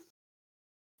one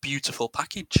beautiful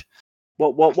package.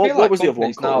 What feel like was the other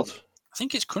one companies now- called? I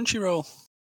think it's Crunchyroll,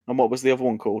 And what was the other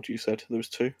one called? You said there was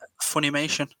two.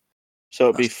 Funimation, So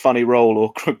it'd be Funny Roll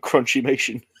or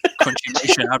Crunchymation.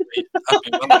 Crunchymation. I'd be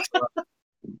well up for that.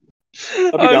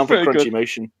 I'd be down for very good.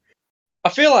 Crunchymation. I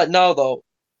feel like now, though,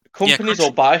 companies Crunch-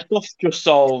 will buy stuff just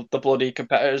so the bloody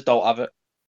competitors don't have it.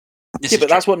 This Yeah, is but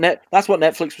true. that's what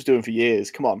Netflix was doing for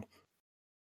years. Come on.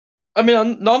 I mean,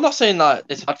 I'm not saying that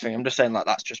it's a bad thing. I'm just saying like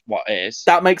that's just what it is.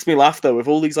 That makes me laugh though, with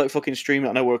all these like fucking streaming.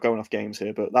 I know we're going off games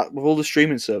here, but that with all the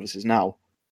streaming services now,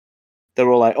 they're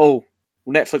all like, "Oh,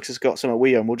 Netflix has got some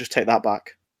we own. We'll just take that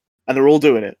back," and they're all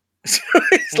doing it. So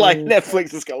it's like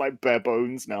Netflix has got like bare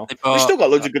bones now. They They've still got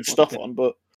loads of bought- good stuff on,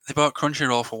 but They bought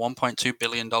Crunchyroll for $1.2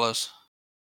 billion.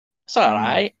 It's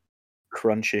alright.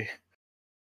 crunchy.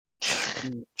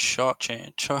 Short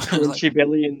change. Like, Crunchy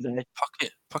billions, eh?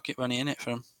 pocket money in it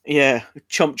for them. Yeah,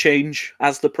 chump change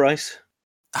as the price.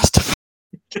 That's the.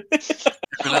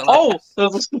 Oh,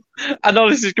 I know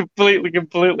this is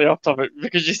completely off topic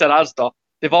because you said Asda.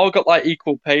 They've all got like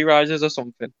equal pay rises or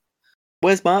something.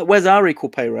 Where's our equal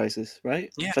pay rises,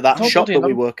 right? Yeah. For that Oh, shop bloody that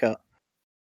we hell. work at.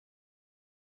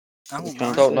 I won't Can't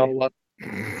mind. Don't know. Lad.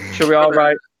 Should we all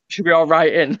write? Should we all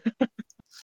write in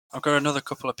I've got another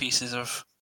couple of pieces of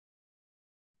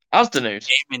Asda news?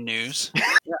 gaming news.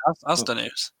 Yeah, Asda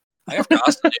news. I have got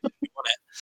Asda news if you want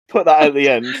it. Put that at the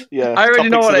end. Yeah. I already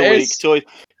know Topics what of the it week,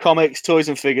 is. Comics, toys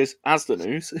and figures. As the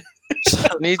news.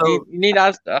 You need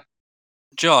Asda.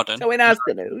 Jordan, So in as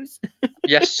the news.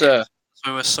 Yes, sir.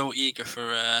 we were so eager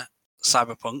for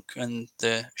Cyberpunk and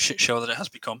the shit show that it has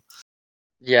become.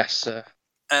 Yes, sir.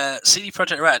 CD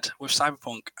Projekt Red with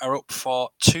Cyberpunk are up for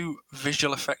 2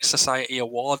 Visual Effects Society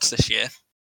awards this year.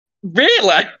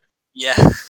 Really? Yeah,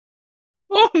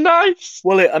 Oh, nice.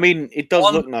 Well, it does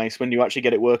One- look nice when you actually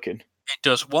get it working. it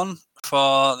does. One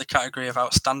for the category of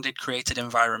Outstanding Created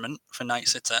Environment for Night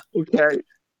City. Okay. and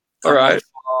All right. one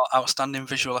for Outstanding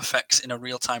Visual Effects in a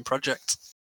Real-Time Project.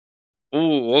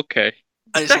 Ooh, okay.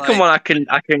 The It's second like- one,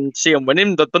 I can see him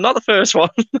winning, but not the first one.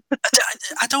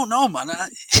 I don't know, man.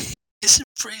 It's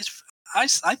pretty. I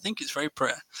think it's very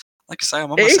pretty. Like I say,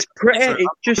 I'm on It my is second pretty. playthrough. It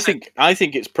just I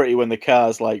think it's pretty when the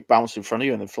cars like bounce in front of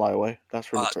you and then fly away.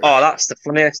 That's really Oh, pretty. Oh, that's the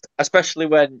funniest, especially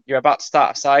when you're about to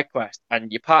start a side quest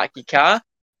and you park your car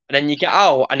and then you get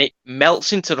out and it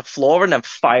melts into the floor and then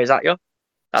fires at you.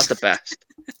 That's the best.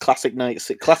 Classic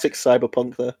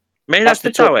cyberpunk there. Maybe that's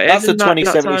the how it is. That's the isn't that time?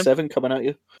 2077 coming at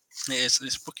you. It is.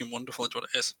 It's fucking wonderful. Is what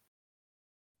it is.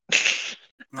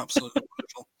 Absolutely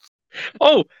wonderful.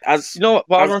 Oh, As you know what?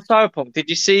 While as- we're on Cyberpunk, did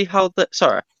you see how the?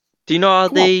 Sorry, do you know how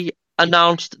Come on. they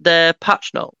announced their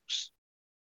patch notes?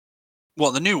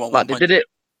 What, the new one? Like they did it.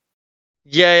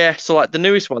 Yeah. So like the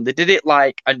newest one, they did it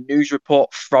like a news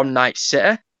report from Night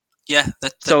City. Yeah.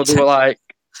 So they were like,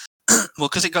 well,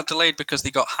 because it got delayed because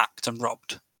they got hacked and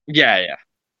robbed. yeah.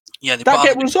 Yeah. They that put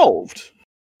get out- resolved.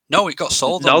 No, it got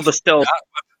sold. No, on they're still.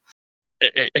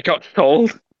 It got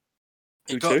sold.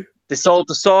 Who got- too? They sold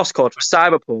the source code for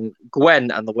Cyberpunk,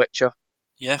 Gwen, and The Witcher.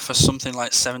 Yeah, for something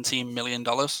like $17 million.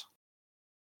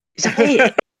 Is that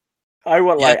it? I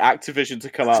want Yeah. like Activision to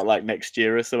come out like next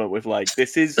year or something with like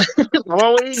this is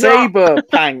What we got?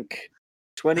 Cyberpunk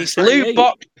 2078. Blue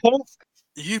Box Punk.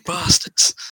 You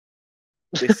bastards.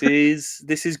 This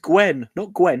is Gwen,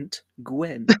 not Gwent.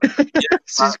 Gwen.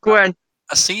 This is Gwen.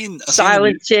 I seen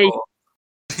Silent the news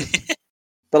T. report.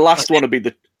 The last one would be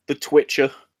the The Twitcher.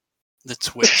 The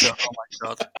Twitcher. Oh my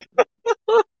god.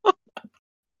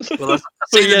 Well, I've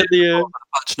So seen yeah, the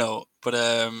patch note, but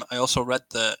I also read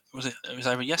that it was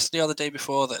either yesterday or the day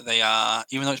before that they are,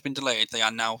 even though it's been delayed, they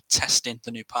are now testing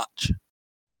the new patch.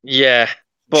 yeah,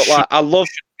 but like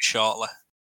Shortly.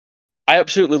 I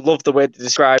absolutely love the way they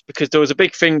describe, because there was a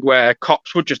big thing where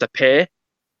cops would just appear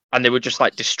and they would just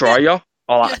like destroy you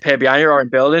or like appear behind you or in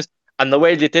buildings. And the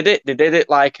way they did it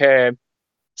like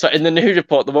so in the news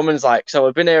report, the woman's like, so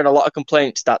we've been hearing a lot of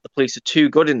complaints that the police are too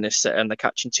good in this city and they're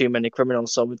catching too many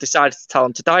criminals. So we've decided to tell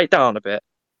them to die down a bit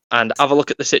and have a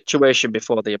look at the situation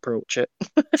before they approach it.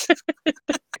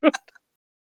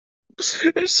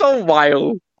 It's so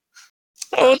wild.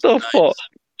 What the fuck?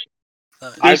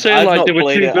 They're saying like they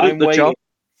were too good at the job.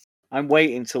 I'm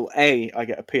waiting till A, I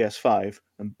get a PS5,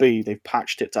 and B, they've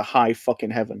patched it to high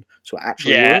fucking heaven, so it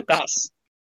actually works.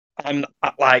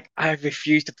 I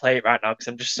refuse to play it right now because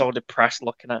I'm just so depressed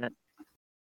looking at it.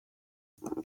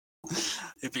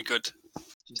 It'd be good.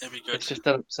 It'd be good. It's just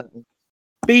upsetting.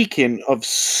 Speaking of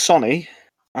Sony,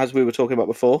 as we were talking about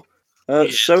before,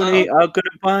 Sony are going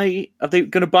to buy. Are they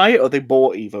going to buy it, or they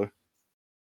bought Evo?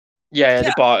 Yeah,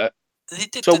 they bought it. They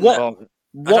did, so what?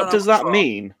 What does that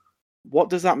mean? What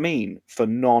does that mean for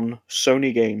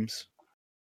non-Sony games?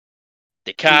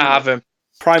 They can't have them.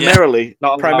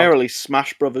 Primarily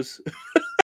Smash Brothers.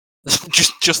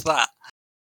 just that.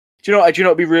 Do you know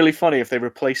it'd be really funny if they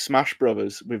replace Smash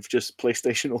Brothers with just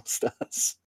PlayStation All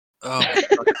Stars? Oh,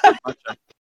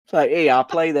 it's like, hey, I'll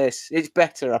play this. It's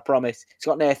better, I promise. It's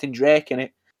got Nathan Drake in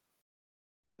it.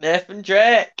 Nathan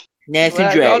Drake.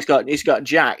 It's got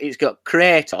Jack. It's got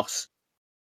Kratos.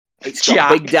 It's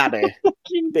got Big Daddy.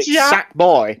 Big Sack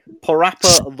Boy.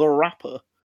 Parappa the Rapper.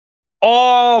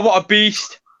 Oh, what a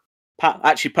beast!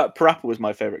 Parappa was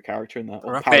my favourite character in that.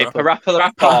 Parappa the Rapper.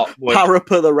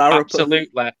 Parappa the Rapper.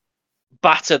 Absolutely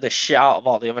batter the shit out of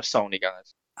all the other Sony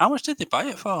guys. How much did they buy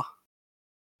it for?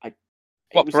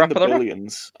 Parappa the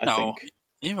billions, I think.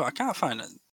 I can't find it.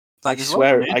 Like, I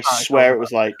swear it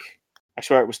was like. I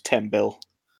swear it was 10 bill.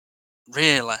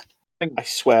 Really? I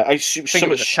swear. I think it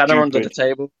was a tenner under the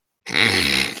table.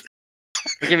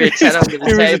 I'll give you a tenner under the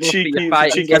table. It was a cheeky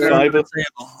fiver.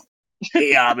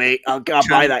 Yeah, mate. I'll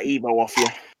buy that Evo off you.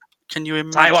 Can you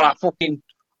imagine? Tell you what, that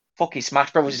fucking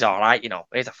Smash Bros is alright, you know.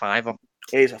 Here's a fiver.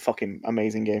 It is a fucking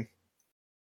amazing game.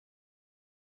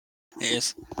 It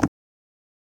is.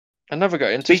 I never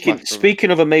got into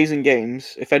Speaking of amazing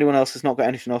games, if anyone else has not got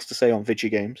anything else to say on video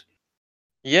games.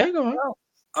 Yeah, go on.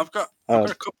 I've got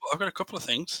a couple of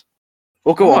things.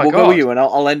 Well, go on. We'll go with you, and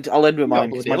I'll end with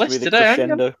mine. Mine's gonna be the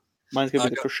crescendo. Mine's gonna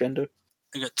be the crescendo.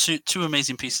 I got two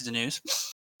amazing pieces of news.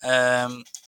 The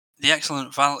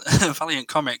excellent Valiant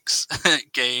Comics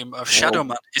game of Shadow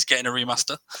Man is getting a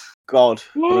remaster. God,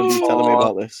 I remember you telling me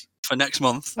about this. For next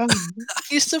month. I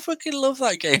used to fucking love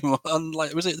that game on,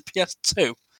 like, was it the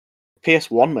PS2?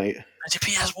 PS1, mate. Is it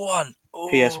PS1? Oh.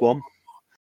 PS1.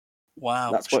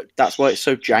 Wow. That's why it's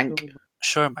so jank.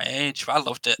 Showing my age, but I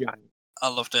loved it. Yeah. I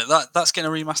loved it. That's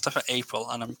getting a remaster for April,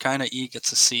 and I'm kind of eager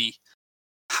to see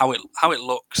how it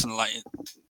looks, and like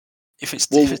if it's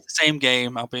the same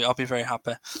game, I'll be very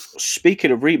happy.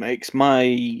 Speaking of remakes,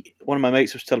 one of my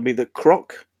mates was telling me that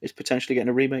Croc is potentially getting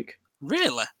a remake.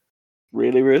 Really?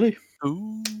 Really, really.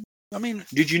 Ooh. I mean,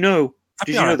 did you know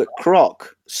that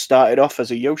Croc started off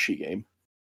as a Yoshi game?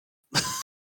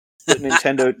 But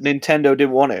Nintendo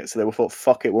didn't want it, so they thought,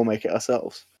 "Fuck it, we'll make it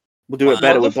ourselves. We'll do it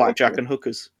better with blackjack and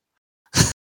hookers."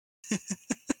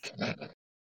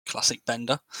 Classic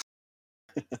Bender.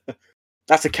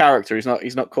 That's a character.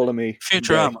 He's not calling me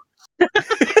Futurama.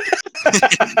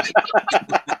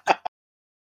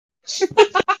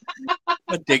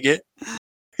 I dig it.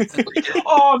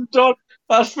 Oh, I'm done.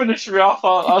 That's finished me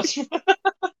off.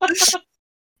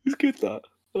 It's good, that.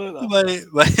 I like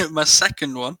that. My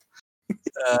second one,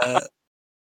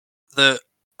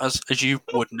 as you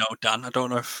would know, Dan. I don't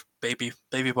know if baby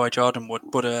boy Jordan would,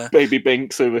 but Baby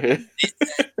Binks over here.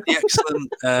 The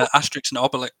excellent Asterix and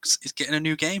Obelix is getting a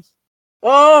new game.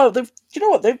 Oh, you know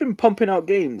what? They've been pumping out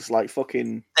games like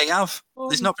fucking. They have.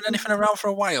 There's not been anything around for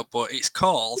a while, but it's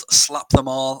called Slap Them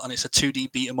All, and it's a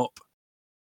 2D beat 'em up.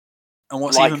 And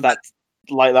what's like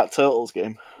that Turtles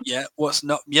game? Yeah.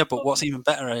 But what's even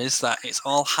better is that it's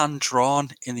all hand drawn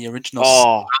in the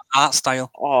original art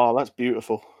style. Oh, that's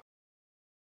beautiful.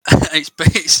 It's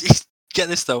get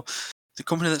this though. The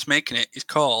company that's making it is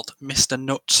called Mr.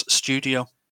 Nuts Studio.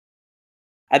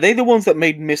 Are they the ones that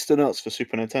made Mr. Nuts for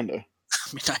Super Nintendo?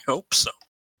 I mean, I hope so.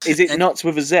 Is it Nuts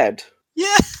with a Z?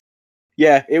 Yeah.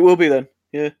 Yeah, it will be then.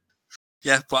 Yeah.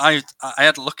 Yeah, but I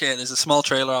had to look at it. There's a small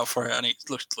trailer out for it, and it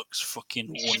looks fucking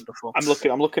wonderful.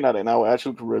 I'm looking at it now. It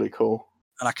actually looks really cool.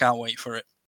 And I can't wait for it.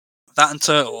 That and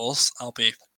Turtles, I'll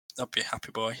be a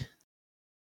happy boy.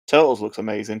 Turtles looks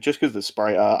amazing just because the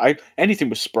sprite art. Anything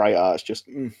with sprite art is just.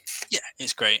 Yeah,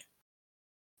 it's great.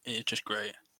 It's just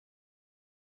great.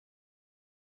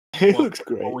 It looks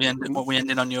great. What we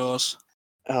ending on yours?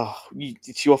 Oh,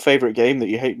 it's your favorite game that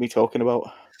you hate me talking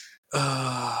about.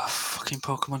 Fucking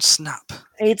Pokemon Snap.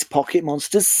 It's Pocket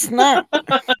Monsters Snap.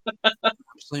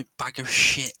 Absolute bag of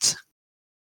shit.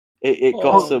 It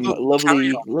got some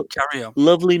lovely, carry on.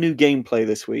 lovely new gameplay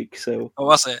this week. So,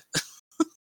 was it?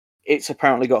 It's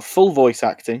apparently got full voice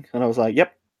acting, and I was like,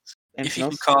 "Yep." If you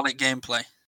can call it gameplay.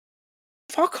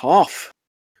 Fuck off,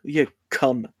 you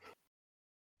cunt.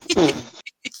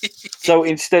 So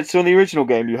in the original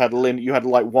game, you had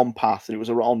like one path, and it was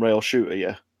a on-rail shooter.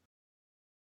 Yeah.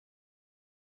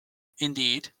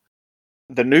 Indeed.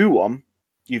 The new one,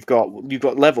 you've got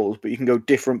levels, but you can go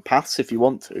different paths if you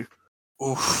want to.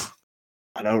 Oof.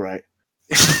 I know, right?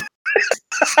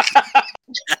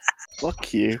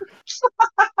 Fuck you.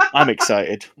 I'm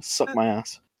excited. Suck my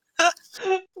ass.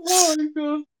 Oh my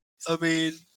god. I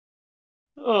mean...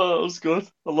 Oh, that was good.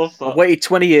 I love that. I waited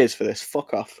 20 years for this.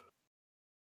 Fuck off.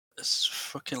 It's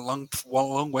fucking long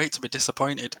wait to be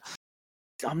disappointed.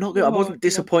 I wasn't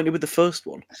disappointed with the first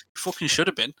one. You fucking should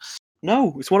have been.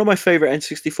 No, it's one of my favourite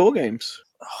N64 games.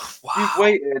 Oh, wow. You've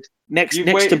waited. Next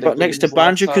to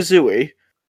Banjo-Kazooie.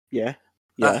 Yeah.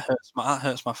 That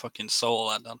hurts my fucking soul,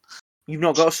 that done. You've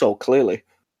not got a soul, clearly.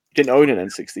 You didn't own an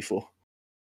N64.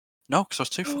 No, because I was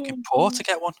too fucking poor to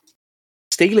get one.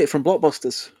 Steal it from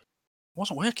Blockbusters. I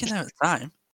wasn't working there at the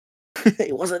time.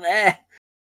 It wasn't there.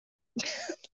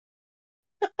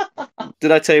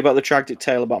 Did I tell you about the tragic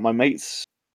tale about my mate's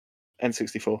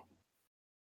N64?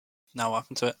 Now what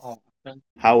happened to it?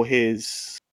 How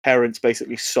his parents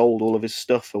basically sold all of his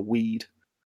stuff for weed.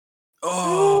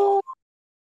 Oh.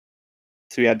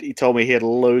 So he told me he had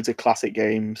loads of classic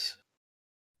games.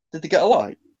 Did they get a lot?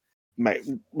 Like, mate,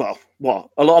 well, what?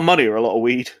 A lot of money or a lot of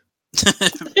weed?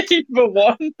 Either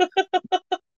one.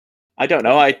 I don't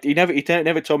know. He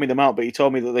never told me the amount, but he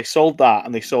told me that they sold that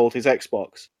and they sold his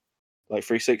Xbox, like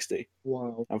 360.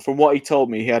 Wow. And from what he told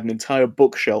me, he had an entire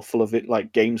bookshelf full of it,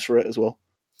 like games for it as well.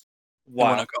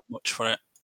 Wow. I got much for it.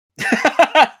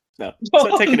 No.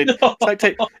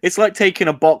 It's like taking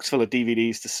a box full of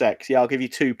DVDs to sex. Yeah, I'll give you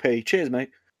 2p. Cheers,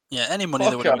 mate. Yeah, any money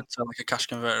that would have went to like a cash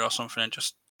converter or something and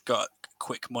just got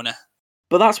quick money.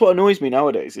 But that's what annoys me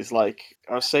nowadays. Is like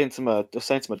I was saying to my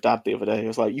dad the other day. I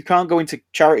was like, you can't go into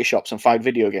charity shops and find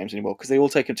video games anymore because they all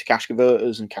take them to cash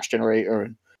converters and cash generator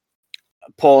and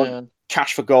pour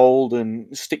cash for gold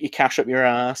and stick your cash up your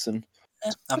ass and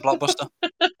Blockbuster.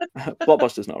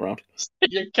 Blockbuster's not around.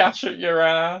 Stick your cash up your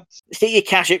ass. Stick your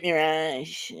cash up your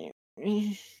ass.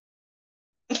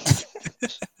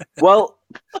 Well,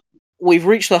 we've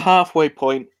reached the halfway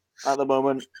point at the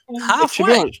moment.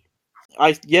 Halfway?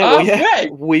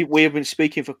 We have been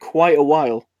speaking for quite a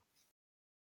while.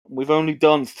 We've only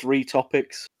done 3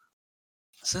 topics.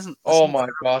 Oh my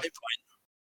god!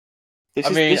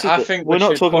 I think we're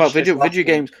not talking about video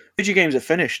games. Video games are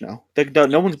finished now.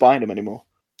 No one's buying them anymore.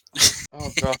 Oh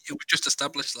god! We just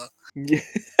established that. Yeah.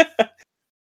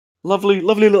 lovely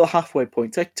little halfway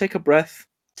point. Take a breath.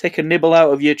 Take a nibble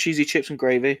out of your cheesy chips and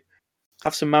gravy.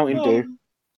 Have some Mountain Dew.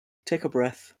 Take a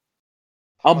breath.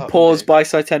 Unpause by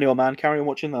Centennial Man. Carry on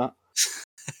watching that.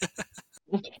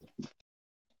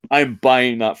 I'm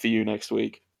buying that for you next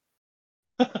week.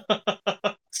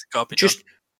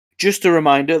 Just a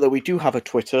reminder that we do have a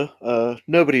Twitter.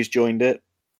 Nobody's joined it.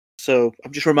 So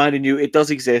I'm just reminding you, it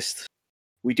does exist.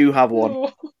 We do have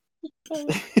one.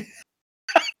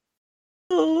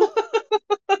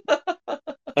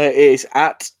 It is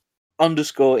 @_insert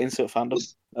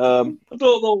fandom. I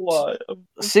don't know why.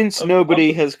 Since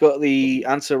nobody has got the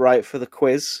answer right for the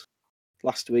quiz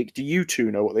last week, do you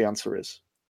two know what the answer is?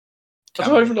 I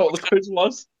don't even know what the quiz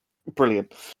was.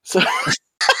 Brilliant. So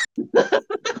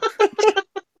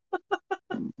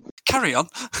carry on.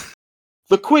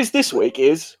 The quiz this week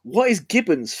is: what is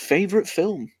Gibbons' favourite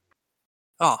film?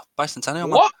 Oh, Bicentennial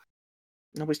Man. What?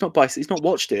 No, it's not He's not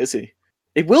watched it, has he?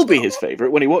 It will be his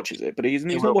favourite when he watches it, but he's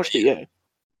not watched it yet.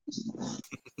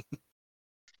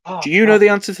 Do you know the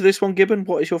answer to this one, Gibbon?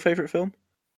 What is your favourite film?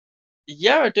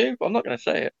 Yeah, I do, but I'm not going to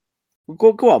say it.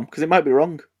 Well, go on, because it might be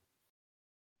wrong.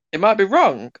 It might be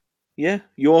wrong? Yeah,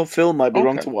 your film might be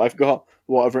wrong to what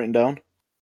I've written down.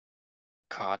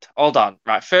 God, hold on.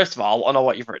 Right, first of all, I know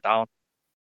what you've written down.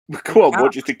 Go on,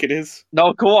 what do you think it is?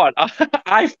 No, go on.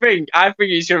 I think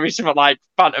it's going to be something like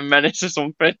Phantom Menace or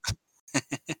something.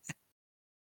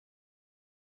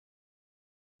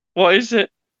 What is it?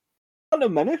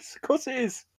 Phantom Menace, of course it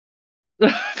is. I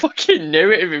fucking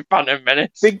knew it would be Phantom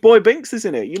Menace. Big Boy Binks is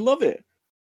in it. You love it.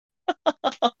 Do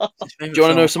you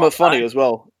want to know something funny as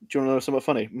well? Do you want to know something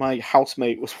funny? My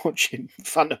housemate was watching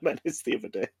Phantom Menace the other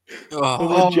day.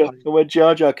 And when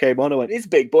Jar Jar came on, I went, "It's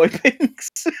Big Boy Binks."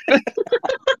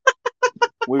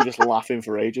 We were just laughing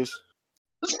for ages.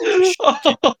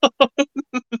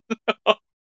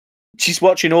 She's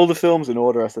watching all the films in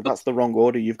order. I said, "That's the wrong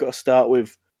order. You've got to start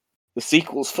with the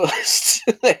sequels first,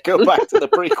 then go back to the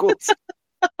prequels."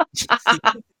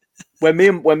 When me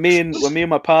and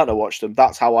my partner watched them,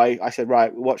 that's how I said,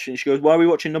 right, we're watching. She goes, "Why are we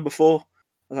watching number 4?" I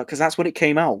was like, "Because that's when it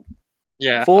came out."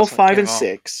 Yeah, 4, 5, and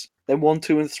 6, then 1,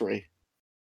 2, and 3.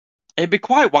 It'd be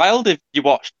quite wild if you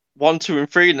watched 1, 2, and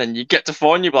 3, and then you get to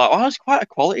 4, and you're like, "Oh, it's quite a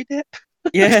quality dip."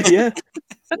 Yeah, yeah.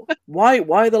 Why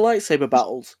the lightsaber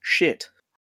battles? Shit.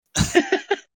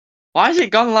 Why has it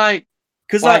gone like?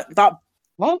 Because Like- that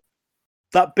What?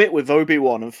 that bit with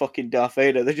Obi-Wan and fucking Darth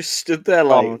Vader, they just stood there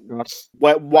like Oh, God.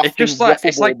 wafting just like- waffle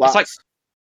it's like- ball it's like- bats.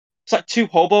 It's like two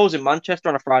hobos in Manchester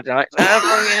on a Friday night.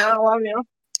 I love you.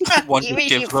 One Give who me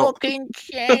your gives up. fucking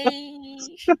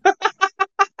change.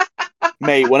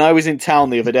 Mate, when I was in town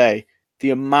the other day, the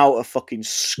amount of fucking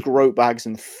scrote bags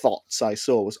and thoughts I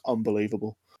saw was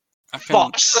unbelievable. I can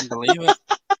Fox. believe it.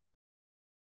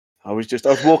 I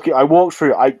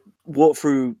walked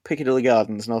through Piccadilly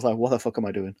Gardens and I was like, what the fuck am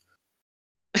I doing?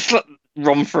 It's like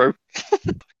run through.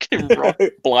 Fucking run.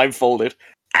 Blindfolded.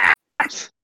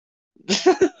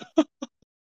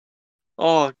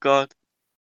 Oh God,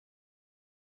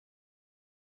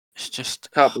 It's just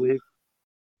can't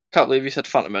believe you said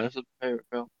Phantom Menace is my favorite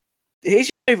film. Here's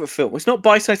your favourite film. It's not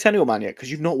Bicentennial Man yet because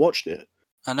you've not watched it.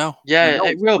 I know. Yeah, We know-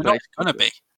 it will we know be. it's gonna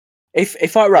be.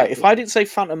 If I didn't say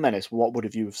Phantom Menace, what would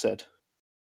have you have said?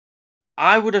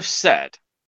 I would have said,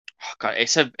 oh God,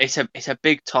 it's a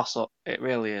big toss up. It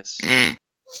really is. I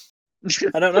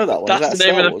don't know that one. That's Is that the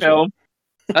a name Star of the Wars film. one?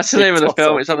 That's the name of the Toss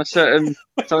film. up. It's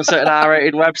on a certain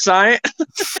R-rated website.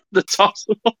 The toss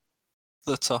up.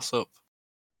 The toss up.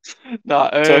 No,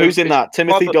 So who's in that?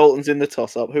 Timothy Robert- Dalton's in the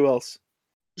toss-up. Who else?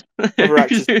 Other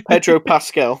actors. Pedro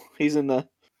Pascal. He's in there.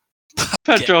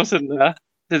 Pedro's in there.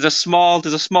 There's a small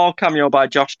cameo by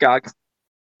Josh Gag.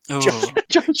 Oh, Josh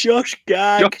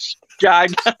Gag. Josh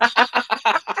Gag.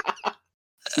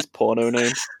 That's his porno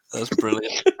name. that's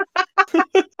brilliant.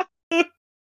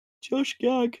 Josh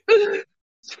Gag.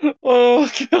 Oh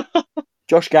God.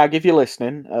 Josh Gag, if you're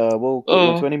listening, we'll get you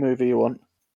Oh. into any movie you want.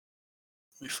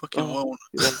 We fucking Oh.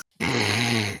 won't.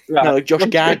 No, Josh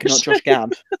Gag, not Josh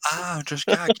Gab. Ah, just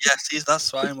gag. Yes,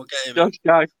 that's fine. We'll get him. Josh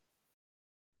Gag.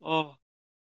 Oh.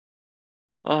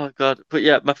 Oh God. But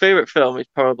yeah, my favourite film is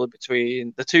probably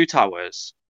between The Two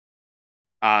Towers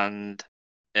and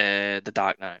The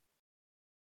Dark Knight.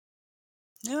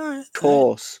 Yeah, Of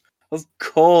course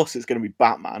it's going to be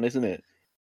Batman, isn't it?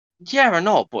 Yeah, I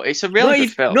know, but it's a really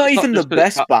good film. Not It's even the just 'cause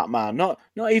it's best Batman. Not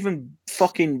even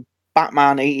fucking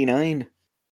Batman '89.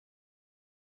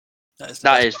 that is.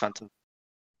 That is fantastic.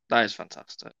 That is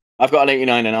fantastic. I've got an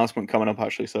 '89 announcement coming up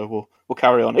actually, so we'll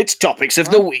carry on. It's topics of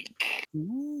the week.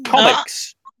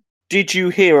 Comics. Did you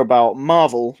hear about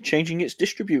Marvel changing its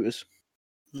distributors?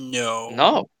 No.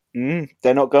 No.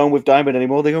 They're not going with Diamond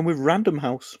anymore. They're going with Random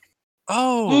House.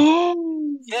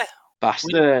 Oh, yeah.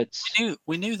 Bastards.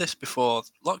 We knew this before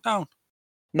lockdown.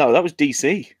 No, that was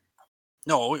DC.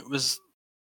 No, it was.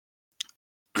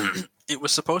 It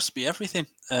was supposed to be everything.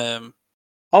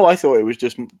 Oh, I thought it was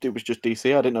just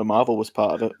DC. I didn't know Marvel was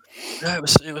part of it. Yeah, it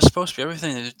was supposed to be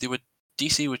everything.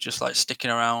 DC were just like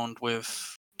sticking around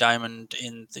with Diamond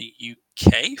in the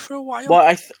UK for a while.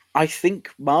 Well, I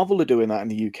think Marvel are doing that in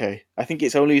the UK. I think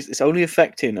it's only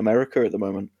affecting America at the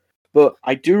moment. But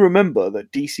I do remember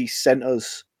that DC sent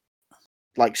us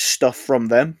like stuff from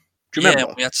them. Do you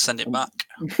remember? Yeah, we had to send it back.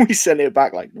 We sent it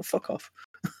back like, no, fuck off.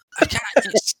 I can't,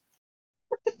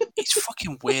 it's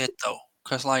fucking weird though,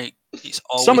 because like it's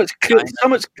always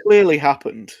Something's clearly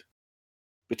happened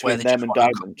between they them just and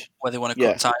wanna Diamond. where they want to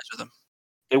Yeah. cut ties with them.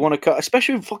 They want to cut,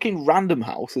 especially with fucking Random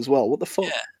House as well. What the fuck?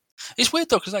 Yeah. It's weird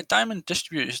though, because like Diamond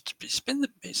Distributors,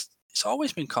 it's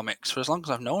always been comics for as long as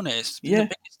I've known it. It's been Yeah.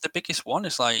 the biggest one.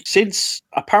 It's like Since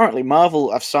apparently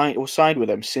Marvel have signed with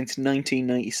them since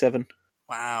 1997.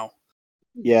 wow.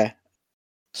 Yeah.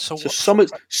 So So what-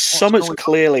 something's going on?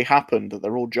 clearly happened that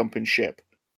they're all jumping ship.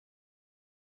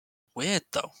 Weird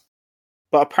though.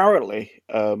 But apparently,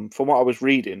 from what I was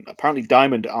reading, apparently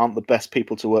Diamond aren't the best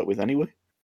people to work with anyway.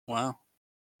 Wow.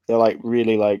 They're like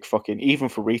really like fucking even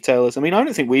for retailers. I mean, I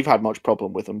don't think we've had much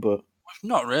problem with them, but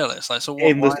Not really. It's like so.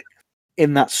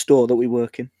 in that store that we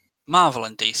work in, Marvel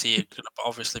and DC are going to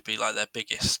obviously be like their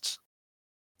biggest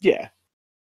Yeah.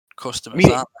 customers.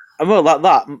 Aren't And well,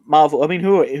 that Marvel. I mean,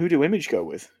 who do Image go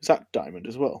with? Is that Diamond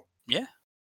as well? Yeah.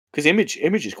 Because Image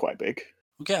is quite big.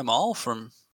 we get them all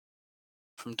from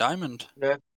Diamond.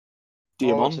 Yeah.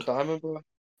 Diamond. It's a Diamond, bro.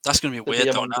 That's going to be The weird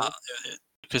though, Diamond, now,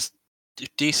 because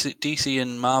DC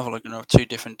and Marvel are going to have two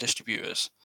different distributors.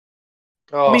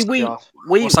 Oh, I mean, we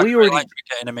What's that already. like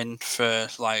getting them in for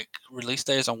like release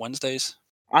days on Wednesdays?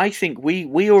 I think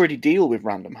we already deal with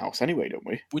Random House anyway, don't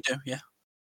we? We do, yeah.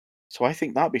 So I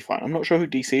think that'd be fine. I'm not sure who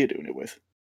DC are doing it with,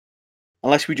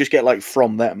 unless we just get like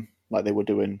from them, like they were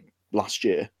doing last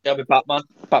year. It'll be Batman.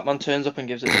 Batman turns up and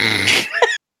gives it.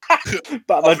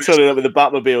 Batman turning up with the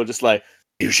Batmobile, just like,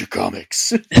 here's your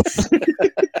comics.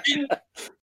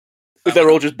 They're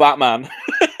all just Batman.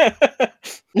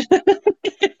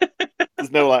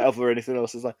 There's no like other or anything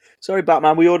else. It's like, sorry,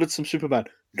 Batman, we ordered some Superman.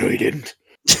 No, you didn't.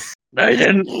 No, he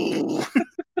didn't.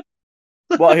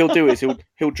 What he'll do is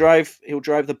he'll drive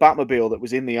the Batmobile that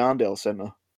was in the Arndale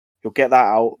Centre. He'll get that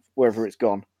out wherever it's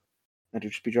gone, and he'll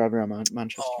just be driving around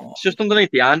Manchester. It's just underneath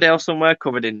the Arndale somewhere,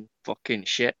 covered in fucking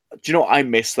shit. Do you know what? I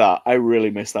miss that. I really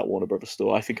miss that Warner Brothers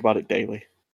store. I think about it daily.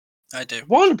 I do.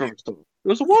 Warner Brothers store. It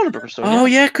was a Warner Brothers store. Oh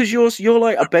yeah, because you're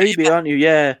like a baby, aren't you?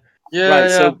 Yeah. Yeah, Right.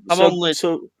 yeah.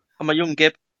 So I'm a young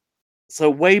Gib. So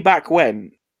way back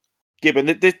when, Gibbon,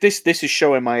 this is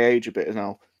showing my age a bit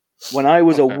now. When I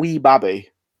was a wee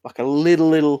babby, like a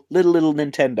little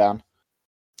Nintendo,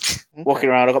 walking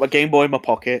around, I got my Game Boy in my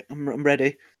pocket. I'm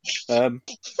ready.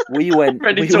 We went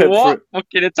Ready we to went what? for-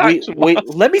 Fucking attack we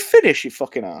let me finish, you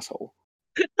fucking asshole.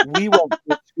 We went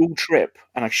for a school trip,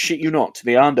 and I shit you not, to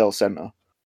the Arndale Centre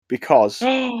because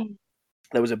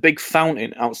there was a big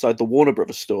fountain outside the Warner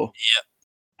Brothers store. Yeah.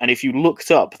 And if you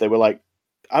looked up, they were like,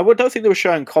 don't think they were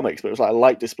showing comics, but it was like a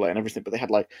light display and everything. But they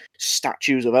had like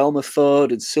statues of Elmer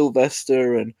Fudd and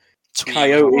Sylvester and Tweet.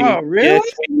 Coyote. Oh, really? Yeah,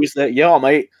 Tweet was there. Yeah,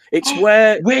 mate. It's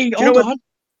where. Wait, do you hold know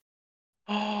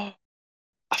on.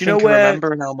 I Do you know think I where-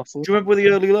 remember an Elmer Fudd. Do you remember where the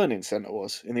Early Learning Centre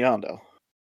was in the Arndale?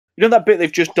 You know that bit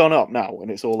they've just done up now,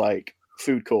 and it's all like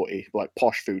food courty, like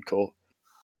posh food court.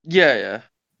 Yeah, yeah.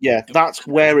 Yeah, that's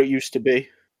where it used to be.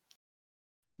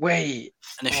 Wait.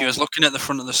 And if you was looking at the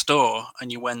front of the store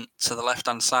and you went to the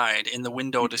left-hand side, in the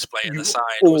window display at You the side,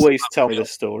 was always the tell me Batmobile.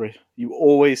 this story. You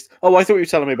always. Oh, I thought you were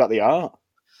telling me about the art.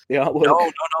 The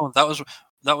artwork. No.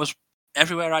 That was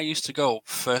everywhere I used to go.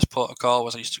 First protocol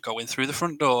was I used to go in through the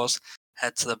front doors,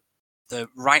 head to the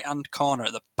right-hand corner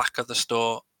at the back of the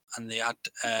store, and they had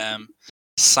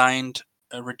signed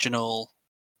original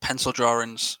pencil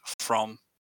drawings from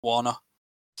Warner.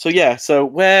 So yeah, so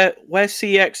where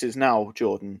CX is now,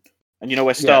 Jordan, and you know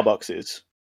where Yeah. Starbucks is.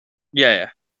 Yeah, yeah.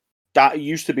 That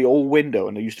used to be all window,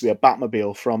 and there used to be a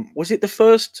Batmobile from. Was it the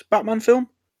first Batman film?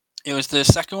 It was the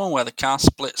second one where the car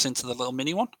splits into the little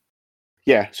mini one.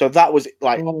 Yeah, so that was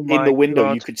like Oh in my the window.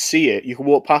 God. You could see it. You could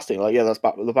walk past it. Like, yeah, that's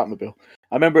the Batmobile.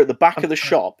 I remember at the back of the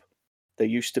shop, there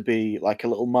used to be like a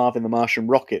little Marvin the Martian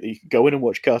rocket that you could go in and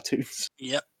watch cartoons.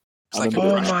 Yep. It's I like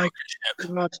remember a that. Oh my rocket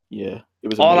ship. God. Yeah, it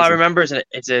was. All I amazing. remember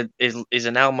is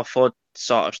an Elmer Fudd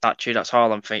sort of statue. That's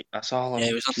all I'm thinking. That's all. Yeah,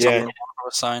 it was on top Yeah. of the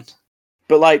Warner sign.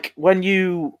 But like when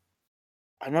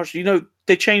I'm not sure. You know,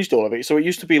 they changed all of it. So it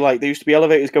used to be like there used to be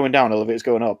elevators going down, elevators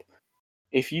going up.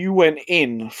 If you went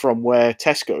in from where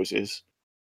Tesco's is,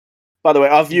 by the way,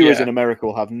 our viewers Yeah. in America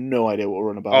will have no idea what we're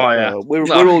on about. Oh, yeah. We're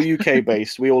all UK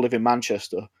based. We all live in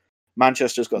Manchester.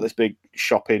 Manchester's got this big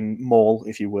shopping mall,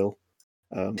 if you will,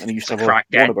 and it used to have a Crack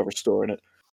Warner gang. Brothers store in it.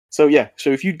 So yeah, so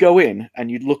if you'd go in and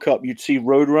you'd look up, you'd see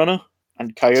Roadrunner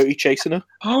and Coyote chasing her,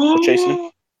 chasing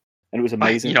him, and it was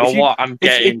amazing. You know If what? I'm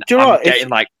getting. do you know I'm what? getting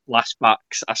like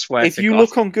flashbacks. I swear. If to you God.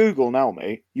 look on Google now,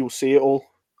 mate, you'll see it all.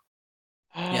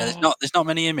 Yeah, there's not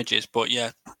many images, but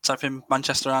yeah, type in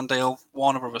Manchester Arndale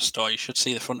Warner Brothers store, you should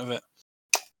see the front of it.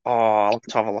 Oh, I'll have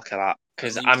to have a look at that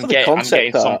because Some I'm of the getting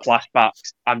concept some art-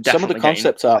 flashbacks. I'm Some of the definitely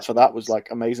concept art for that was like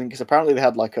amazing because apparently they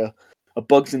had like a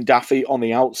Bugs and Daffy on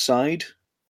the outside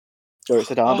where it's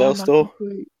at Arndale store.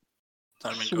 That'd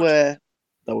have been good. Swear,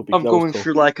 That would be. I'm that was going cool.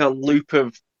 through like a loop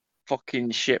of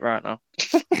fucking shit right now.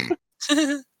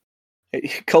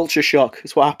 Culture shock.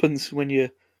 It's what happens when you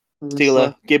steal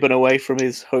a Gibbon away from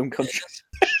his home country.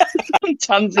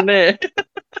 Tanzania.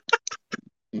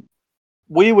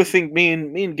 We were me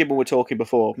and Gibbon were talking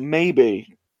before.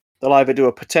 Maybe they'll either do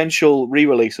a potential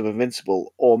re-release of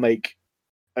Invincible or make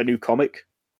a new comic.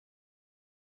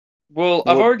 Well,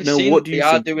 I've What- already Neil, seen what that do they you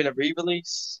are think? doing a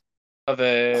re-release of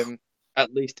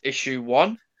at least issue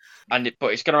 1,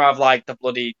 but it's gonna have like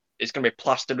it's gonna be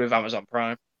plastered with Amazon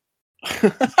Prime.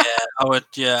 I would.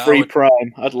 Yeah, Free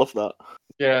Prime. I'd love that.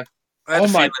 Yeah. I had Oh a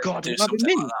my feeling God, they'd do that'd be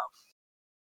something like mint.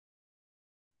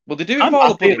 Well, they do I'm have all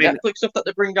the bloody feeling- Netflix stuff that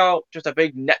they bring out. Just a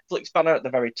big Netflix banner at the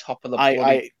very top of the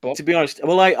bloody book. To be honest,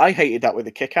 well, I hated that with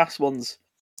the Kick-Ass ones.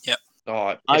 Oh,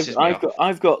 it pisses me off.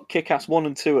 I've got Kick-Ass 1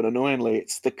 and 2, and annoyingly,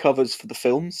 it's the covers for the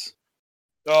films.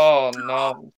 Oh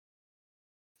no!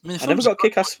 I mean, I never got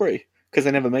Kick-Ass 3 because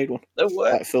they never made one, No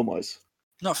way. like film-wise.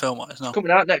 not film-wise, no.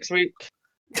 Coming out next week.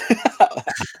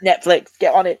 Netflix,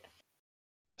 get on it.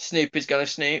 Snoopy's gonna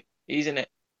snoop. He's in it.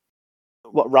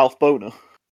 What, Ralph Boner?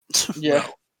 Yeah.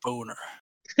 Well, boner.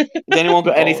 Has anyone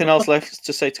got anything else left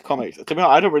to say to comics? To be honest,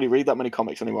 I don't really read that many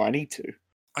comics anymore. I need to.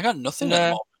 I got nothing Nah, at the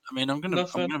moment. I mean, I'm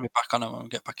nothing. gonna be back on them when we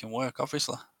get back in work,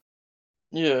 obviously.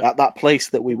 Yeah. At that place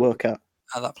that we work at.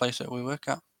 At that place that we work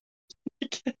at.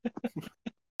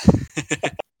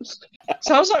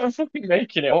 Sounds like we're fucking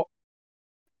making it up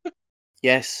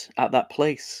Yes, at that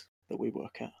place that we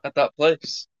work at. at that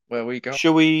place where we go.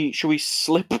 Shall we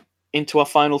slip into our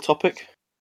final topic?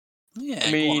 Yeah.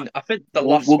 I mean, I think the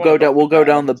We'll last go one down. We'll go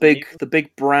down the Diamond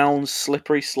big brown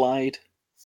slippery slide.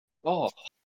 Oh.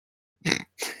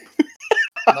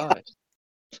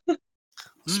 Nice.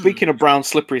 Speaking of brown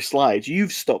slippery slides,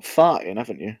 you've stopped farting,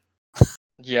 haven't you?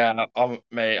 Yeah,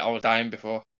 mate, I was dying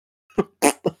before.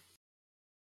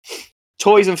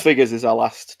 Toys and figures is our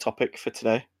last topic for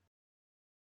today.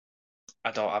 I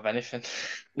don't have anything.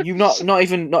 You not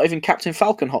even Captain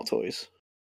Falcon Hot Toys.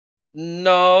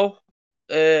 No.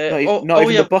 Not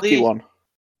even the Bucky one.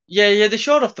 Yeah, they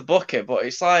showed off the bucket, but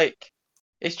it's like,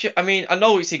 it's just. I mean, I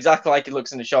know it's exactly like it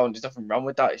looks in the show, and there's nothing wrong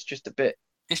with that. It's just a bit.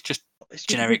 It's just It's just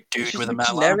generic a bit- it's dude just with a bit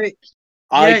metal arm. generic.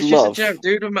 Yeah, it's just a I'd generic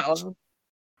dude with a metal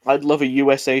arm. love a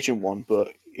US agent one, but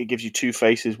it gives you two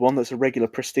faces: one that's a regular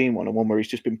pristine one, and one where he's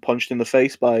just been punched in the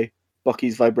face by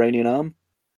Bucky's vibranium arm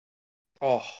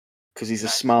Oh, because he's a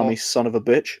That's smarmy awful. son of a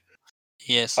bitch.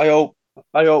 Yes. I hope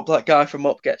that guy from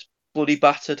Up gets bloody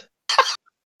battered.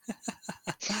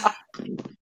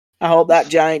 I hope that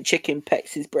giant chicken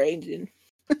pecks his brains in.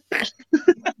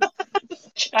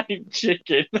 Giant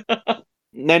chicken.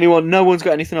 No one's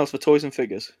got anything else for toys and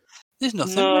figures. There's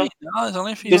nothing. No. Mate. No, there's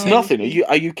only a few. There's things. nothing.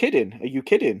 Are you kidding? Are you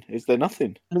kidding? Is there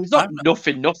nothing? There's not I'm not-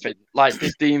 nothing. Like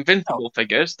there's the Invincible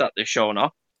figures that they're showing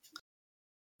off.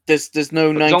 There's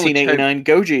no But there's only 1989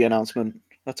 Goji announcement.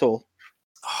 That's all.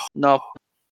 No.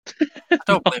 I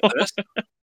don't believe there is.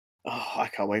 Oh, I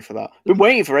can't wait for that. Been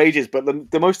waiting for ages, but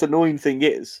the most annoying thing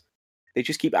is they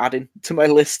just keep adding to my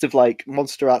list of like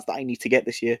monster arts that I need to get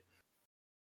this year.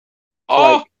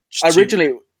 Oh, Like,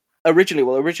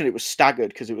 originally it was staggered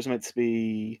because it was meant to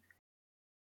be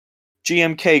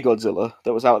GMK Godzilla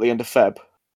that was out at the end of Feb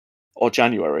or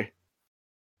January.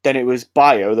 Then it was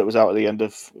Bio that was out at the end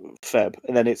of Feb,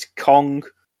 and then it's Kong,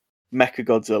 Mecha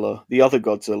Godzilla, the other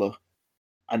Godzilla,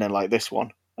 and then like this one.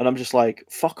 And I'm just like,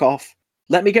 fuck off.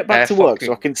 Let me get back to work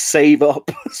so I can save up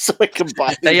so I can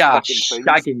buy. they these are fucking things.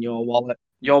 shagging your wallet.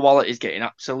 Your wallet is getting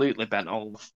absolutely bent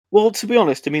over. Well, to be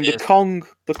honest, I mean Yes. the Kong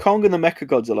and the Mecha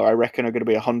Godzilla, I reckon are going to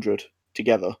be 100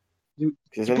 together. You-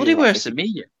 'Cause You're I think bloody it's like worse than me.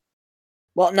 You.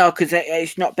 Well, no, because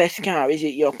it's not best car, is it?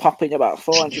 You're popping about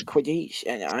 400 quid each,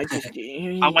 and I just.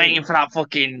 I'm waiting for that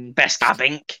fucking best I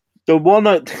think. The one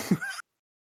I.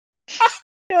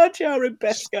 Jar Jar in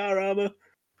Beskar armor.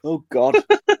 Oh God.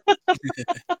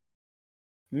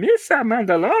 Mr.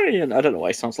 Mandalorian. I don't know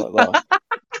why it sounds like that.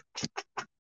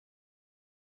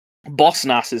 Boss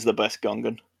Nass is the best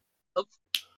Gungan.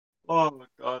 Oh my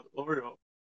god, hurry up.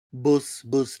 Boss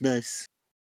Nass.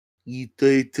 He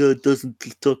doesn't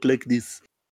talk like this.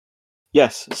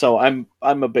 Yes, so I'm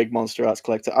a big monster arts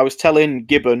collector. I was telling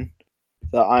Gibbon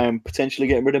that I am potentially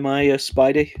getting rid of my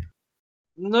Spidey.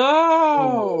 No.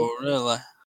 Oh, really?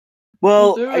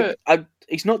 Well, Don't do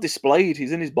he's not displayed.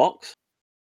 He's in his box.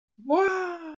 What?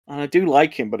 And I do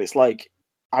like him, but it's like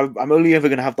I'm only ever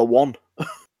going to have the one.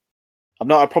 I'm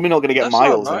probably not going to get That's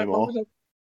Miles alright, anymore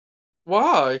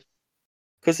Why?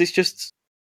 because it's just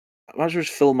I might as well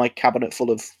just fill my cabinet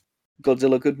full of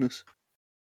Godzilla goodness.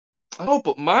 Oh,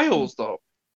 but Miles though,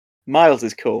 Miles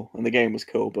is cool, and the game was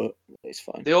cool, but it's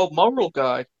fine. the old moral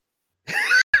guy.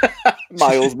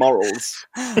 Miles Morals.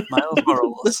 Miles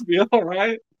Morales. This will be all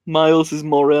right. Miles is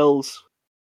Morels.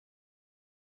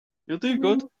 You'll do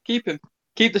good. Keep him.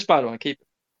 Keep the Spider-Man. Keep him.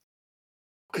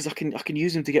 Because I can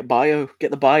use him to get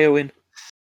the bio in.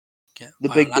 Get The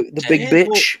by big that the day. big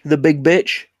bitch. The big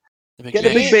bitch. The big Get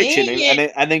the big bitch. bitch in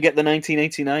and then get the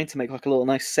 1989 to make like a little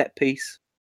nice set piece.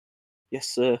 Yes,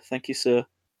 sir. Thank you, sir.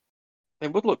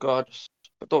 It would look gorgeous,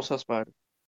 but don't say Spider.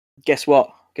 Guess what?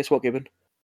 Guess what, Gibbon?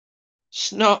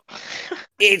 Snot.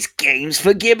 It's Games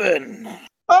for Gibbon.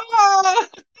 Ah!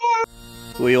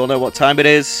 We all know what time it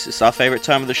is. It's our favourite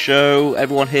time of the show.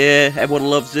 Everyone here, everyone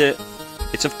loves it.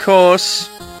 It's, of course,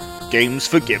 Games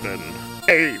for Gibbon.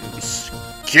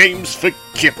 Games for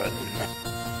Gibbon.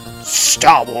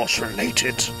 Star Wars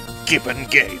related Gibbon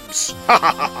games. Ha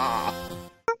ha ha ha.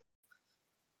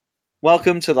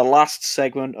 Welcome to the last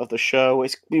segment of the show.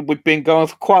 We've been going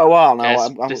for quite a while now.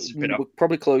 We're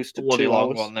probably close to 2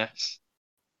 long hours. on this.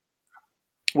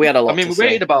 We had a lot. I mean, to we say.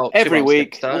 waited about every 2 hours to get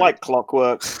week, started. like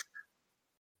clockwork.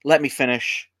 Let me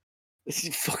finish.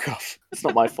 Fuck off. It's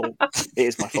not my fault. It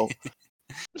is my fault.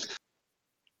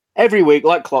 Every week,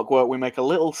 like clockwork, we make a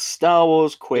little Star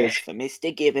Wars quiz for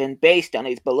Mr. Gibbon based on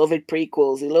his beloved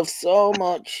prequels he loves so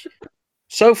much.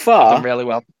 So far, done really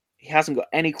well. he hasn't got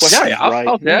any questions Yeah, right.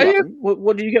 how dare you? Haven't.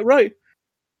 What did you get right?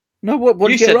 No, what You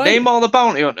did you said get right? name all the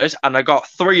bounty hunters, and I got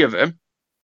 3 of them.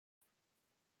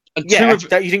 And Yeah, 2 of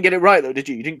that, you didn't get it right though, did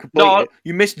you? You didn't complete No. it.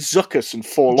 You missed Zuckus and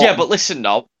Forlorn. Yeah, but listen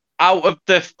now. Out of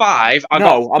the 5, I No,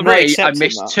 got I'm not 3. I accepting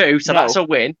missed that. 2, so No. that's a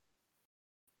win.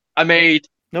 I made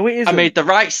isn't. the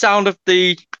right sound of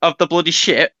the bloody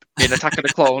ship in Attack of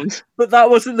the Clones. But that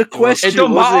wasn't the question. It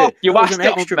don't was matter. It? You That was asked an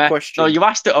it of extra me. question. No, you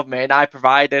asked it of me, and I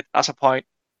provided. That's a point.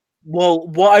 Well,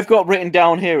 what I've got written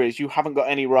down here is you haven't got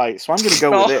any right, so I'm going to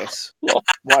go with this. No.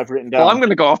 What I've written down. Well, I'm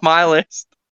going to go off my list.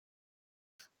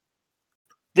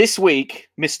 This week,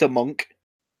 Mr. Monk,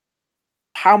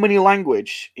 how many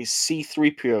language is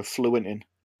C-3PO fluent in?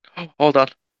 Hold on.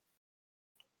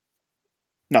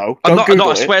 No, I'm don't not. Google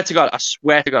No, I it. swear to God.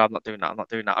 I'm not doing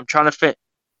that. I'm trying to fit.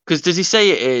 Because does he say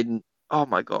it in? Oh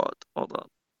my God. Hold on.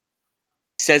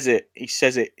 He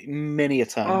says it many a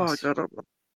Oh times. God.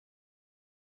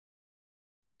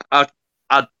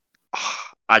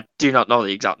 I do not know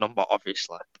the exact number,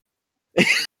 obviously.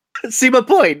 See my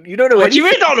point? You don't know But you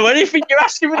anything. don't know anything. You're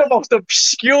asking me the most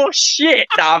obscure shit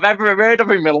that I've ever heard of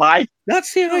in my life.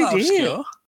 That's the Oh, idea. obscure.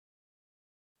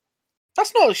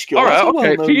 That's not obscure. All right, That's a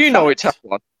okay. well-known Do you know fact. it's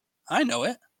Teflon? I know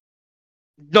it.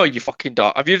 No, you fucking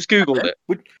don't. Have you just Googled it?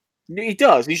 He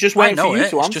does. He's just I waiting know for you it.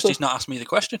 to It's answer. just he's not asked me the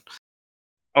question.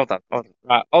 Hold on.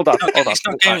 Right, hold on. It's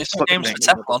not Right, games for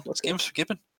Teflon. It's games for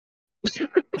Gibbon.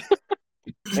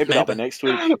 Maybe that'll be next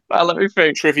week. Right, let me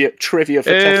think. Trivia for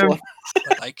Teflon.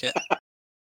 I like it.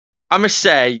 I'm gonna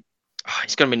say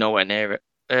it's gonna be nowhere near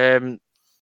it.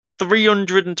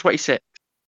 326.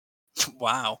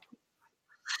 Wow.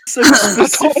 So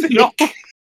specific. know.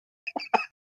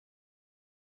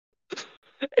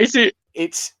 Is it?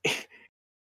 It's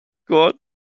Go on.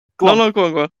 go on. No,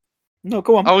 go on. No,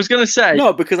 go on. I was gonna say.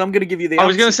 No, because I'm going to give you the I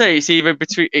was gonna answer. say it's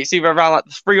either around like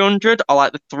the 300 or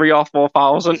like the 3 or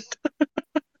 4,000.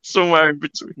 Somewhere in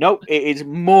between. No, it is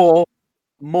more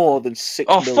than 6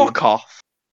 Oh, million. fuck off.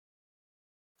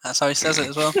 That's how he says it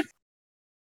as well.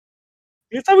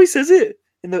 That's how he says it.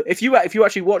 If you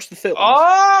actually watch the film,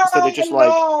 Oh, instead of just like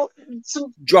no.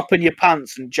 dropping your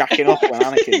pants and jacking off when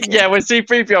Anakin's Yeah, when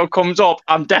C-3PO comes up,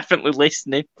 I'm definitely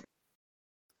listening.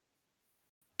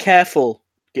 Careful,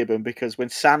 Gibbon, because when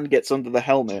sand gets under the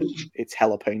helmet, it's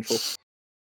hella painful.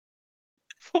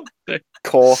 Fuck it.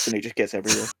 Coarse, and it just gets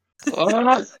everywhere.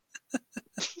 Oh.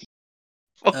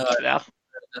 Fucking hell.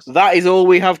 That is all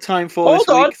we have time for Hold this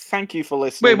on. week. Thank you for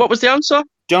listening. Wait, what was the answer?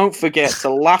 Don't forget to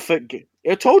laugh at...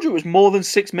 I told you it was more than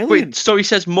 6 million. Wait, so he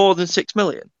says more than 6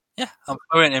 million? Yeah, I'm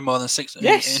fluent in more than 6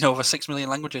 Yes. in over 6 million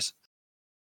languages.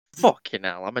 Fucking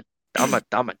hell, I'm a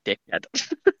dickhead.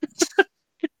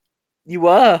 You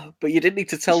were, but you didn't need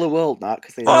to tell the world that.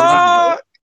 Because Fuck.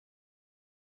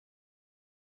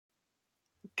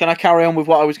 Can I carry on with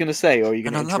what I was going to say, or are you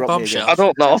going And to on that interrupt me again? bombshell. I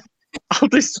don't know. I'll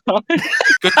decide.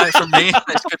 Good night from me.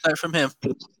 It's good night from him.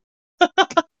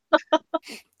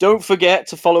 Don't forget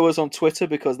to follow us on Twitter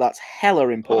because that's hella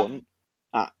important.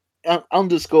 At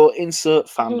 _insert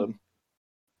fandom.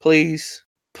 Please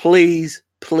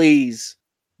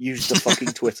use the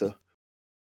fucking Twitter.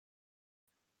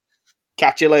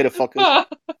 Catch you later, fuckers.